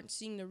people weren't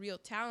seeing the real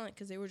talent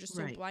because they were just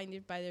so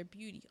blinded by their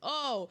beauty.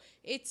 Oh,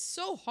 it's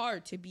so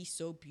hard to be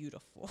so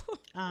beautiful.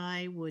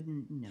 I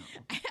wouldn't know.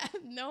 I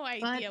have no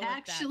idea what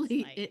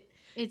actually, that's like.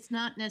 It's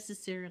not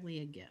necessarily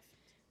a gift.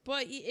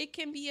 But it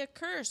can be a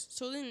curse.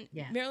 So then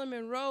Marilyn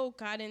Monroe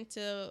got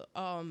into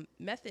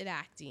method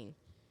acting.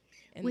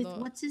 And with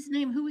what's his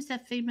name? Who was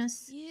that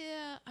famous?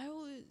 Yeah, I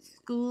was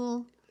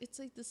school. It's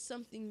like the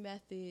something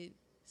method.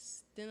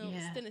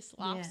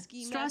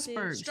 Stanislavski method.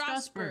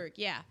 Strasberg.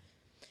 Yeah.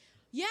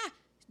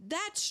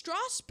 That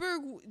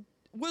Strasberg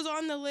was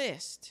on the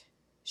list.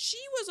 She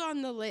was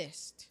on the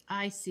list.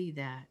 I see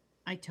that.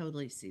 I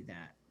totally see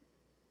that.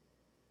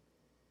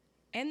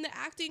 And the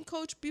acting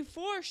coach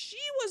before, she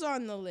was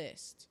on the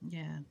list.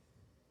 Yeah.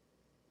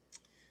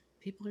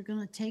 People are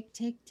gonna take.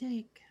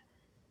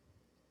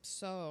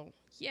 So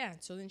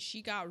so then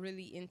she got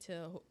really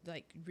into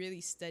like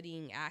really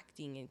studying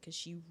acting, and because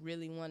she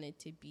really wanted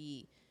to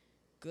be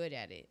good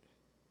at it.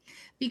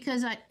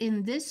 Because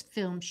in this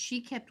film, she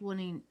kept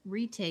wanting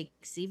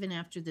retakes even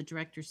after the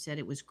director said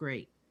it was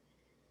great,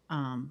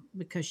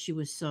 because she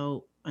was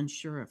so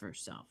unsure of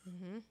herself.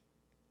 Mm-hmm.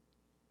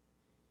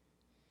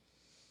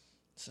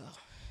 So,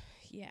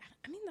 yeah,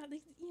 I mean,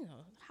 like,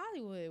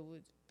 Hollywood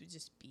would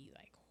just be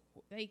like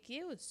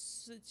it was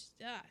such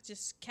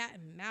just cat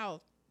and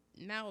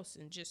mouse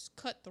and just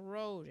cut the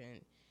road,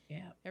 and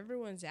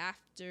everyone's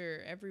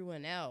after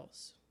everyone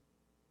else.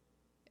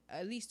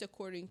 At least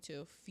according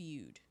to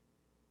Feud.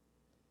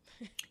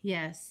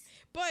 Yes.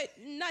 But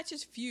not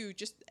just few,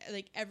 just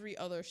like every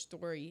other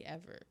story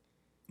ever.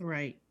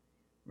 Right.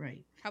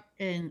 Right. How,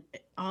 And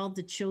all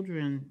the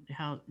children,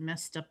 how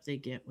messed up they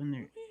get when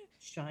they're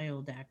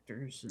child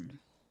actors and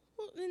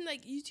well, then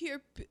like you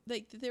hear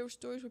like there were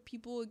stories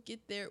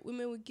where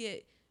women would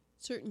get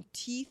certain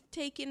teeth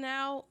taken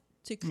out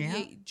to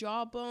create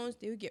jawbones.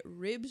 They would get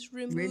ribs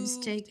removed. Ribs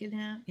taken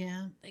out,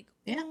 yeah. Like,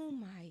 yeah. oh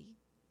my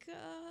gosh.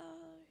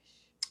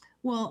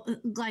 Well,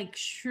 like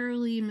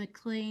Shirley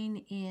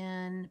MacLaine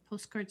in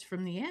Postcards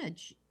from the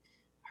Edge,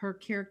 her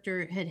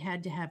character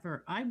had to have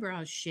her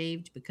eyebrows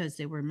shaved because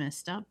they were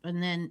messed up,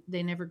 and then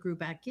they never grew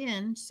back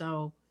in.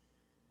 So,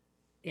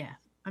 yeah,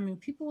 I mean,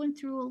 people went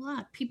through a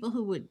lot. People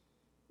who would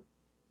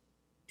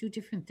do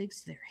different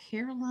things to their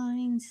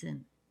hairlines,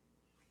 and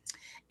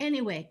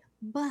anyway,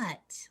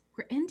 but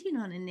we're ending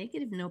on a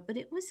negative note. But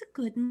it was a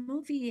good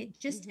movie. It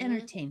just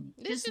entertaining,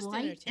 just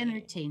light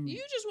entertainment.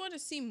 You just want to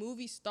see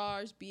movie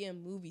stars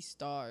being movie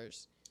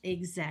stars.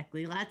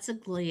 Exactly, lots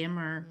of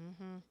glamour.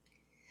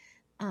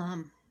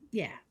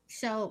 Yeah,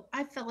 so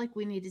I felt like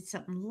we needed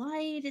something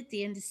light at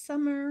the end of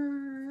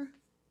summer.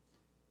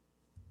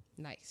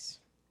 Nice.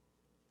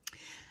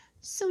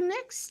 So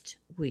next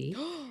week,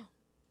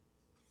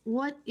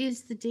 what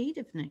is the date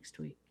of next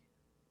week?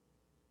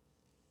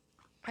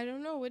 I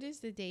don't know. What is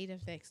the date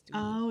of next week?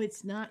 Oh,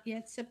 it's not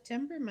yet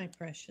September, my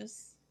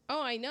precious.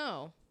 Oh, I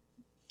know.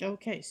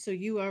 Okay, so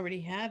you already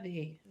have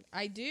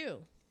I do.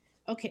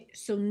 Okay,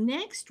 so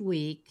next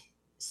week,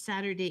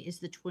 Saturday is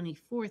the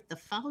 24th. The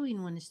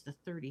following one is the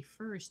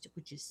 31st,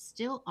 which is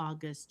still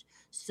August.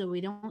 So we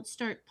don't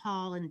start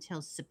Paul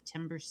until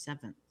September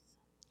 7th.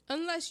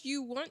 Unless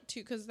you want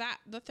to, because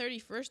the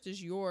 31st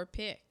is your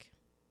pick.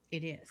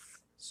 It is.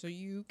 So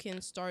you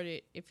can start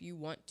it if you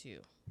want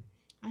to.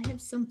 I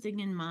have something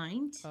in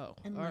mind. Oh,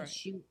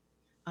 unless you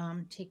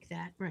take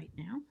that right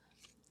now.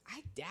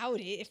 I doubt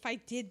it. If I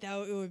did,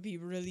 though, it would be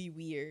really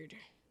weird.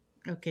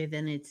 Okay,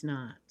 then it's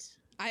not.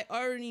 I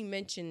already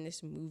mentioned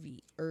this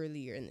movie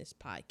earlier in this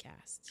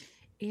podcast.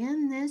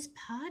 In this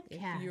podcast,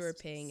 if you were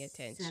paying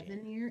attention,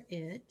 7-Year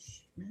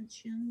Itch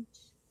mentioned.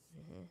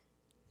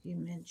 You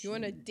mentioned. You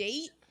want a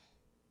date?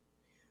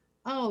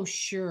 Oh,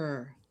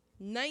 sure.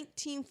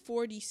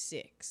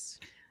 1946.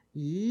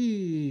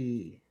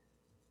 Yee.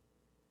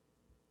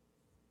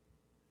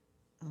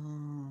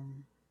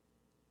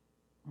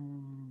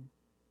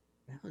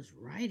 That was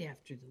right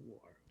after the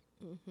war.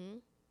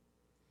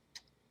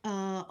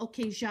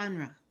 Okay,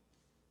 genre.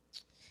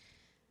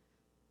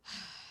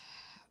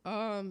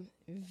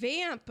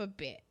 Vamp a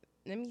bit.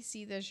 Let me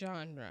see the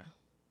genre.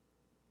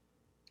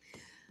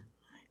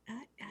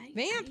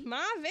 Vamp. Come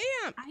on.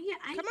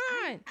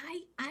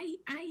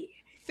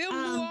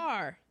 Film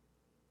noir.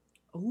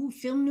 Oh,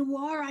 film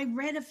noir. I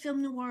read a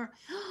film noir.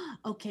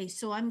 Okay,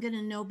 so I'm going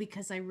to know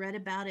because I read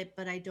about it,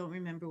 but I don't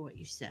remember what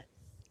you said.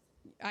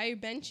 I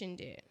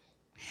mentioned it.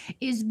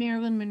 Is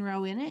Marilyn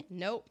Monroe in it?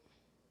 Nope.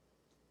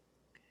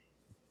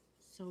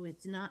 So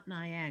it's not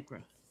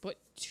Niagara. But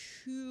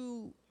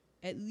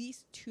at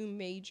least two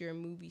major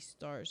movie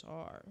stars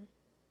are.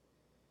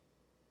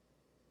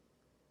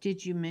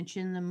 Did you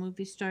mention the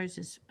movie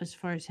stars as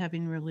far as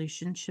having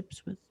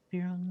relationships with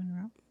Marilyn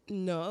Monroe?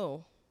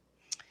 No.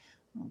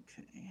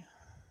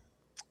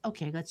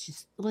 Okay, let's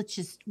just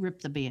rip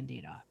the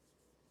Band-Aid off.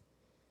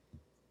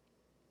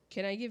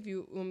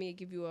 Want me to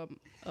give you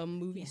a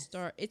movie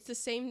star? It's the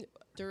same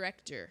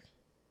director.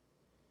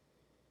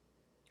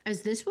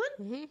 As this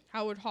one?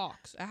 Howard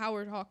Hawks. A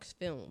Howard Hawks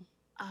film.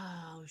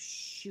 Oh,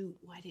 shoot.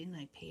 Why didn't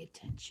I pay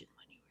attention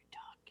when you were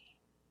talking?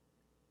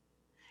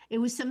 It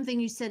was something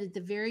you said at the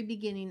very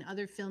beginning,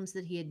 other films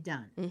that he had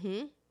done.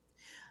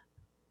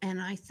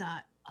 And I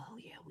thought, oh,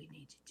 yeah, we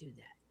need to do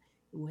that.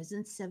 It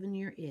wasn't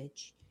 7-Year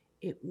Itch.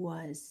 It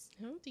was...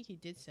 I don't think he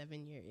did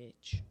 7-Year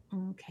Itch.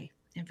 Okay,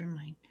 never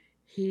mind.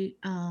 He,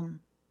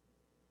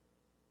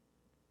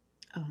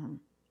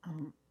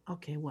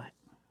 okay, what?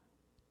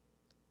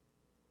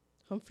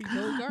 Humphrey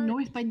Bogart?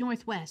 North by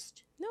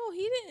Northwest. No,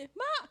 he didn't.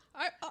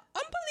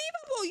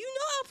 Unbelievable. You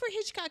know Alfred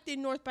Hitchcock did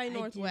North by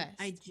Northwest.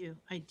 I do.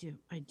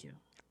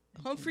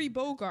 Humphrey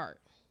Bogart.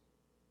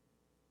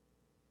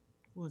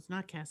 Well, it's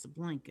not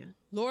Casablanca.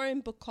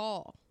 Lauren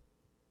Bacall.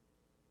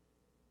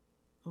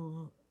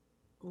 Oh,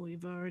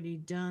 we've already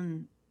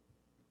done...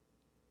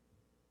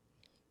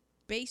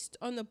 Based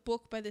on the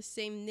book by the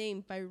same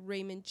name by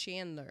Raymond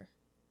Chandler.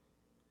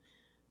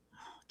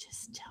 Oh,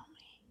 just tell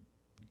me.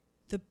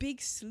 The Big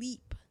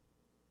Sleep.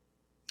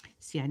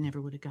 See, I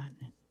never would have gotten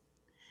it.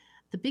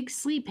 The Big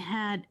Sleep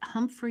had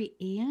Humphrey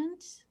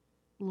and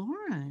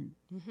Lauren.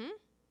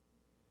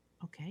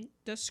 Okay.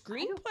 The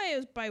screenplay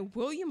is by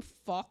William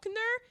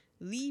Faulkner,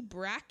 Lee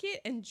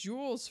Brackett, and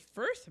Jules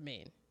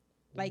Furthman.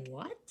 Like,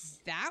 what?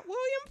 That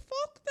William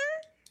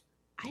Faulkner?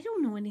 I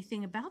don't know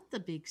anything about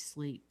The Big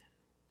Sleep.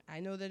 I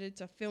know that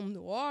it's a film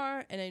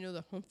noir, and I know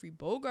that Humphrey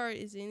Bogart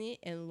is in it,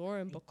 and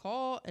Lauren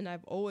Bacall, and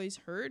I've always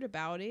heard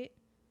about it.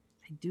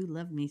 I do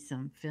love me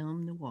some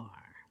film noir.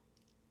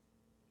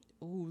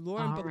 Ooh,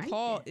 Lauren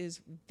Bacall is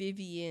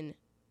Vivian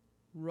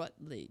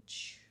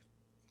Rutledge.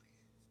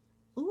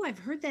 Oh, I've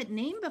heard that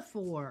name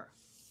before.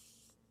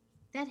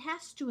 That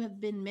has to have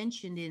been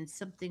mentioned in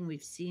something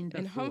we've seen before.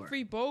 And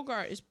Humphrey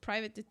Bogart is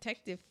Private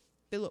Detective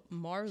Philip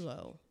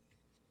Marlowe.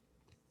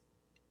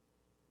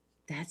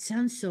 That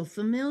sounds so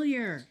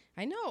familiar.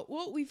 I know.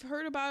 Well, we've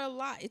heard about it a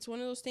lot. It's one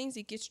of those things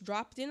that gets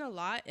dropped in a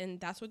lot, and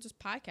that's what this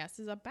podcast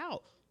is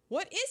about.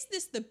 What is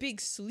this The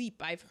Big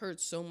Sleep I've heard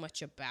so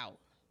much about?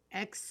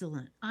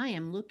 Excellent. I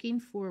am looking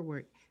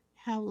forward.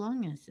 How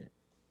long is it?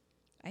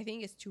 I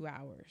think it's 2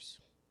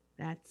 hours.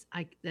 That's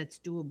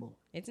doable.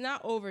 It's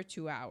not over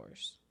 2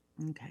 hours.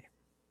 Okay.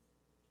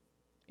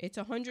 It's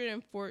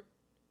 104.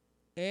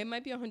 It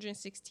might be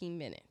 116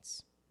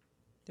 minutes.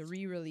 The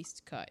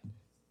re-released cut.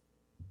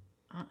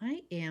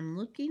 I am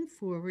looking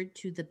forward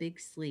to The Big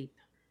Sleep.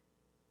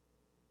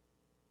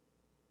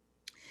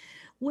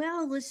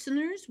 Well,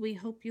 listeners, we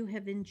hope you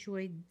have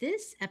enjoyed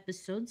this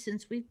episode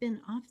since we've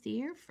been off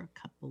the air for a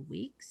couple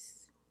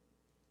weeks.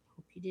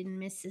 Hope you didn't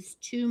miss us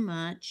too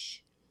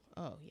much.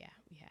 Oh, yeah,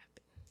 we have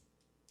been.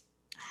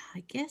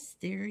 I guess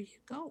there you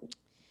go.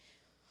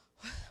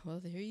 Well,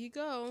 there you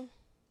go.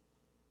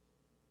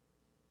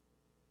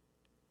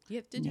 You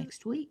have to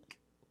Next week.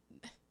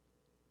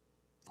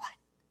 What?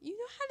 You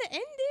know how to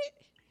end it.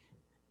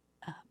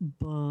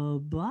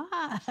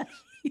 Bye-bye.